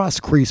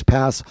cross-crease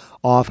pass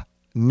off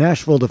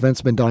Nashville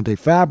defenseman Dante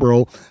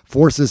Fabro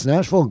forces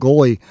Nashville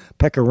goalie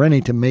Pekka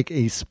Rinne to make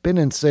a spin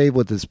and save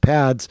with his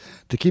pads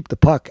to keep the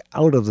puck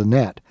out of the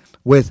net.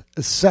 With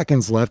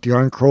seconds left,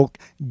 Jarnkrok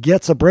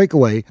gets a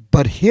breakaway,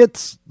 but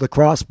hits the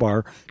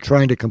crossbar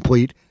trying to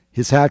complete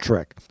his hat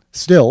trick.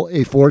 Still,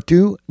 a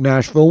 4-2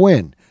 Nashville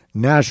win.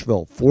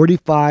 Nashville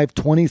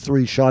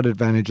 45-23 shot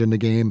advantage in the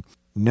game.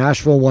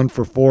 Nashville 1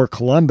 for 4,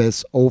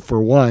 Columbus 0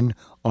 for 1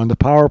 on the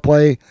power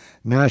play.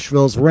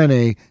 Nashville's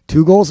Rinne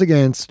 2 goals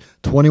against,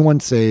 21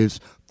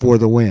 saves for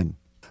the win.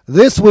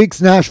 This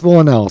week's Nashville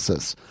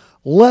analysis.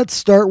 Let's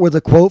start with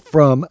a quote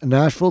from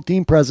Nashville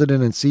team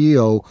president and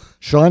CEO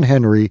Sean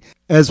Henry,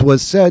 as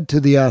was said to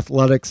The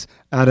Athletic's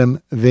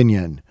Adam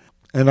Vignon.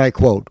 And I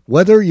quote,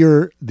 "Whether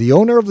you're the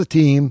owner of the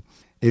team,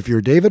 if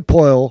you're David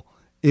Poile,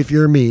 if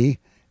you're me,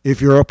 if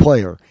you're a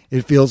player,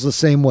 it feels the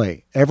same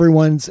way.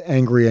 Everyone's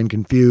angry and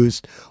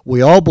confused.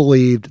 We all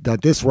believed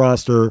that this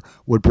roster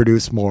would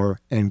produce more,"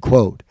 end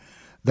quote.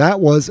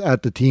 That was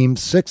at the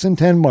team's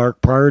 6-10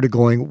 mark prior to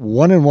going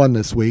 1-1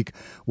 this week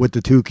with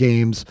the 2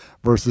 games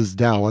versus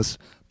Dallas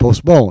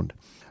postponed.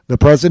 The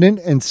president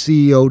and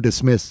CEO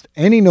dismissed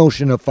any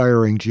notion of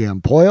firing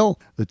GM Poile,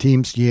 the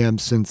team's GM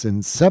since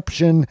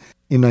inception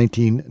in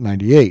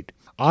 1998.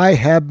 I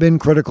have been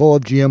critical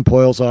of GM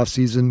Poile's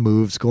offseason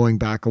moves going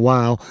back a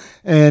while,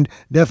 and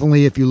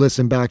definitely if you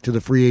listen back to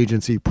the free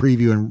agency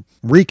preview and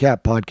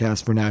recap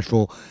podcast for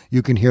Nashville,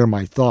 you can hear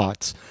my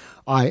thoughts.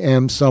 I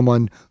am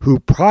someone who,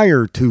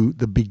 prior to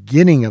the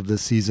beginning of the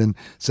season,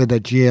 said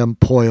that GM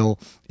Poile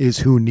is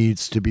who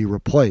needs to be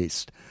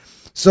replaced.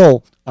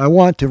 So I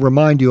want to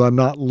remind you I'm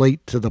not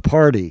late to the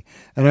party.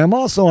 And I'm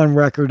also on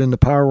record in the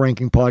Power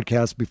Ranking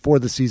podcast before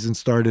the season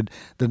started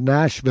that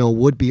Nashville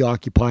would be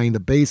occupying the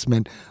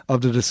basement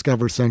of the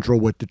Discover Central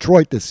with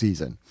Detroit this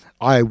season.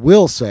 I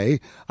will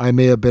say I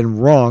may have been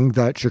wrong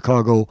that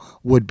Chicago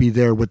would be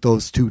there with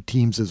those 2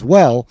 teams as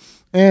well,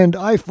 and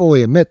I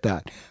fully admit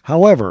that.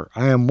 However,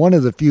 I am one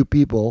of the few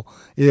people,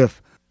 if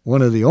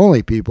one of the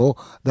only people,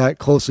 that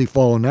closely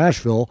follow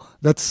Nashville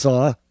that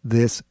saw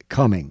this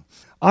coming.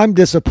 I'm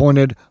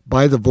disappointed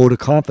by the vote of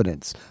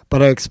confidence,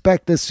 but I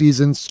expect this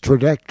season's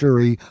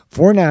trajectory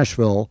for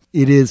Nashville.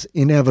 It is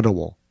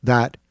inevitable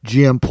that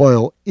GM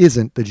Poile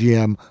isn't the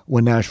GM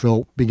when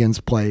Nashville begins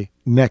play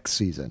next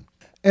season.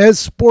 As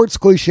sports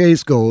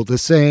cliches go, the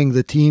saying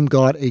 "the team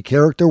got a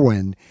character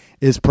win"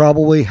 is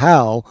probably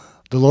how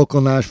the local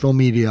Nashville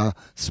media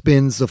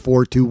spins the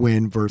 4-2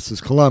 win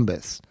versus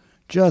Columbus.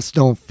 Just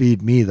don't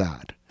feed me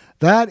that.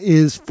 That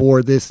is,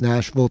 for this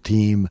Nashville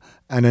team,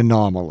 an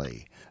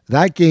anomaly.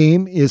 That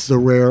game is the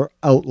rare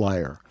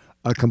outlier.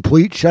 A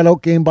complete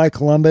shutout game by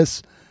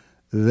Columbus.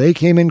 They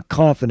came in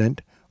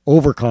confident,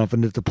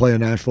 overconfident to play a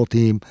Nashville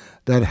team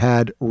that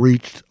had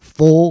reached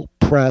full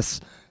press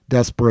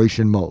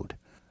desperation mode.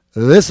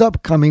 This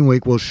upcoming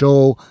week will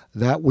show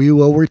that we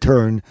will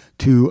return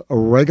to a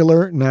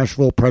regular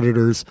Nashville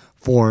Predators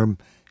form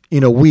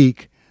in a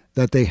week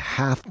that they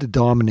have to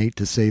dominate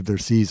to save their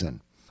season.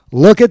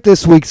 Look at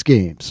this week's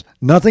games.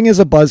 Nothing is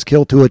a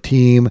buzzkill to a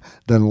team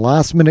than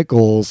last-minute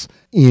goals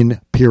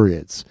in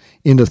periods.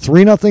 In the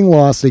 3-0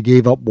 loss, they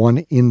gave up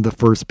 1 in the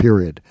first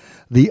period.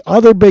 The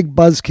other big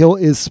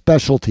buzzkill is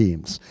special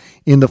teams.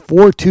 In the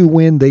 4-2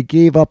 win, they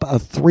gave up a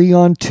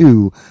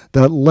 3-on-2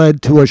 that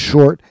led to a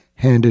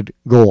short-handed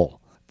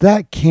goal.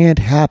 That can't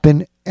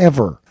happen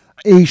ever.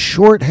 A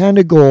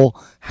short-handed goal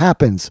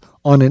happens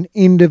on an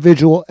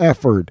individual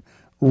effort,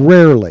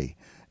 rarely,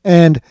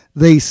 and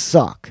they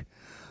suck.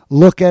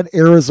 Look at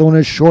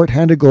Arizona's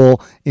shorthanded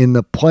goal in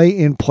the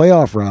play-in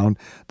playoff round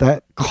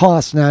that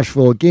cost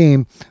Nashville a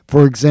game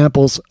for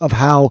examples of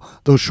how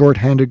those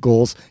shorthanded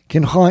goals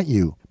can haunt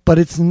you. But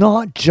it's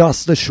not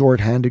just the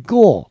shorthanded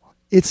goal.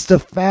 It's the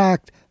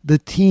fact the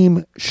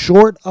team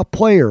short a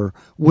player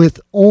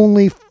with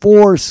only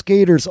 4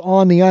 skaters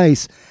on the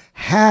ice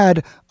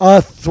had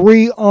a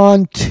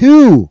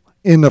 3-on-2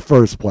 in the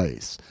first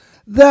place.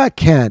 That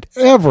can't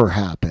ever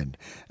happen.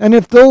 And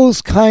if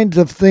those kinds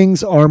of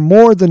things are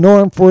more the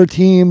norm for a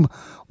team,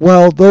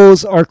 well,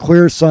 those are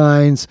clear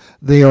signs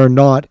they are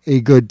not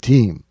a good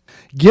team.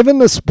 Given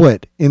the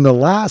split in the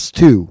last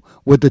 2,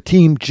 with the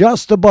team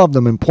just above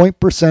them in point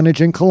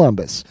percentage in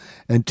Columbus,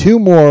 and 2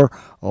 more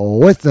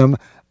with them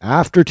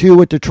after 2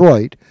 with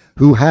Detroit,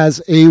 who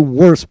has a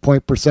worse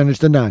point percentage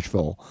than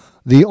Nashville,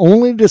 the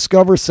only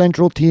Discover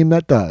Central team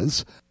that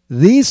does,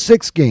 these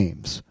 6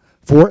 games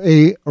for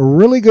a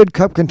really good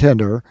cup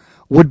contender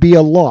would be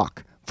a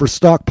lock for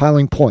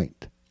stockpiling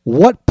point.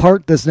 What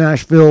part does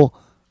Nashville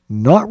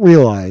not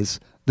realize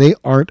they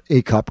aren't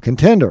a cup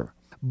contender?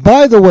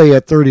 By the way,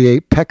 at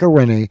 38, Pekka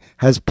Rinne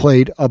has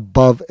played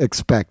above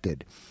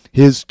expected.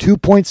 His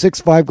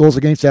 2.65 goals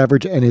against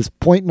average and his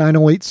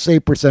 .908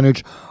 save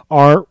percentage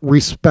are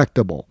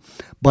respectable.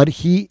 But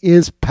he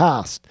is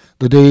past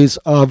the days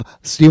of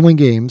stealing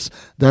games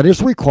that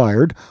is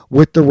required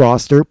with the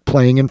roster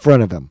playing in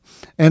front of him.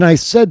 And I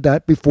said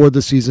that before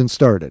the season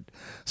started.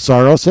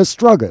 Saros has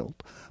struggled,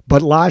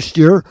 but last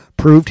year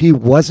proved he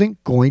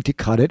wasn't going to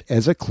cut it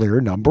as a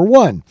clear number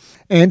 1.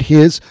 And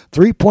his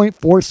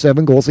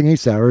 3.47 goals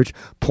against average,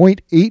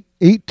 .8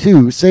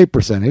 .82 save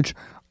percentage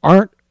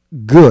aren't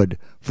good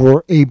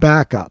for a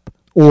backup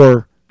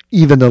or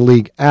even the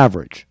league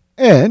average.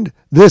 And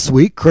this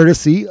week,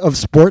 courtesy of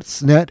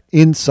Sportsnet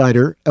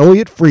insider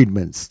Elliot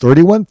Friedman's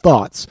 31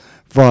 thoughts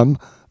from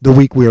the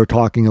week we were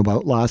talking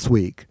about last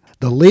week.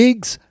 The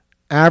league's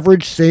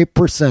average save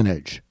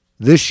percentage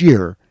this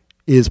year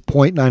is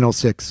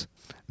 .906,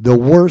 the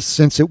worst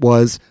since it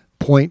was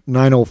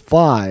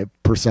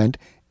 .905%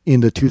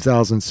 in the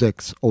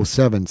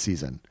 2006-07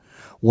 season.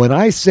 When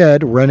I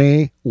said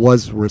Rene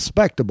was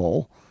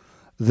respectable,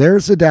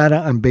 there's the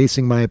data I'm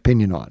basing my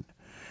opinion on.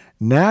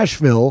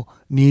 Nashville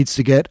needs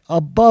to get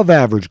above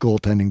average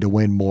goaltending to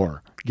win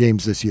more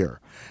games this year.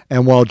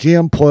 And while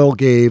GM Poyle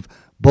gave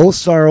both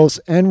Saros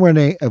and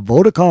Rene a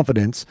vote of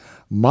confidence,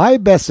 my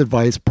best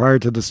advice prior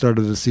to the start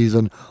of the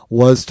season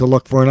was to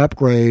look for an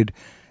upgrade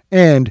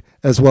and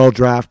as well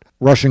draft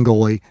Russian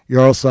goalie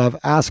Yaroslav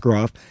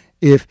Askarov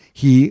if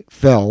he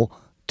fell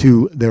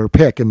to their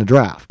pick in the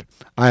draft.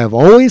 I have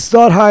always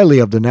thought highly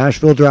of the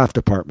Nashville draft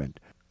department,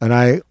 and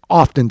I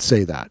often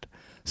say that.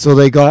 So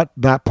they got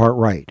that part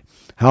right.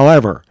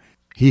 However,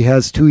 he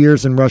has 2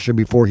 years in Russia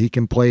before he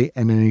can play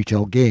an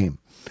NHL game.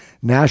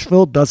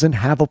 Nashville doesn't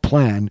have a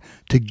plan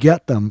to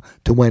get them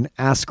to when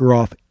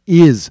Askarov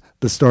is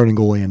the starting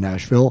goalie in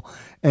Nashville,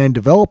 and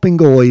developing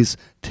goalies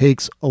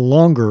takes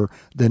longer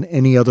than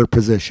any other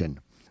position.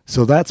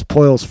 So that's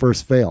Poyle's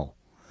first fail.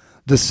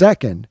 The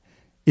second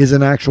is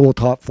an actual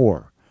top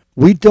four.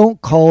 We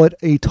don't call it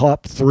a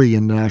top three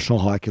in the National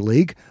Hockey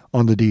League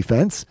on the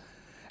defense,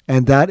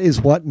 and that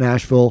is what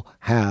Nashville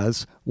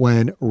has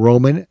when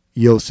Roman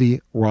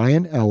Josi,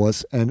 Ryan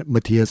Ellis, and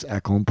Matthias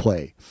Ekholm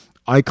play.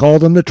 I call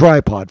them the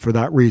tripod for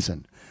that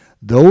reason.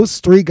 Those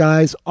three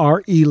guys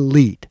are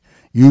elite.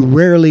 You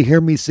rarely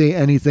hear me say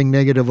anything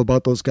negative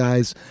about those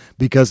guys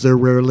because there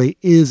rarely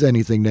is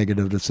anything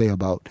negative to say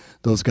about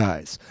those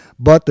guys.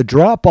 But the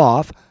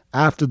drop-off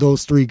after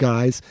those three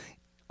guys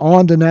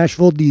on the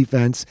Nashville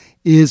defense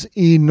is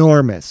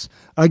enormous.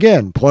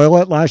 Again, Poyle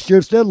at last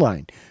year's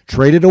deadline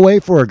traded away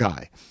for a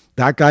guy.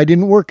 That guy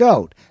didn't work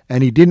out,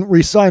 and he didn't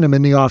re-sign him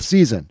in the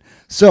offseason.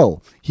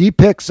 So he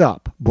picks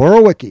up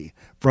Borowicki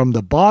from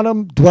the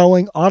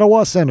bottom-dwelling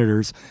Ottawa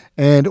Senators,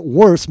 and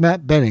worse,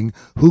 Matt Benning,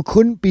 who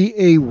couldn't be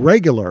a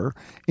regular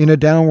in a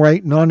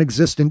downright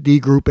non-existent D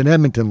group in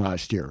Edmonton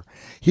last year.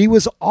 He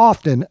was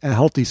often a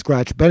healthy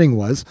scratch, Benning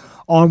was,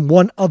 on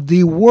one of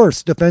the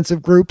worst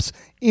defensive groups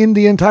in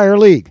the entire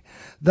league.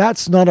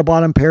 That's not a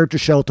bottom pair to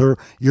shelter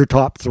your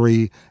top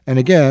three, and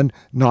again,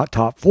 not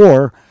top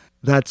four.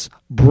 That's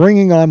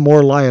bringing on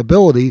more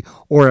liability,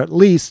 or at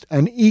least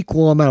an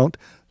equal amount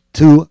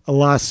to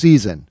last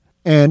season.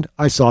 And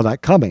I saw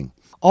that coming.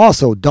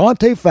 Also,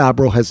 Dante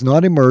Fabro has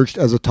not emerged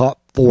as a top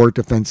four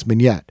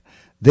defenseman yet.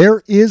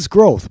 There is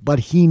growth, but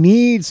he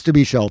needs to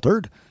be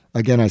sheltered.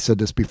 Again, I said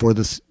this before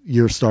this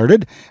year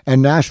started,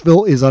 and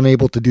Nashville is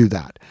unable to do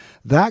that.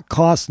 That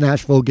costs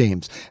Nashville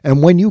games.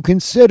 And when you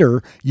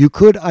consider you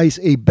could ice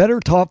a better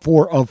top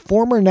four of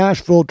former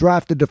Nashville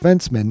drafted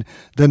defensemen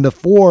than the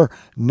four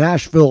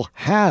Nashville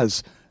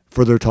has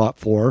for their top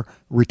four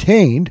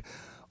retained,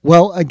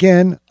 well,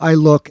 again, I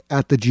look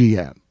at the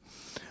GM.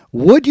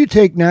 Would you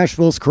take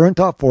Nashville's current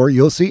top four,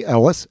 Josi,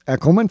 Ellis,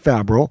 Ekholm, and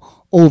Fabro,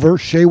 over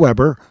Shea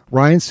Weber,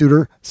 Ryan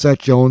Suter, Seth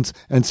Jones,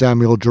 and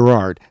Samuel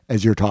Girard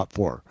as your top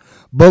four?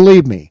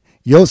 Believe me,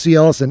 Josi,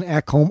 Ellis, and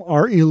Ekholm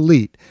are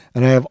elite,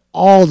 and I have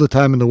all the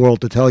time in the world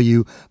to tell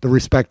you the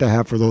respect I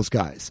have for those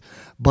guys.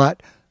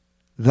 But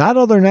that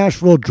other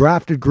Nashville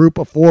drafted group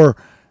of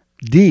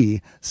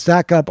 4D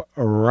stack up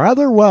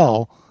rather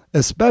well,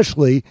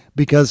 especially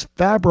because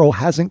Fabro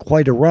hasn't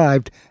quite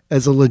arrived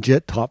as a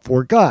legit top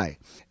four guy.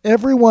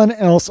 Everyone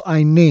else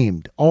I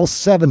named, all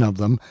seven of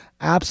them,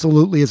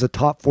 absolutely is a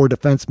top four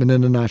defenseman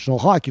in the National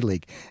Hockey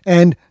League,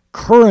 and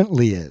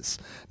currently is.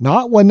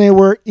 Not when they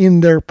were in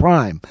their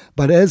prime,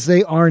 but as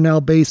they are now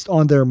based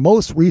on their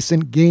most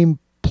recent game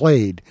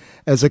played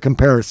as a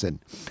comparison.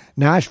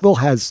 Nashville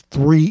has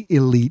three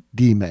elite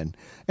D-men,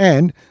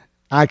 and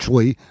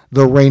actually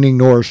the reigning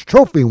Norris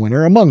Trophy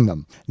winner among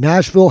them.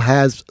 Nashville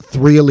has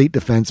three elite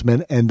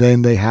defensemen, and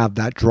then they have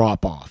that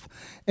drop-off.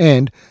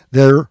 And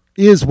there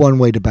is one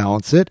way to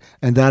balance it,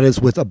 and that is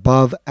with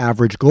above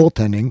average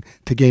goaltending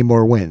to gain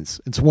more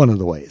wins. It's one of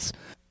the ways.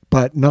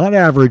 But not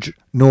average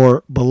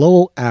nor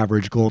below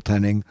average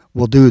goaltending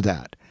will do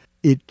that.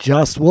 It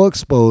just will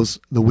expose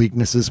the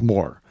weaknesses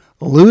more.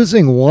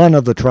 Losing one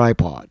of the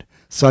tripod,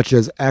 such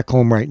as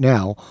Ekholm right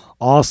now,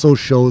 also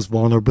shows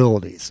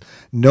vulnerabilities.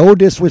 No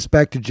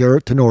disrespect to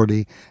Jarrett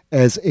Tenorti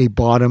as a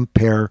bottom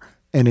pair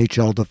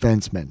NHL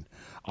defenseman.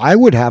 I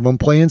would have him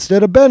play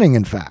instead of Benning,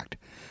 in fact.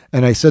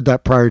 And I said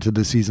that prior to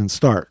the season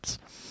starts.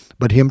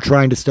 But him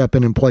trying to step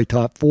in and play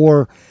top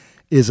four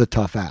is a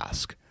tough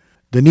ask.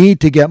 The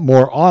need to get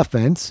more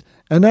offense,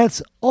 and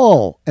that's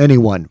all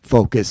anyone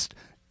focused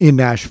in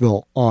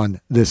Nashville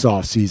on this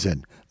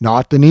offseason.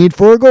 Not the need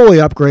for a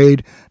goalie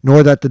upgrade,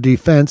 nor that the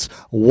defense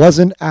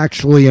wasn't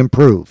actually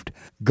improved.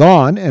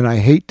 Gone, and I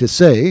hate to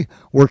say,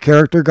 were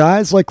character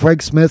guys like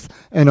Craig Smith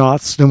and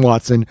Austin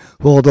Watson,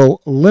 who, although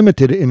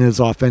limited in his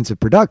offensive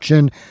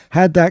production,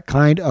 had that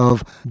kind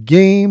of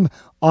game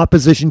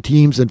opposition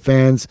teams and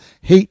fans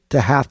hate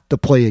to have to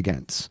play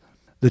against.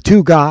 The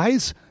two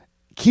guys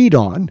keyed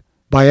on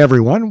by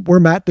everyone were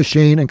Matt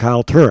Duchene and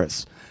Kyle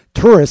Turris.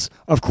 Turris,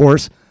 of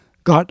course,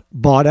 got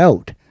bought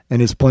out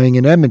and is playing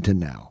in Edmonton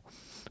now.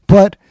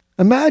 But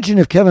imagine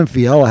if Kevin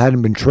Fiala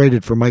hadn't been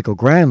traded for Michael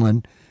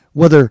Granlund,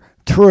 whether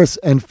Turris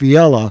and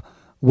Fiala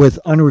with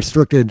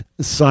unrestricted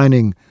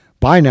signing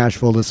by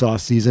Nashville this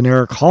offseason,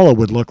 Eric Holla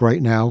would look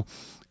right now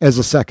as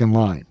a second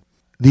line.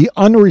 The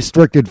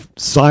unrestricted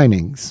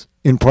signings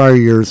in prior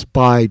years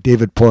by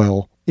David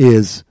Poile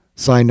is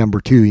sign number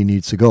 2, he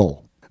needs to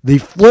go. The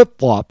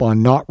flip-flop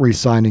on not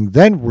re-signing,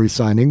 then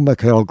re-signing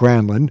Mikael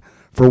Granlund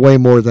for way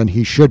more than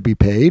he should be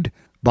paid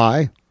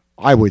by,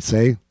 I would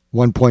say,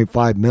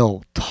 1.5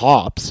 mil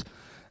tops.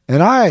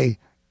 And I,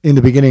 in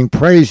the beginning,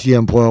 praised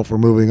GM Poile for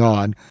moving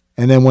on.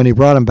 And then when he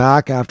brought him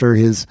back after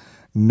his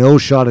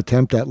no-shot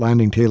attempt at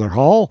landing Taylor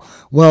Hall,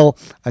 well,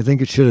 I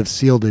think it should have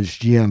sealed his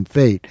GM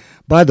fate.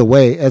 By the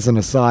way, as an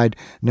aside,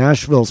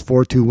 Nashville's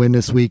 4-2 win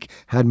this week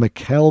had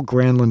Mikael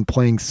Granlund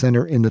playing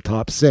center in the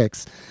top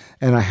 6.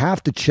 And I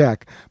have to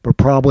check, but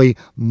probably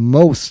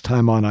most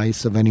time on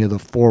ice of any of the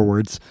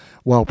forwards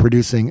while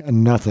producing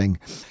nothing.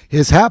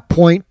 His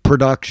half-point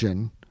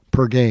production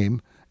per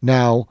game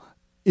now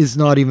is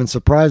not even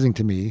surprising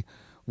to me,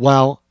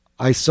 while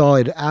I saw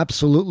it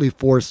absolutely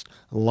forced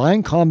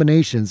line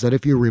combinations that,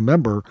 if you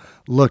remember,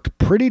 looked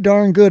pretty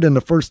darn good in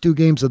the first 2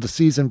 games of the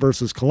season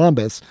versus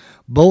Columbus,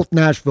 both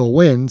Nashville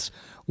wins,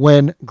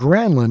 when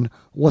Granlund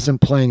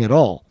wasn't playing at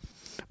all.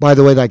 By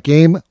the way, that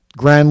game,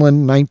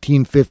 Granlund,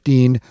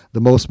 19-15, the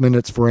most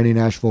minutes for any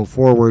Nashville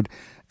forward,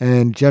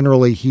 and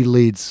generally he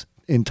leads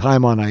in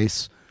time on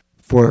ice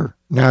for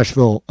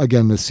Nashville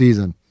again this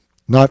season,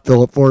 not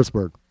Philip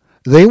Forsberg.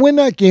 They win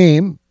that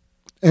game,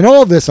 and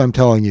all of this I'm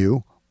telling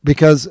you,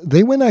 because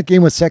they win that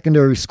game with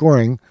secondary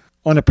scoring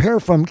on a pair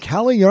from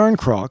Calle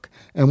Jarnkrok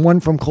and one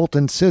from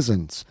Colton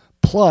Sissons,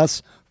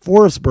 plus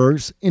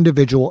Forsberg's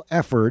individual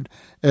effort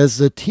as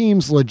the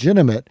team's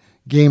legitimate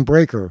game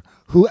breaker,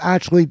 who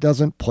actually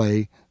doesn't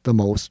play the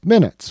most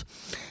minutes.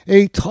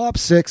 A top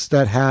 6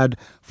 that had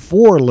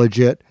 4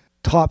 legit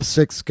top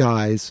 6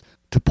 guys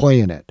to play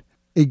in it.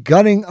 A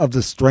gutting of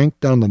the strength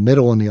down the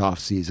middle in the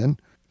offseason,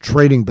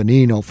 trading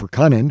Bonino for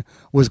Cunnin,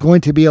 was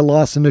going to be a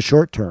loss in the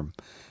short term.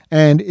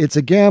 And it's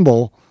a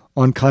gamble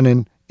on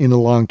Cunnin in the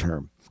long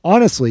term.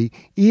 Honestly,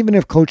 even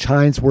if Coach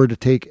Hines were to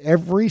take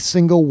every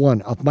single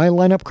one of my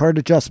lineup card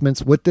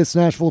adjustments with this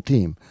Nashville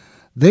team,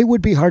 they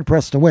would be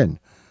hard-pressed to win.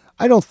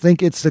 I don't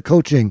think it's the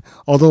coaching,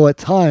 although at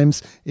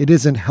times it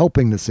isn't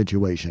helping the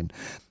situation.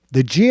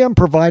 The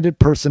GM-provided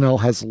personnel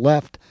has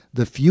left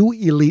the few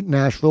elite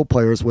Nashville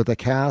players with a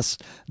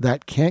cast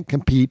that can't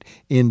compete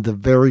in the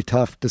very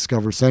tough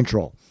Discover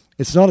Central.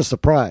 It's not a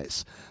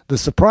surprise. The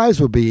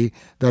surprise would be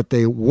that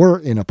they were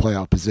in a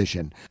playoff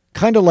position,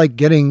 kind of like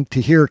getting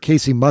to hear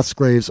Casey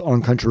Musgraves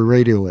on country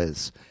radio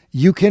is.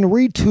 You can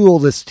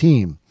retool this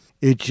team.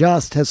 It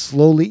just has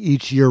slowly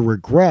each year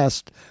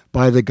regressed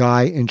by the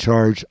guy in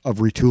charge of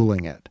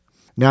retooling it.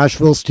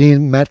 Nashville's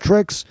team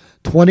metrics,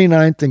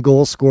 29th in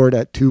goals scored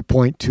at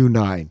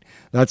 2.29.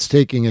 That's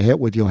taking a hit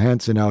with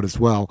Johansson out as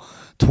well.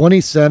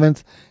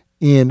 27th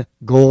in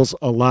goals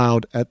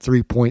allowed at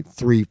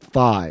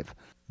 3.35.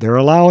 They're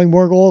allowing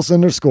more goals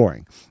than they're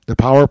scoring. The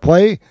power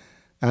play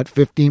at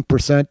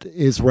 15%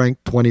 is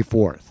ranked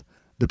 24th.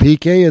 The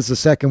PK is the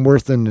second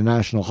worst in the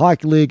National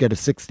Hockey League at a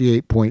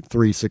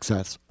 68.3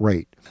 success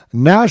rate.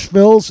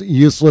 Nashville's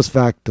useless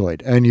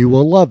factoid, and you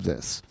will love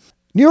this.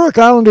 New York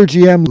Islander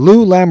GM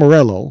Lou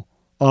Lamoriello,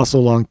 also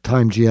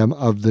longtime GM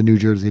of the New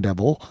Jersey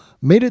Devil,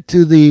 made it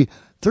to the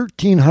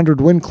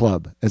 1,300 win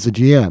club as a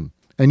GM.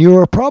 And you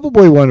are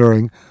probably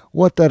wondering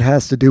what that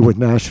has to do with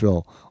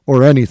Nashville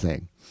or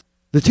anything.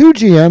 The 2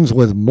 GMs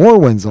with more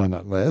wins on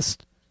that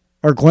list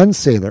are Glenn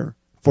Saylor,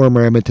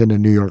 former Edmonton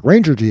and New York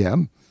Ranger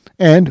GM,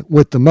 and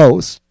with the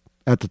most,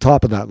 at the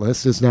top of that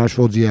list, is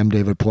Nashville GM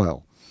David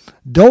Poile.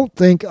 Don't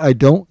think I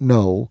don't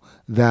know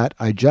that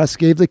I just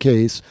gave the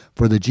case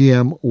for the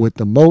GM with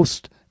the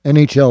most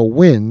NHL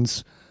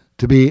wins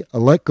to be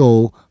let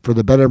go for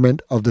the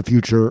betterment of the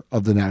future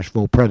of the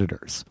Nashville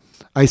Predators.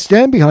 I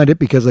stand behind it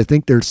because I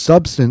think there's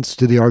substance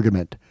to the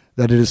argument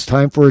that it is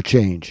time for a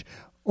change.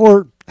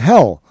 Or,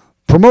 hell,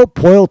 promote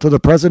Poile to the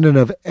president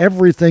of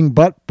everything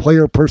but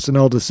player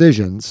personnel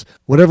decisions,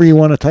 whatever you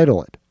want to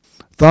title it.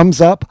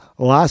 Thumbs up.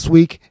 Last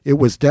week, it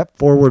was depth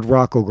forward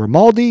Rocco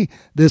Grimaldi.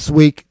 This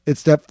week,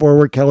 it's depth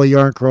forward Calle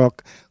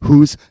Jarnkrok,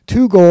 whose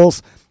 2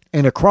 goals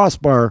and a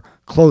crossbar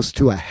close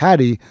to a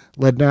Hattie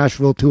led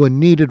Nashville to a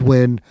needed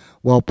win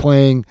while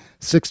playing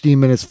 16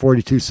 minutes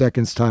 42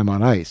 seconds time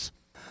on ice.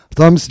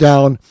 Thumbs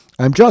down.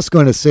 I'm just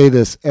going to say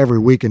this every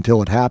week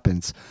until it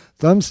happens.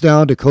 Thumbs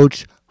down to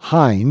Coach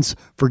Hines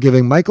for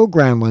giving Michael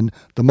Granlund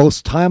the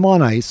most time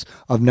on ice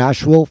of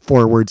Nashville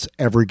forwards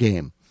every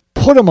game.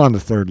 Put him on the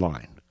third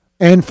line.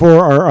 And for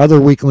our other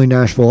weekly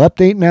Nashville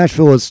update,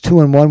 Nashville is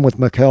 2-1 with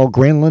Mikael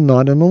Granlund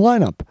not in the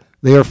lineup.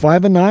 They are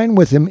 5-9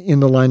 with him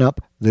in the lineup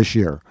this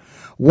year.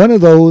 One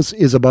of those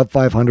is above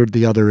 500,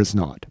 the other is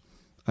not.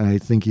 I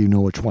think you know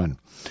which one.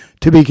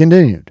 To be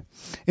continued.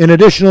 In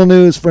additional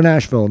news for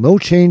Nashville, no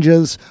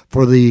changes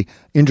for the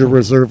injured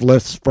reserve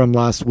list from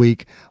last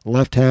week.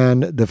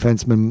 Left-hand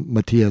defenseman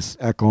Matthias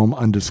Ekholm,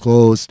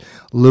 undisclosed.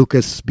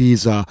 Lucas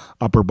Sbisa,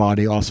 upper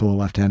body, also a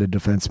left-handed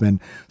defenseman.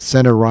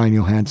 Center Ryan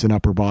Johansson,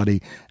 upper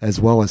body, as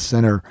well as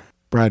center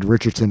Brad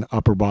Richardson,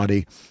 upper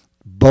body.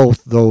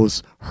 Both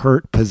those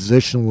hurt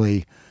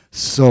positionally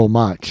so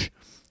much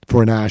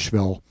for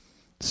Nashville,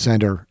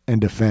 center and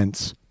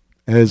defense,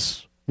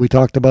 as we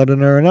talked about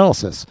in our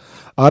analysis.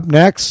 Up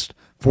next,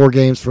 4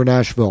 games for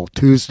Nashville,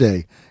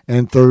 Tuesday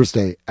and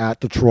Thursday at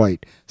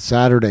Detroit,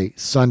 Saturday,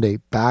 Sunday,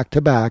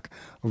 back-to-back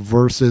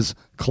versus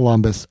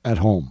Columbus at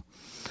home.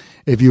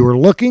 If you were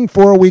looking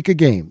for a week of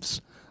games,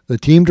 the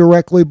team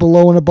directly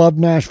below and above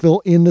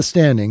Nashville in the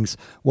standings,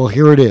 well,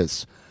 here it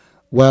is.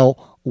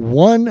 Well,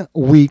 1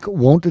 week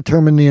won't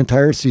determine the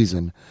entire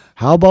season.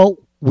 How about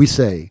we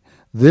say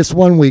this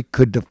 1 week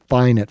could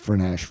define it for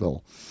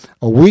Nashville?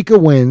 A week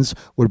of wins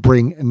would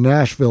bring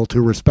Nashville to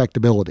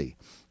respectability.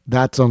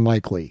 That's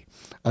unlikely.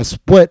 A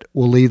split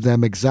will leave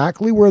them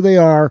exactly where they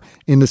are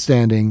in the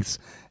standings,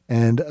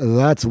 and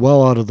that's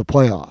well out of the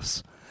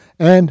playoffs.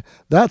 And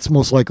that's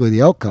most likely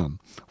the outcome,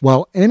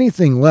 while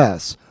anything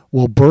less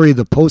will bury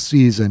the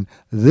postseason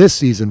this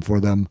season for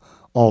them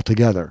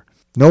altogether.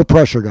 No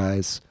pressure,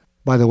 guys.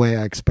 By the way,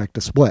 I expect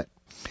a split.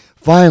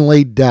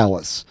 Finally,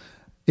 Dallas.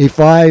 A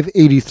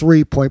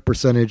 .583 point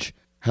percentage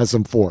has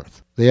them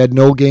fourth. They had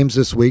no games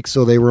this week,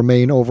 so they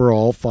remain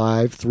overall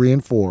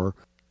 5-3-4.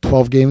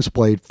 12 games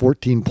played,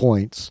 14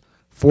 points.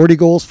 40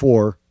 goals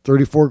for,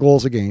 34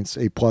 goals against,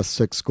 a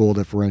 +6 goal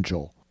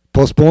differential.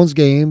 Postponed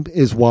game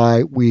is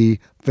why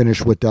we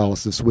finished with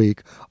Dallas this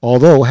week.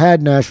 Although,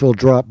 had Nashville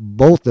dropped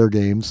both their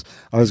games,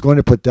 I was going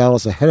to put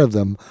Dallas ahead of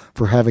them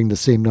for having the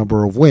same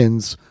number of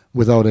wins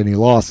without any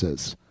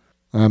losses.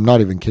 I'm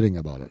not even kidding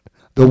about it.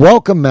 The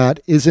welcome mat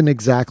isn't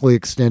exactly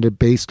extended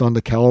based on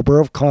the caliber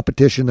of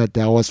competition that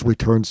Dallas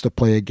returns to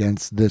play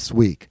against this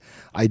week.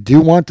 I do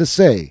want to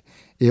say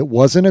it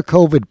wasn't a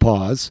COVID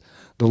pause.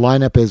 The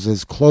lineup is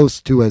as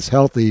close to as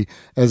healthy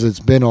as it's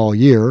been all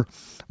year,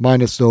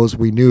 minus those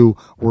we knew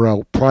were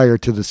out prior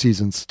to the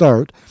season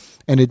start.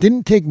 And it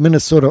didn't take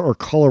Minnesota or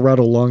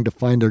Colorado long to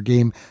find their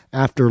game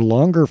after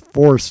longer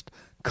forced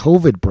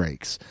COVID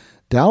breaks.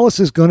 Dallas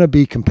is going to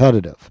be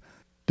competitive.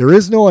 There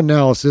is no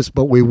analysis,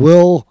 but we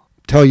will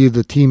tell you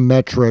the team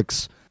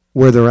metrics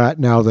where they're at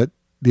now that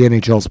the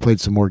NHL's played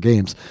some more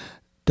games.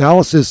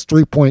 Dallas's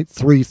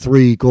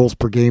 3.33 goals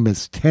per game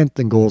is 10th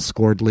in goals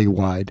scored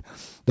league-wide.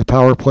 The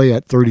power play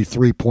at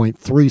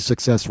 33.3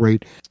 success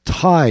rate,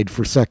 tied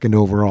for second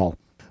overall.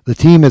 The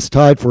team is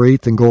tied for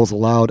 8th in goals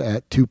allowed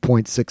at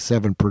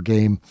 2.67 per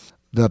game.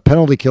 The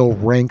penalty kill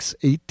ranks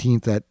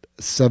 18th at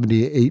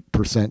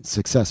 78%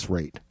 success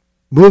rate.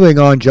 Moving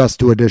on just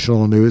to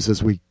additional news,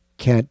 as we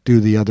can't do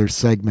the other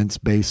segments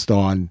based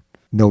on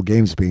no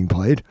games being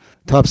played.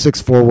 Top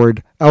 6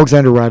 forward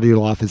Alexander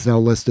Radulov is now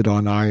listed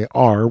on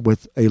IR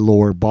with a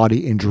lower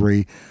body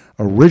injury.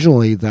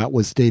 Originally, that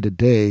was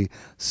day-to-day,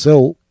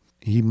 so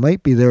he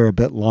might be there a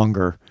bit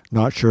longer.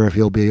 Not sure if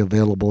he'll be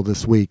available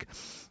this week.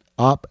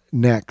 Up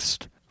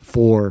next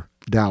for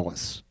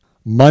Dallas.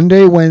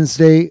 Monday,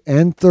 Wednesday,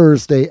 and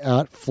Thursday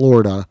at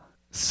Florida.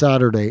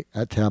 Saturday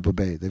at Tampa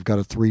Bay. They've got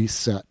a 3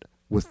 set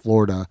with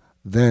Florida.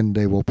 Then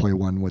they will play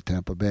 1 with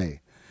Tampa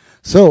Bay.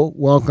 So,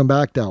 welcome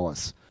back,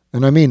 Dallas.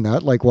 And I mean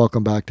that, like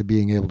welcome back to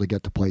being able to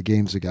get to play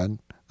games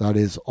again. That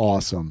is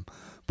awesome.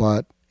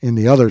 But in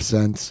the other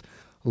sense,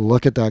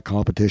 look at that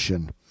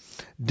competition.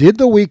 Did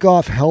the week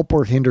off help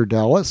or hinder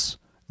Dallas?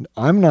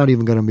 I'm not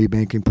even going to be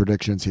making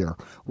predictions here.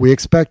 We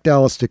expect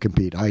Dallas to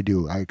compete. I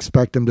do. I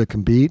expect them to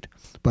compete,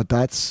 but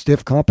that's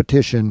stiff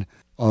competition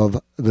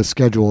of the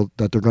schedule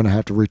that they're going to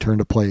have to return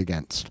to play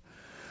against.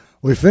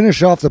 We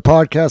finish off the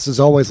podcast, as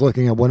always,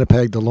 looking at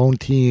Winnipeg, the lone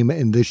team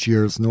in this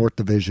year's North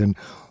Division.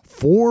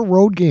 4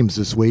 road games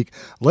this week.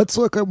 Let's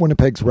look at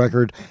Winnipeg's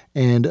record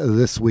and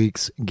this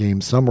week's game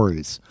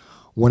summaries.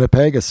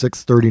 Winnipeg, a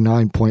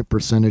 .639 point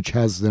percentage,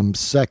 has them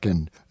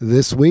second.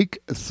 This week,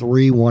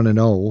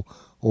 3-1-0.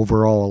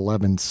 Overall,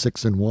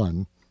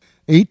 11-6-1.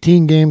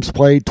 18 games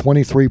played,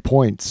 23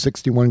 points,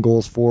 61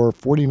 goals for,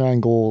 49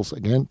 goals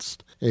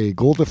against, a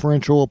goal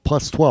differential of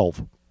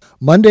 +12.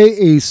 Monday,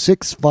 a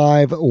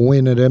 6-5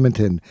 win at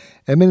Edmonton.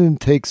 Edmonton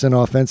takes an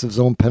offensive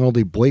zone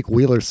penalty. Blake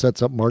Wheeler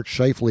sets up Mark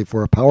Scheifele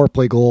for a power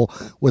play goal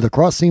with a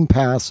cross-seam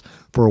pass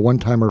for a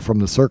one-timer from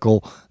the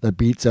circle that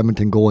beats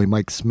Edmonton goalie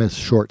Mike Smith's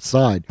short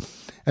side.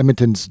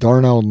 Edmonton's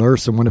Darnell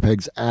Nurse and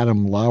Winnipeg's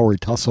Adam Lowry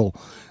tussle.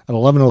 At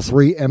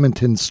 11:03,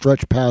 Edmonton's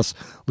stretch pass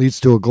leads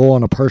to a goal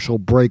on a partial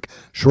break,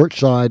 short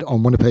side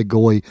on Winnipeg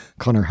goalie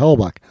Connor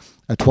Hellebuyck.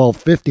 At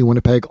 12:50,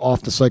 Winnipeg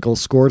off the cycle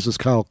scores as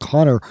Kyle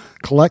Connor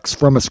collects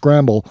from a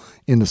scramble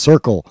in the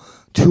circle.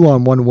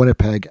 2-on-1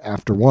 Winnipeg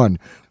after 1.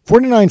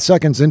 49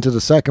 seconds into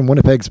the second,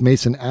 Winnipeg's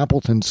Mason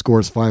Appleton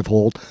scores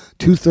 5-hole.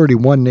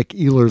 2:31, Nick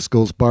Ehlers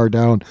goes bar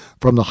down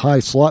from the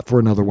high slot for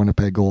another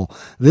Winnipeg goal.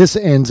 This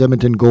ends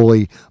Edmonton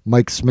goalie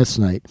Mike Smith's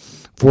night.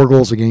 4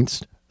 goals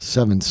against,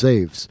 7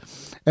 saves.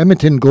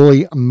 Edmonton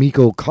goalie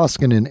Mikko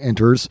Koskinen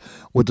enters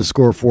with the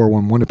score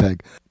 4-1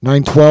 Winnipeg.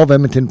 9:12,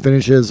 Edmonton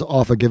finishes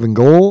off a given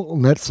goal,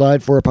 net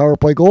side for a power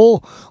play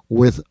goal,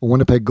 with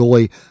Winnipeg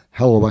goalie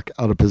Hellebuyck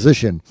out of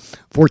position.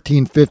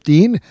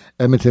 14:15,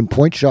 Edmonton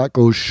point shot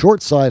goes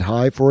short side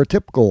high for a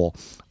tip goal.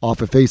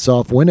 Off a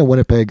face-off win, a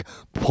Winnipeg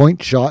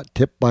point shot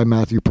tipped by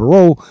Matthew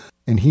Perreault,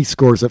 and he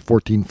scores at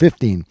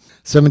 14:15.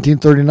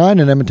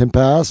 17:39, an Edmonton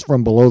pass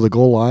from below the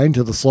goal line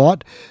to the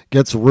slot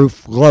gets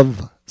roof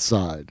glove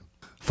side.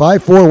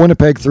 5-4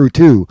 Winnipeg through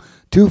 2.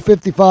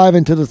 2:55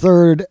 into the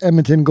third,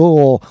 Edmonton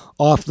goal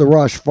off the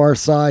rush, far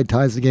side,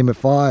 ties the game at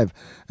 5.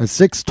 At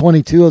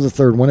 6:22 of the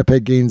third,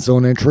 Winnipeg gains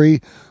zone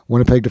entry.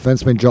 Winnipeg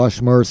defenseman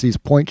Josh Morrissey's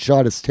point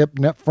shot is tipped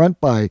net front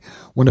by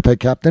Winnipeg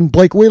captain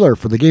Blake Wheeler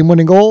for the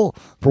game-winning goal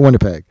for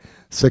Winnipeg.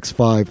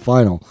 6-5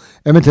 final.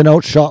 Edmonton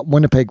outshot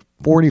Winnipeg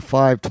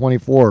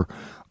 45-24.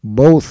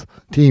 Both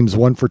teams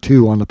 1 for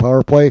 2 on the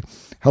power play.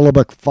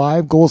 Hellebuyck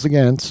 5 goals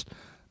against,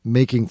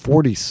 making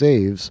 40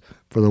 saves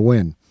for the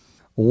win.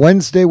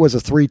 Wednesday was a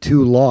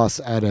 3-2 loss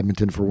at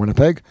Edmonton for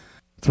Winnipeg.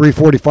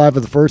 3:45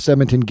 of the first,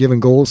 Edmonton given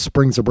goal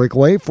springs a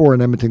breakaway for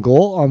an Edmonton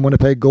goal on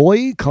Winnipeg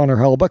goalie Connor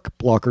Hellebuyck,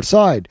 blocker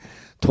side.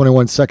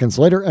 21 seconds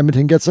later,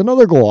 Edmonton gets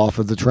another goal off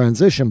of the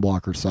transition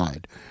blocker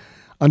side.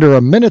 Under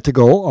a minute to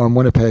go on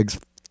Winnipeg's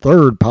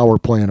third power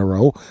play in a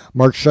row,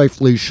 Mark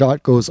Scheifele's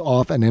shot goes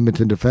off an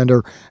Edmonton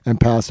defender and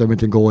past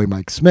Edmonton goalie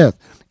Mike Smith.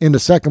 In the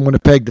second,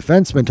 Winnipeg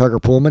defenseman Tucker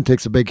Pullman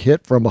takes a big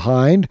hit from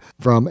behind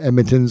from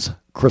Edmonton's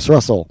Chris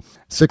Russell.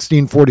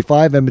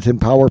 16:45 Edmonton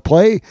power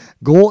play.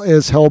 Goal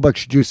is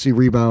Hellebuyck's juicy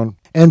rebound.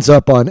 Ends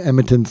up on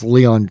Edmonton's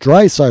Leon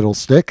Draisaitl's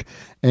stick,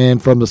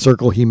 and from the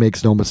circle he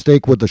makes no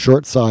mistake with the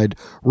short side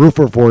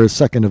roofer for his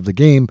second of the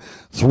game.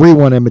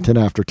 3-1 Edmonton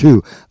after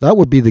 2. That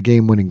would be the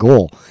game-winning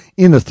goal.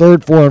 In the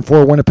third,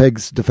 4-on-4,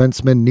 Winnipeg's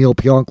defenseman Neil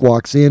Pionk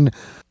walks in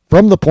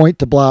from the point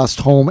to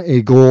blast home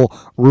a goal,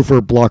 roofer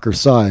blocker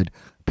side.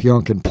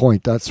 Pionk and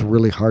point, that's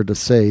really hard to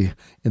say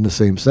in the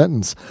same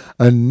sentence.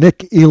 A Nick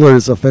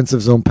Ehlers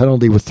offensive zone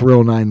penalty with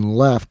 3:09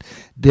 left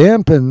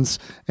dampens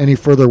any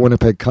further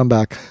Winnipeg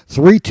comeback.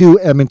 3-2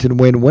 Edmonton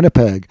win.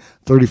 Winnipeg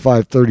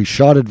 35-30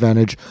 shot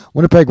advantage.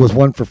 Winnipeg was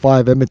 1 for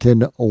 5.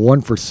 Edmonton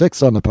 1 for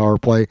 6 on the power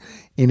play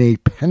in a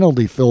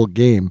penalty-filled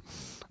game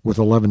with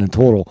 11 in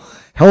total.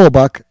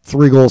 Hellebuyck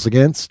 3 goals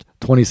against,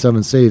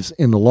 27 saves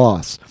in the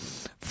loss.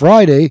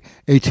 Friday,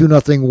 a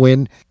 2-0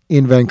 win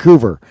in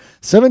Vancouver.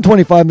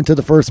 7:25 into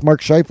the first,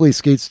 Mark Scheifele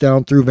skates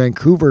down through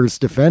Vancouver's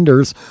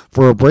defenders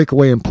for a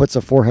breakaway and puts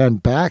a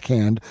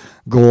forehand-backhand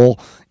goal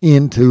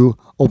in to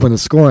open the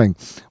scoring.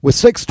 With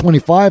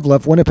 6:25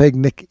 left, Winnipeg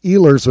Nick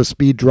Ehlers with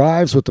speed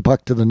drives with the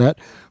puck to the net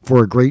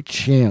for a great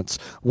chance.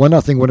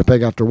 1-0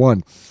 Winnipeg after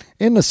 1.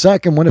 In the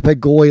second, Winnipeg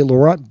goalie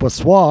Laurent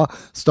Brossoit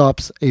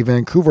stops a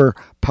Vancouver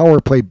power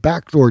play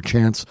backdoor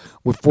chance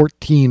with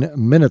 14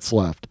 minutes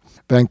left.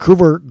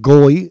 Vancouver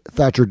goalie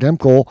Thatcher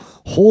Demko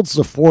holds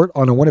the fort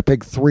on a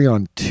Winnipeg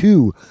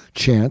 3-on-2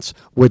 chance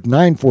with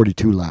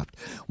 9:42 left.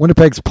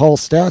 Winnipeg's Paul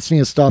Stastny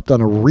is stopped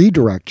on a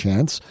redirect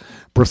chance.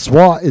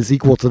 Brossoit is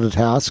equal to the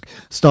task,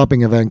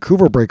 stopping a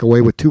Vancouver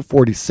breakaway with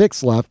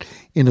 2:46 left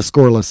in a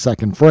scoreless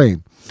second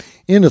frame.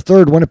 In the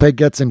third, Winnipeg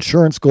gets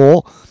insurance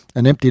goal,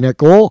 an empty net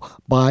goal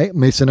by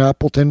Mason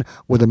Appleton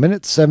with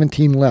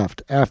 1:17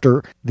 left.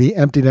 After the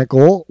empty net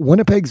goal,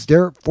 Winnipeg's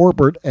Derek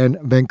Forbort and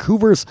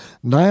Vancouver's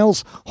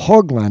Niles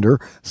Hoglander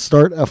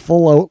start a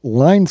full-out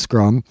line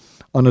scrum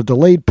on a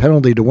delayed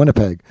penalty to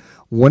Winnipeg.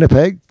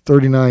 Winnipeg,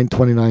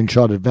 39-29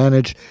 shot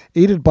advantage,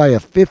 aided by a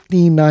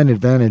 15-9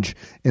 advantage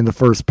in the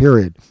first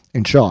period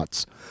in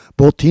shots.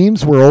 Both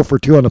teams were 0 for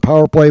 2 on the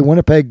power play.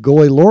 Winnipeg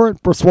goalie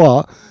Laurent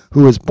Brossoit,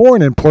 who was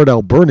born in Port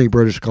Alberni,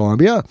 British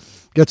Columbia,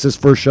 gets his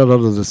first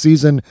shutout of the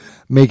season,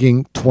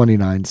 making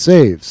 29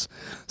 saves.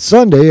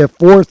 Sunday, a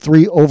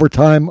 4-3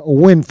 overtime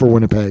win for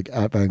Winnipeg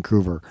at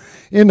Vancouver.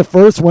 In the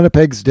first,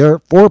 Winnipeg's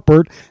Derek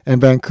Forbort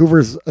and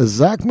Vancouver's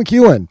Zach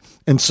McEwen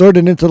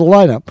inserted into the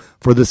lineup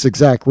for this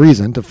exact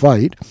reason, to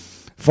fight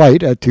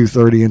at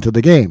 2:30 into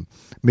the game.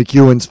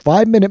 McEwen's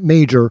 5-minute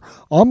major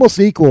almost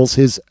equals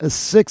his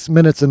 6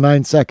 minutes and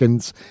 9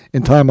 seconds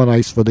in time on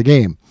ice for the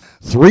game.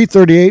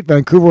 3:38,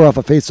 Vancouver off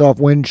a face-off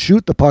win,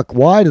 shoot the puck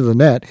wide of the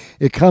net.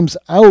 It comes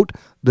out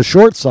the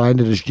short side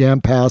and is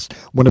jammed past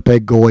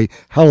Winnipeg goalie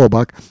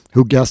Hellebuyck,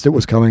 who guessed it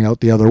was coming out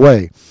the other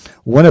way.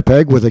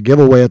 Winnipeg, with a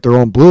giveaway at their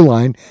own blue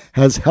line,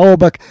 has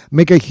Hellebuyck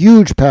make a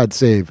huge pad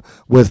save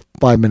with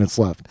 5 minutes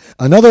left.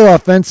 Another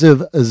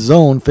offensive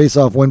zone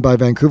face-off win by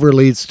Vancouver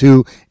leads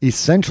to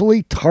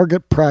essentially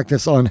target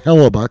practice on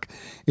Hellebuyck.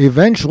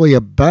 Eventually,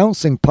 a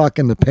bouncing puck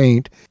in the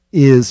paint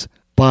is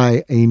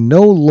by a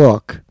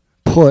no-look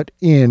put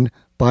in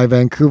by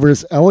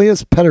Vancouver's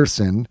Elias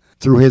Pettersson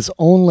through his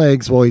own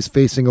legs while he's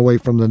facing away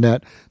from the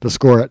net to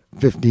score at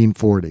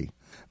 15:40.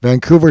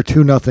 Vancouver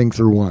 2-0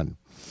 through 1.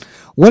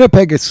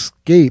 Winnipeg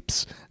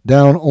escapes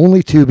down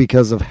only 2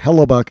 because of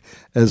Hellebuck,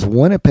 as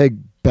Winnipeg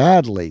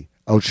badly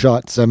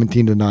outshot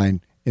 17-9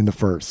 in the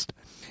first.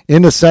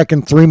 In the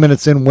second, 3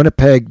 minutes in,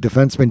 Winnipeg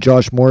defenseman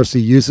Josh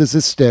Morrissey uses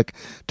his stick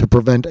to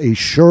prevent a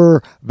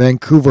sure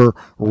Vancouver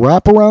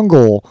wraparound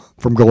goal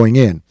from going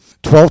in.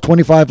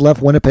 12:25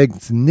 left,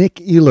 Winnipeg's Nick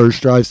Ehlers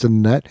drives to the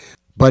net,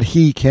 but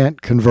he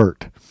can't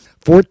convert.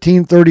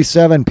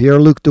 14:37,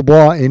 Pierre-Luc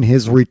Dubois, in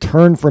his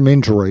return from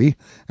injury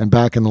and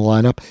back in the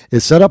lineup,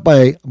 is set up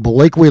by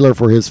Blake Wheeler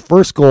for his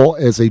first goal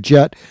as a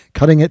Jet,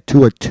 cutting it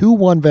to a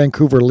 2-1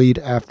 Vancouver lead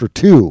after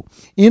 2.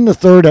 In the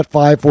third at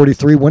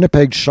 5:43,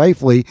 Winnipeg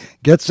Scheifele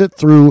gets it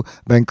through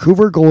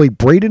Vancouver goalie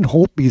Braden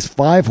Holtby's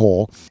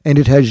 5-hole, and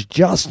it has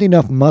just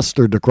enough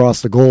mustard to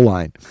cross the goal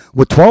line.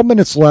 With 12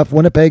 minutes left,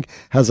 Winnipeg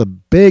has a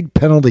big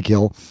penalty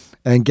kill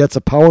and gets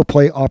a power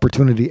play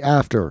opportunity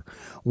after.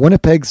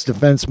 Winnipeg's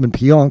defenseman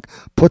Pionk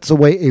puts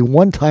away a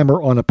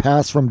one-timer on a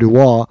pass from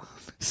Dubois.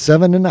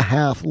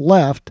 7.5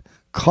 left.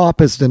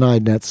 Kopp is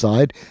denied net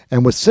side,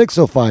 and with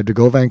 6:05 to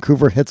go,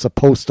 Vancouver hits a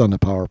post on the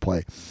power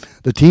play.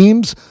 The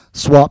teams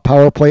swap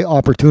power play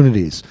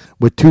opportunities.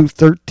 With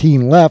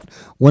 2:13 left,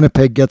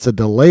 Winnipeg gets a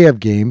delay of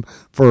game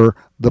for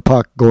the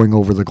puck going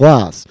over the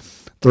glass.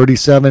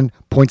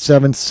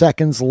 37.7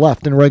 seconds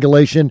left in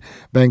regulation.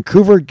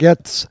 Vancouver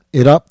gets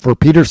it up for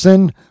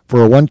Peterson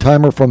for a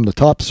one-timer from the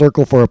top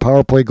circle for a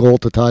power play goal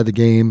to tie the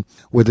game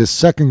with his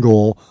second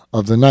goal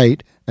of the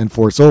night and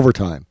force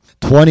overtime.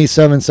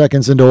 27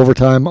 seconds into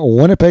overtime,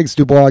 Winnipeg's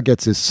Dubois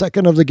gets his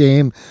second of the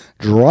game,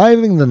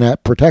 driving the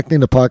net, protecting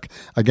the puck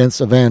against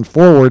a Van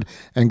forward,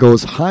 and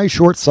goes high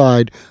short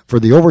side for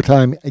the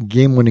overtime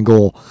game-winning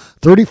goal.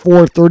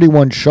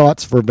 34-31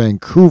 shots for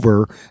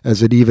Vancouver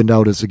as it evened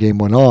out as the game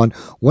went on.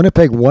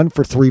 Winnipeg 1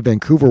 for 3,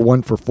 Vancouver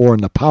 1 for 4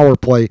 in the power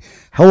play.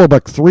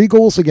 Hellebuck 3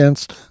 goals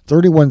against,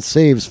 31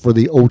 saves for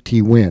the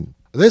OT win.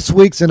 This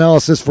week's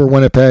analysis for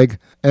Winnipeg,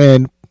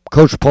 and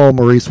Coach Paul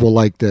Maurice will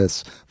like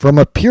this. From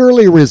a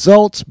purely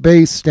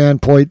results-based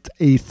standpoint,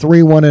 a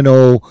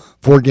 3-1-0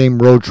 4-game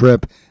road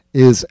trip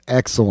is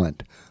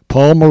excellent.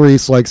 Paul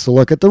Maurice likes to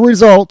look at the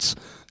results,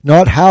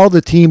 not how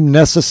the team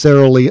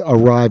necessarily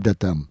arrived at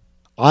them.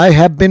 I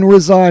have been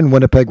resigned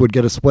Winnipeg would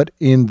get a split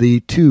in the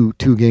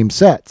two-game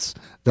sets.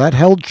 That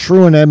held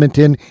true in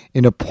Edmonton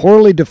in a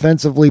poorly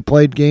defensively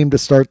played game to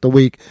start the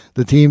week.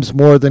 The teams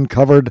more than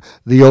covered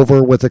the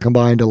over with a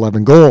combined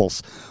 11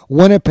 goals.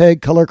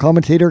 Winnipeg color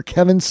commentator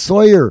Kevin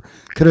Sawyer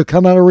could have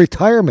come out of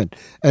retirement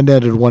and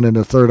netted 1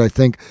 1/3, I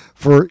think,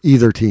 for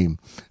either team.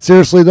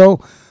 Seriously, though,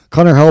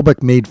 Connor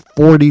Hellebuck made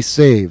 40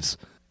 saves.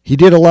 He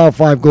did allow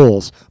 5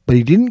 goals, but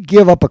he didn't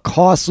give up a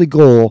costly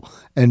goal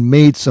and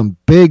made some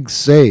big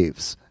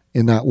saves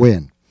in that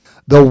win.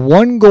 The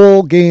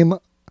 1-goal game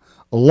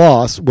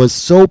loss was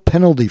so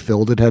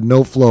penalty-filled it had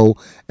no flow,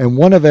 and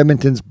one of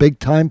Edmonton's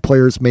big-time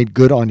players made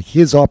good on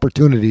his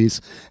opportunities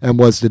and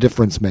was the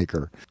difference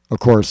maker. Of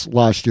course,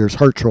 last year's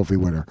Hart Trophy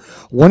winner.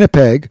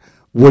 Winnipeg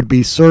would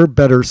be served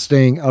better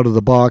staying out of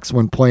the box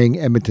when playing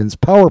Edmonton's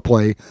power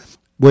play,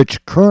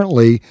 which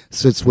currently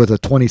sits with a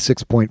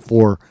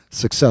 26.4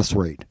 success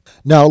rate.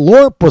 Now,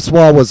 Laurent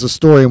Brossoit was the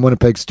story in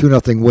Winnipeg's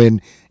 2-0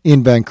 win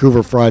in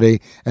Vancouver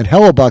Friday, and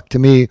Hellebuck, to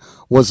me,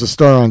 was the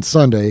star on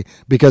Sunday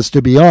because,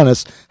 to be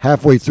honest,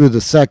 halfway through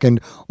the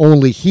second,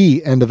 only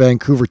he and the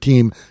Vancouver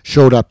team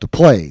showed up to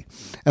play.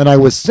 And I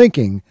was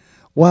thinking,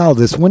 wow,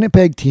 this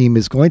Winnipeg team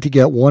is going to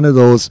get one of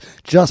those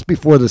just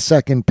before the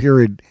second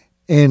period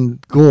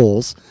end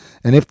goals,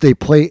 and if they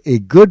play a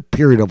good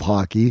period of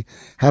hockey,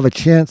 have a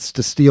chance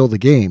to steal the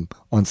game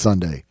on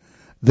Sunday.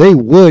 They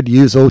would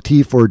use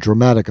OT for a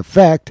dramatic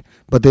effect,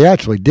 but they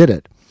actually did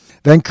it.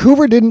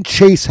 Vancouver didn't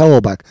chase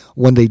Hellebuck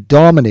when they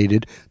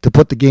dominated to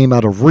put the game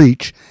out of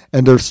reach,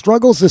 and their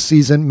struggles this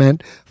season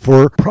meant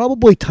for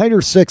probably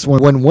tighter 6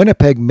 when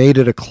Winnipeg made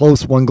it a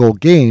close 1-goal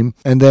game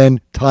and then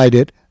tied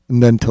it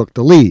and then took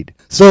the lead.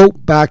 So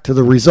back to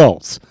the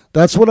results.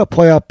 That's what a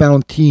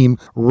playoff-bound team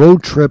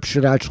road trip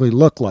should actually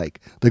look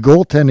like. The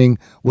goaltending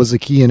was the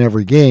key in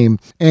every game,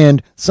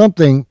 and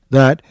something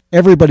that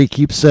everybody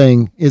keeps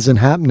saying isn't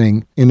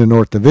happening in the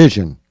North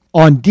Division.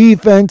 On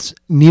defense,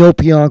 Neil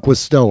Pionk was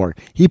stellar.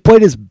 He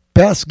played his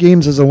best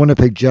games as a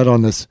Winnipeg Jet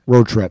on this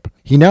road trip.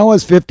 He now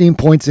has 15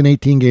 points in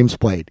 18 games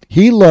played.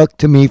 He looked,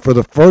 to me, for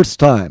the first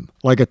time,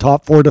 like a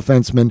top 4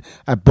 defenseman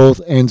at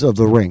both ends of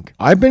the rink.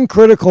 I've been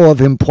critical of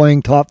him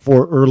playing top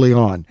 4 early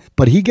on,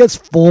 but he gets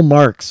full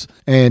marks,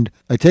 and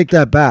I take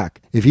that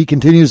back. If he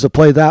continues to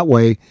play that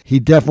way, he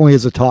definitely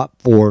is a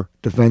top 4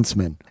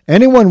 defenseman.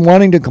 Anyone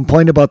wanting to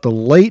complain about the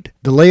late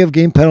delay of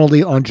game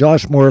penalty on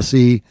Josh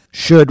Morrissey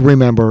should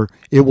remember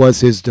it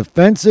was his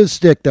defensive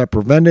stick that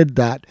prevented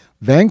that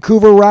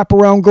Vancouver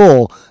wraparound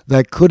goal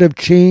that could have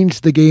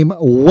changed the game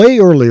way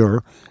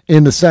earlier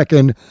in the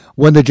second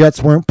when the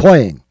Jets weren't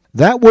playing.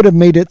 That would have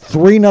made it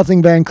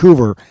 3-0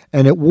 Vancouver,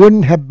 and it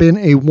wouldn't have been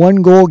a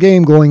 1-goal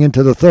game going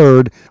into the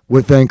third,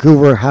 with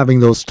Vancouver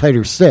having those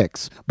tighter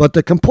 6. But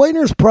the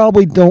complainers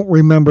probably don't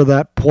remember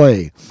that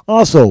play.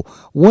 Also,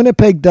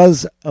 Winnipeg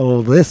does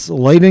this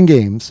late in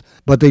games,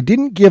 but they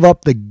didn't give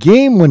up the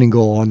game-winning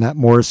goal on that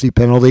Morrissey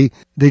penalty.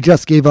 They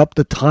just gave up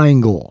the tying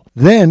goal.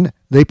 Then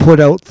they put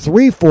out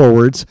 3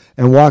 forwards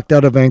and walked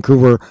out of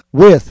Vancouver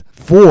with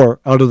 4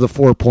 out of the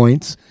 4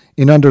 points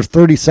in under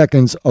 30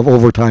 seconds of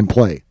overtime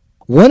play.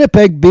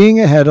 Winnipeg being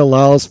ahead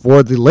allows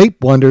for the late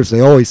blunders they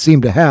always seem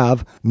to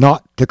have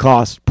not to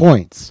cost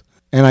points.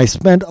 And I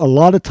spent a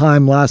lot of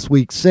time last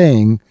week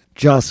saying,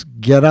 just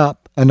get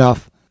up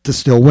enough to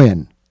still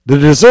win. The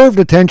deserved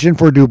attention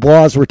for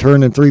Dubois'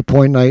 return and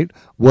 3-point night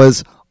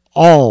was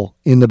all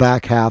in the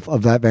back half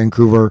of that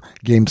Vancouver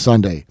game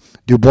Sunday.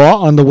 Dubois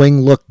on the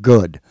wing looked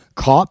good.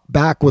 Caught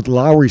back with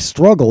Lowry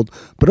struggled,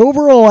 but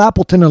overall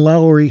Appleton and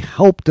Lowry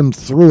helped him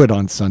through it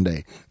on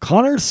Sunday.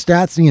 Connor,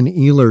 Stastny, and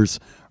Ehlers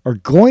are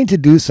going to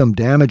do some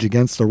damage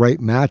against the right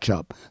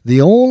matchup.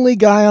 The only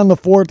guy on the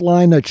fourth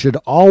line that should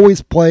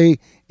always play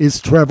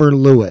is Trevor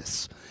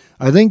Lewis.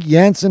 I think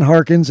Jansen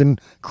Harkins and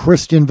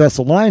Christian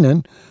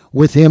Vesalainen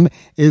with him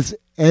is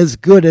as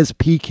good as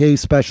PK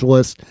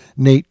specialist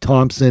Nate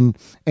Thompson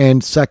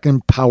and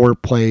second power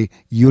play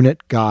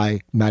unit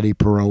guy Matty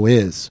Perreault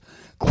is.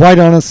 Quite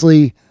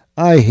honestly,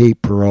 I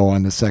hate Perreault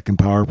on the second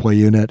power play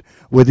unit.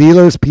 With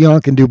Ehlers,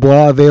 Pionk, and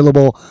Dubois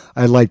available,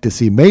 I'd like to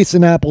see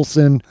Mason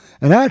Appleson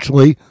and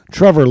actually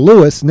Trevor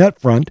Lewis net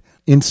front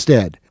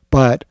instead.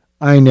 But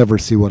I never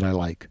see what I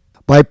like.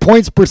 By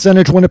points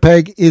percentage,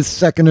 Winnipeg is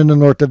second in the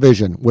North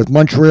Division, with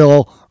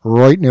Montreal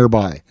right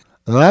nearby.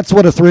 That's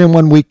what a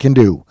 3-1 week can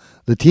do.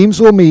 The teams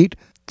will meet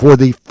for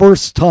the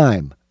first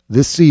time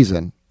this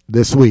season,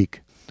 this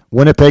week.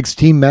 Winnipeg's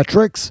team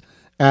metrics: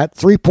 at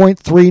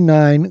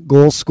 3.39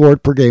 goals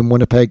scored per game,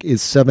 Winnipeg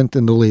is 7th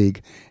in the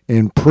league,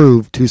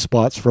 improved 2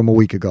 spots from a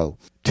week ago.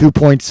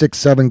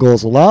 2.67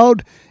 goals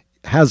allowed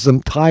has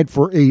them tied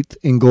for 8th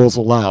in goals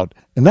allowed.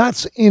 And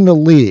that's in the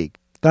league.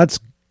 That's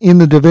in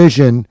the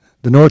division,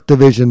 the North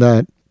Division,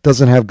 that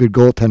doesn't have good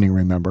goaltending,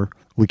 remember.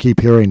 We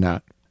keep hearing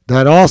that.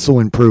 That also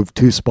improved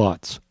 2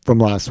 spots from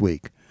last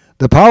week.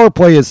 The power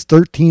play is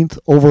 13th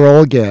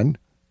overall again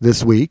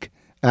this week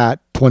at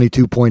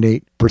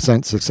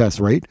 22.8% success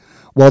rate,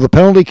 while the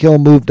penalty kill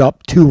moved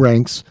up 2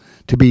 ranks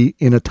to be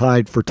in a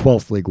tied for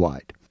 12th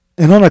league-wide.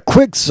 And on a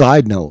quick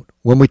side note,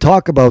 when we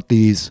talk about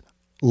these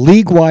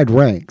league-wide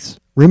ranks,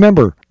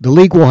 remember, the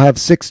league will have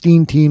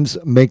 16 teams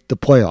make the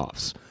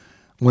playoffs.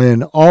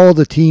 When all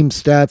the team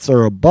stats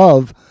are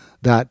above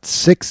that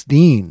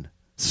 16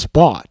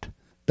 spot,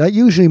 that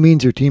usually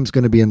means your team's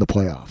going to be in the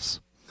playoffs.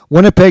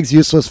 Winnipeg's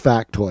useless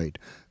factoid.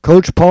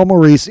 Coach Paul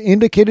Maurice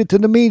indicated to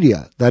the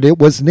media that it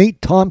was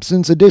Nate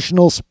Thompson's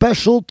additional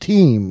special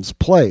teams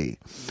play,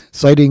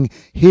 citing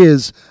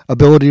his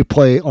ability to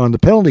play on the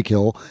penalty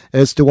kill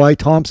as to why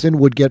Thompson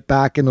would get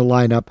back in the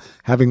lineup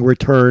having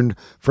returned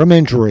from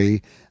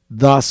injury.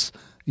 Thus,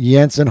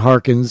 Jansen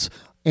Harkins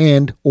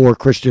and or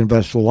Christian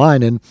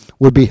Vesalainen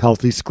would be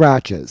healthy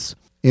scratches.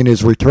 In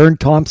his return,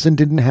 Thompson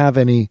didn't have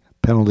any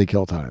penalty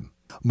kill time.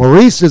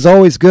 Maurice is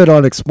always good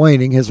on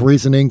explaining his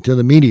reasoning to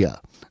the media.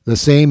 The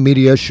same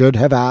media should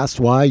have asked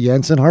why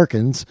Jansen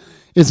Harkins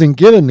isn't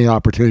given the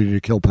opportunity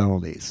to kill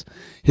penalties.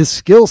 His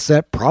skill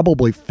set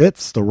probably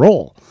fits the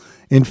role.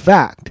 In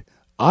fact,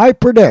 I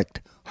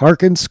predict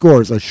Harkins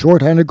scores a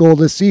shorthanded goal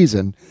this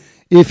season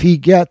if he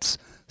gets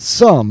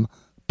some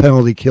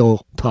penalty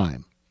kill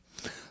time.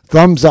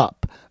 Thumbs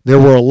up. There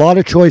were a lot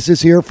of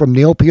choices here, from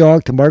Neil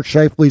Pionk to Mark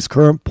Scheifele's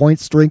current point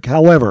streak.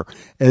 However,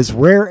 as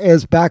rare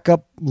as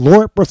backup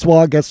Laurent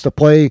Brossoit gets to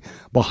play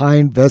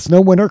behind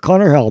Vezina winner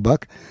Connor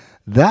Hellebuyck,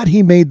 that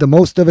he made the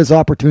most of his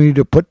opportunity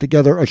to put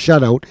together a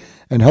shutout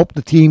and help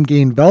the team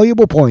gain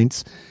valuable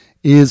points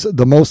is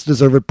the most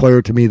deserved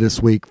player to me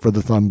this week for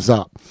the thumbs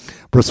up.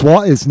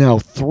 Brossoit is now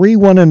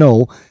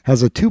 3-1-0,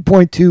 has a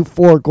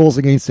 2.24 goals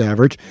against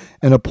average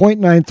and a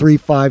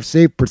 .935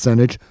 save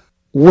percentage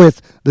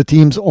with the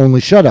team's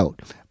only shutout.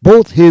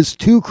 Both his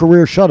 2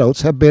 career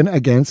shutouts have been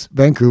against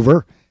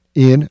Vancouver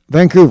in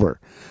Vancouver.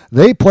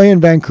 They play in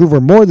Vancouver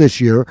more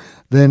this year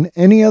than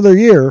any other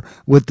year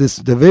with this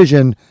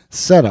division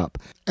setup.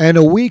 And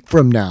a week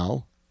from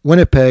now,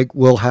 Winnipeg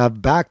will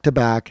have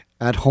back-to-back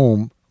at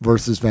home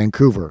versus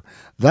Vancouver.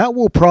 That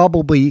will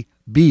probably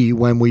be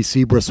when we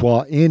see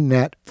Brossoit in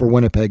net for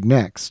Winnipeg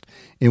next,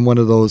 in one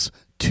of those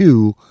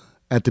 2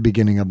 at the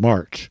beginning of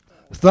March.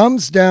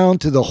 Thumbs down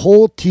to the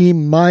whole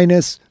team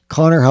minus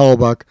Connor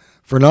Hellebuyck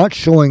for not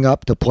showing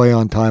up to play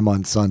on time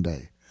on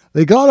Sunday.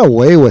 They got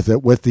away with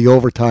it with the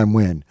overtime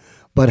win,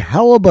 but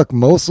Hellebuyck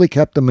mostly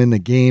kept them in the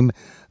game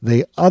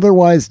they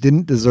otherwise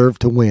didn't deserve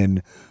to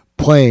win,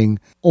 playing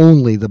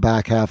only the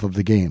back half of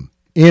the game.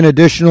 In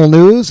additional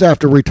news,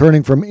 after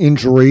returning from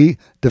injury,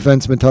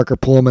 defenseman Tucker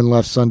Pullman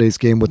left Sunday's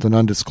game with an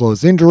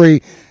undisclosed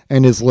injury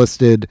and is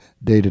listed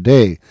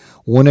day-to-day.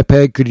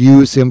 Winnipeg could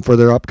use him for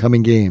their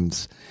upcoming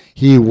games.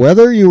 He,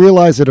 whether you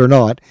realize it or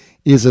not,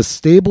 is a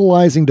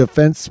stabilizing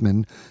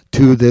defenseman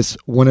to this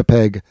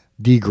Winnipeg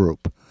D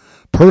group.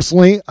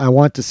 Personally, I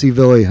want to see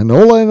Ville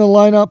Heinola in the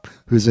lineup,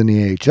 who's in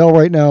the AHL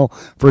right now,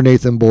 for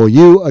Nathan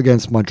Beaulieu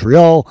against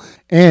Montreal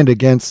and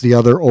against the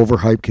other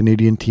overhyped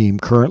Canadian team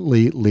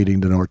currently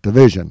leading the North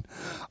Division.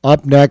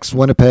 Up next,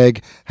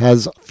 Winnipeg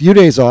has a few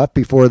days off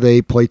before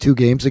they play 2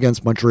 games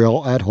against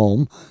Montreal at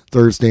home,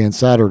 Thursday and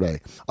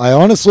Saturday. I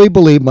honestly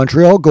believe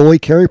Montreal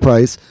goalie Carey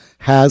Price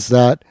has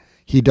that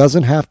he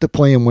doesn't have to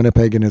play in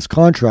Winnipeg in his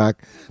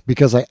contract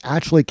because I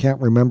actually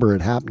can't remember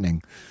it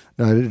happening.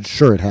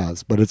 Sure it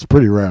has, but it's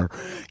pretty rare.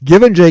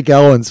 Given Jake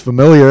Allen's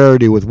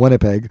familiarity with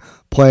Winnipeg,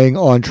 playing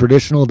on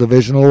traditional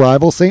divisional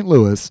rival St.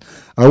 Louis,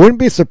 I wouldn't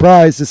be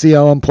surprised to see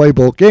Allen play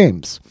both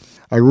games.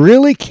 I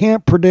really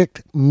can't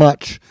predict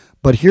much,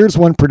 but here's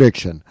one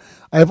prediction.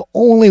 I have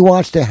only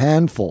watched a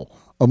handful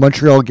of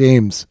Montreal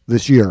games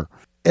this year.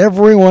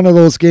 Every one of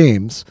those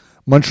games,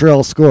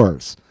 Montreal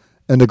scores,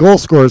 and the goal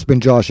scorer has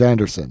been Josh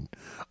Anderson.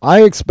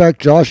 I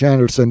expect Josh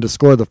Anderson to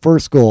score the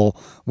first goal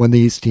when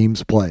these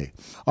teams play.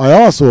 I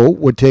also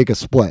would take a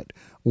split.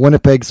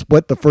 Winnipeg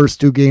split the first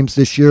 2 games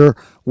this year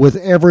with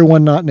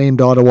everyone not named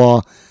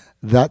Ottawa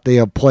that they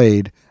have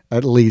played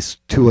at least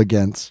 2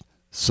 against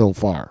so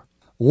far.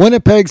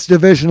 Winnipeg's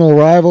divisional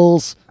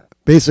rivals,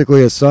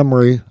 basically a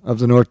summary of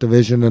the North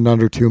Division in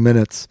under 2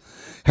 minutes.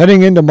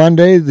 Heading into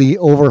Monday, the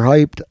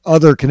overhyped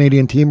other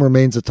Canadian team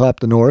remains atop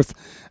the North,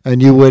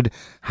 and you would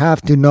have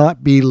to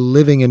not be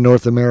living in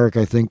North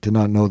America, I think, to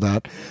not know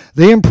that.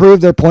 They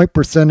improved their point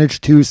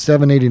percentage to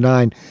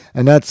 .789,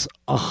 and that's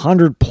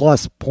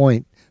 100-plus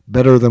point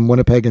better than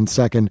Winnipeg in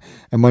second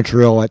and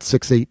Montreal at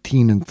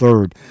 .618 in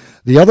third.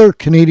 The other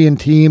Canadian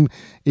team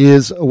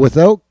is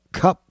without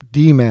Cup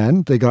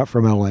D-man they got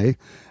from LA,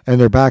 and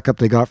their backup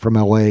they got from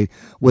LA,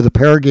 with a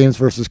pair of games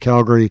versus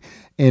Calgary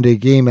and a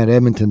game at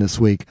Edmonton this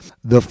week.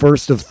 The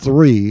first of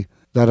 3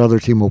 that other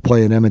team will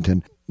play in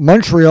Edmonton.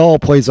 Montreal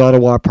plays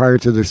Ottawa prior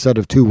to their set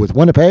of 2 with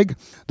Winnipeg.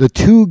 The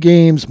 2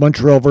 games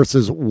Montreal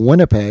versus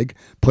Winnipeg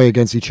play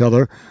against each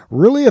other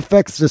really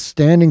affects the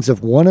standings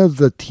if one of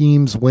the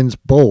teams wins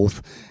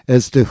both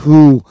as to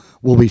who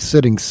will be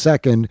sitting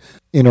second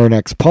in our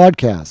next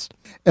podcast.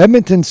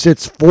 Edmonton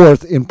sits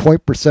 4th in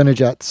point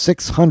percentage at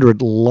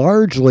 .600,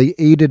 largely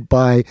aided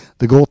by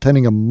the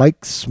goaltending of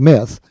Mike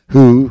Smith,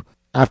 who,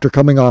 after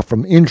coming off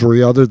from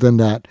injury, other than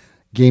that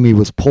game he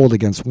was pulled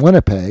against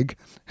Winnipeg,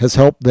 has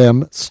helped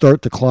them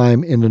start to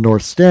climb in the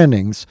North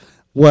standings.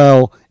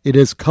 Well, it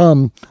has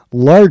come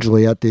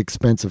largely at the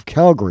expense of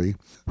Calgary,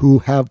 who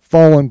have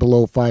fallen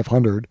below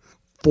 .500,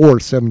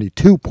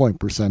 .472 point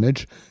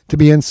percentage, to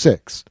be in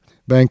 6th.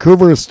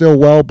 Vancouver is still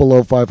well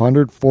below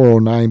 .500,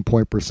 .409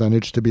 point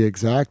percentage to be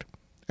exact,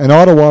 and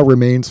Ottawa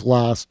remains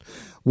last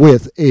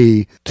with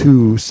a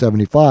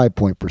 .275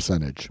 point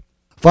percentage.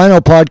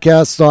 Final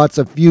podcast thoughts: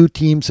 a few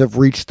teams have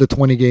reached the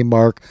 20-game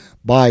mark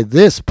by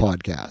this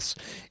podcast.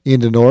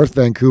 In the North,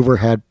 Vancouver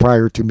had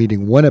prior to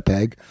meeting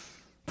Winnipeg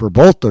for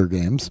both their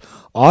games.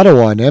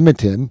 Ottawa and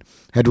Edmonton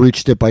had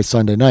reached it by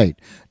Sunday night.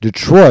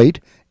 Detroit,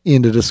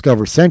 in the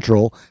Discover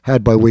Central,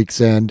 had by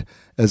week's end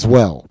as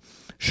well.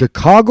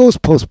 Chicago's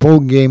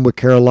postponed game with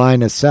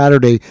Carolina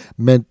Saturday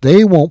meant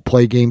they won't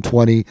play Game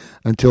 20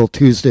 until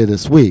Tuesday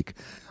this week.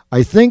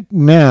 I think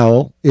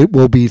now it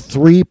will be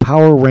 3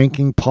 power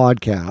ranking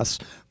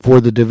podcasts for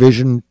the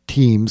division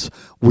teams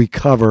we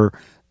cover.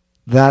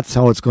 That's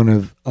how it's going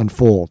to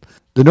unfold.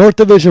 The North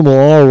Division will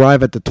all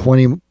arrive at the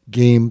 20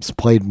 games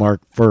played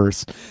mark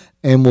first,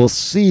 and we'll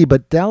see,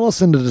 but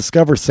Dallas in the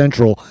Discover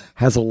Central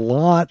has a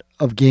lot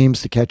of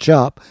games to catch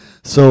up,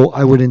 so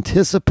I would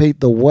anticipate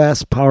the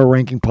West Power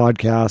Ranking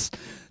podcast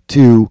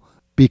to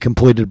be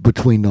completed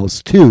between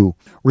those 2.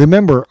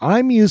 Remember,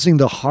 I'm using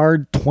the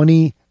hard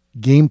 20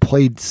 game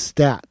played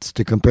stats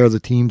to compare the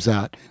teams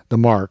at the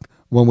mark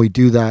when we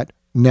do that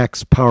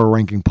next Power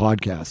Ranking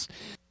podcast.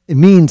 It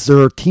means there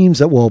are teams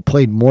that will have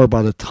played more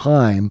by the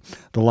time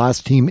the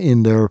last team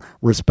in their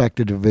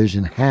respective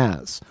division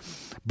has.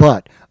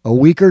 But a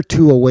week or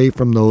 2 away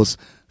from those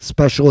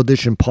special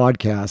edition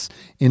podcasts,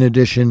 in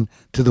addition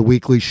to the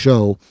weekly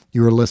show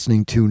you are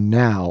listening to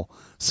now.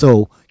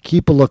 So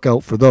keep a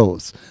lookout for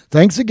those.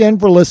 Thanks again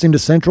for listening to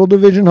Central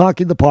Division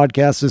Hockey, the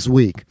podcast this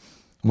week.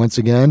 Once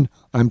again,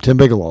 I'm Tim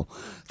Bigelow.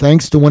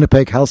 Thanks to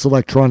Winnipeg House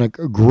Electronic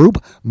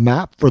Group,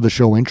 MAP, for the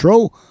show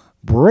intro,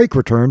 break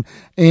return,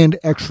 and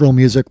extra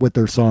music with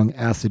their song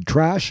Acid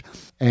Trash.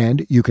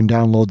 And you can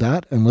download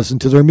that and listen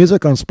to their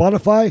music on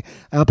Spotify,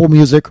 Apple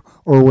Music,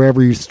 or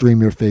wherever you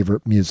stream your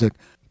favorite music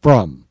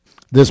from.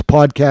 This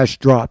podcast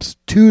drops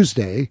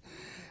Tuesday,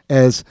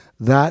 as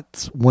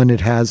that's when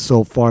it has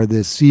so far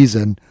this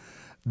season.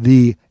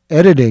 The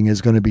editing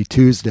is going to be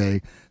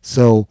Tuesday,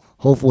 so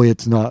hopefully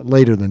it's not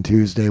later than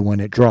Tuesday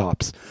when it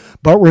drops.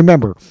 But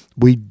remember,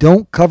 we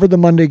don't cover the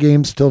Monday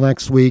games till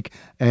next week,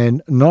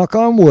 and knock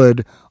on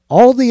wood,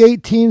 all the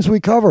 8 teams we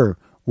cover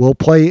will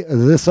play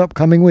this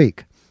upcoming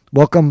week.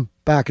 Welcome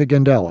back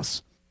again,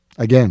 Dallas.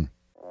 Again.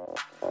 We'll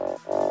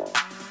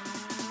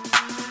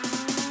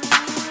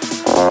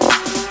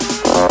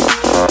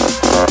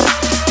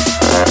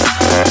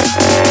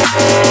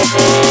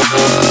be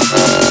right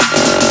back.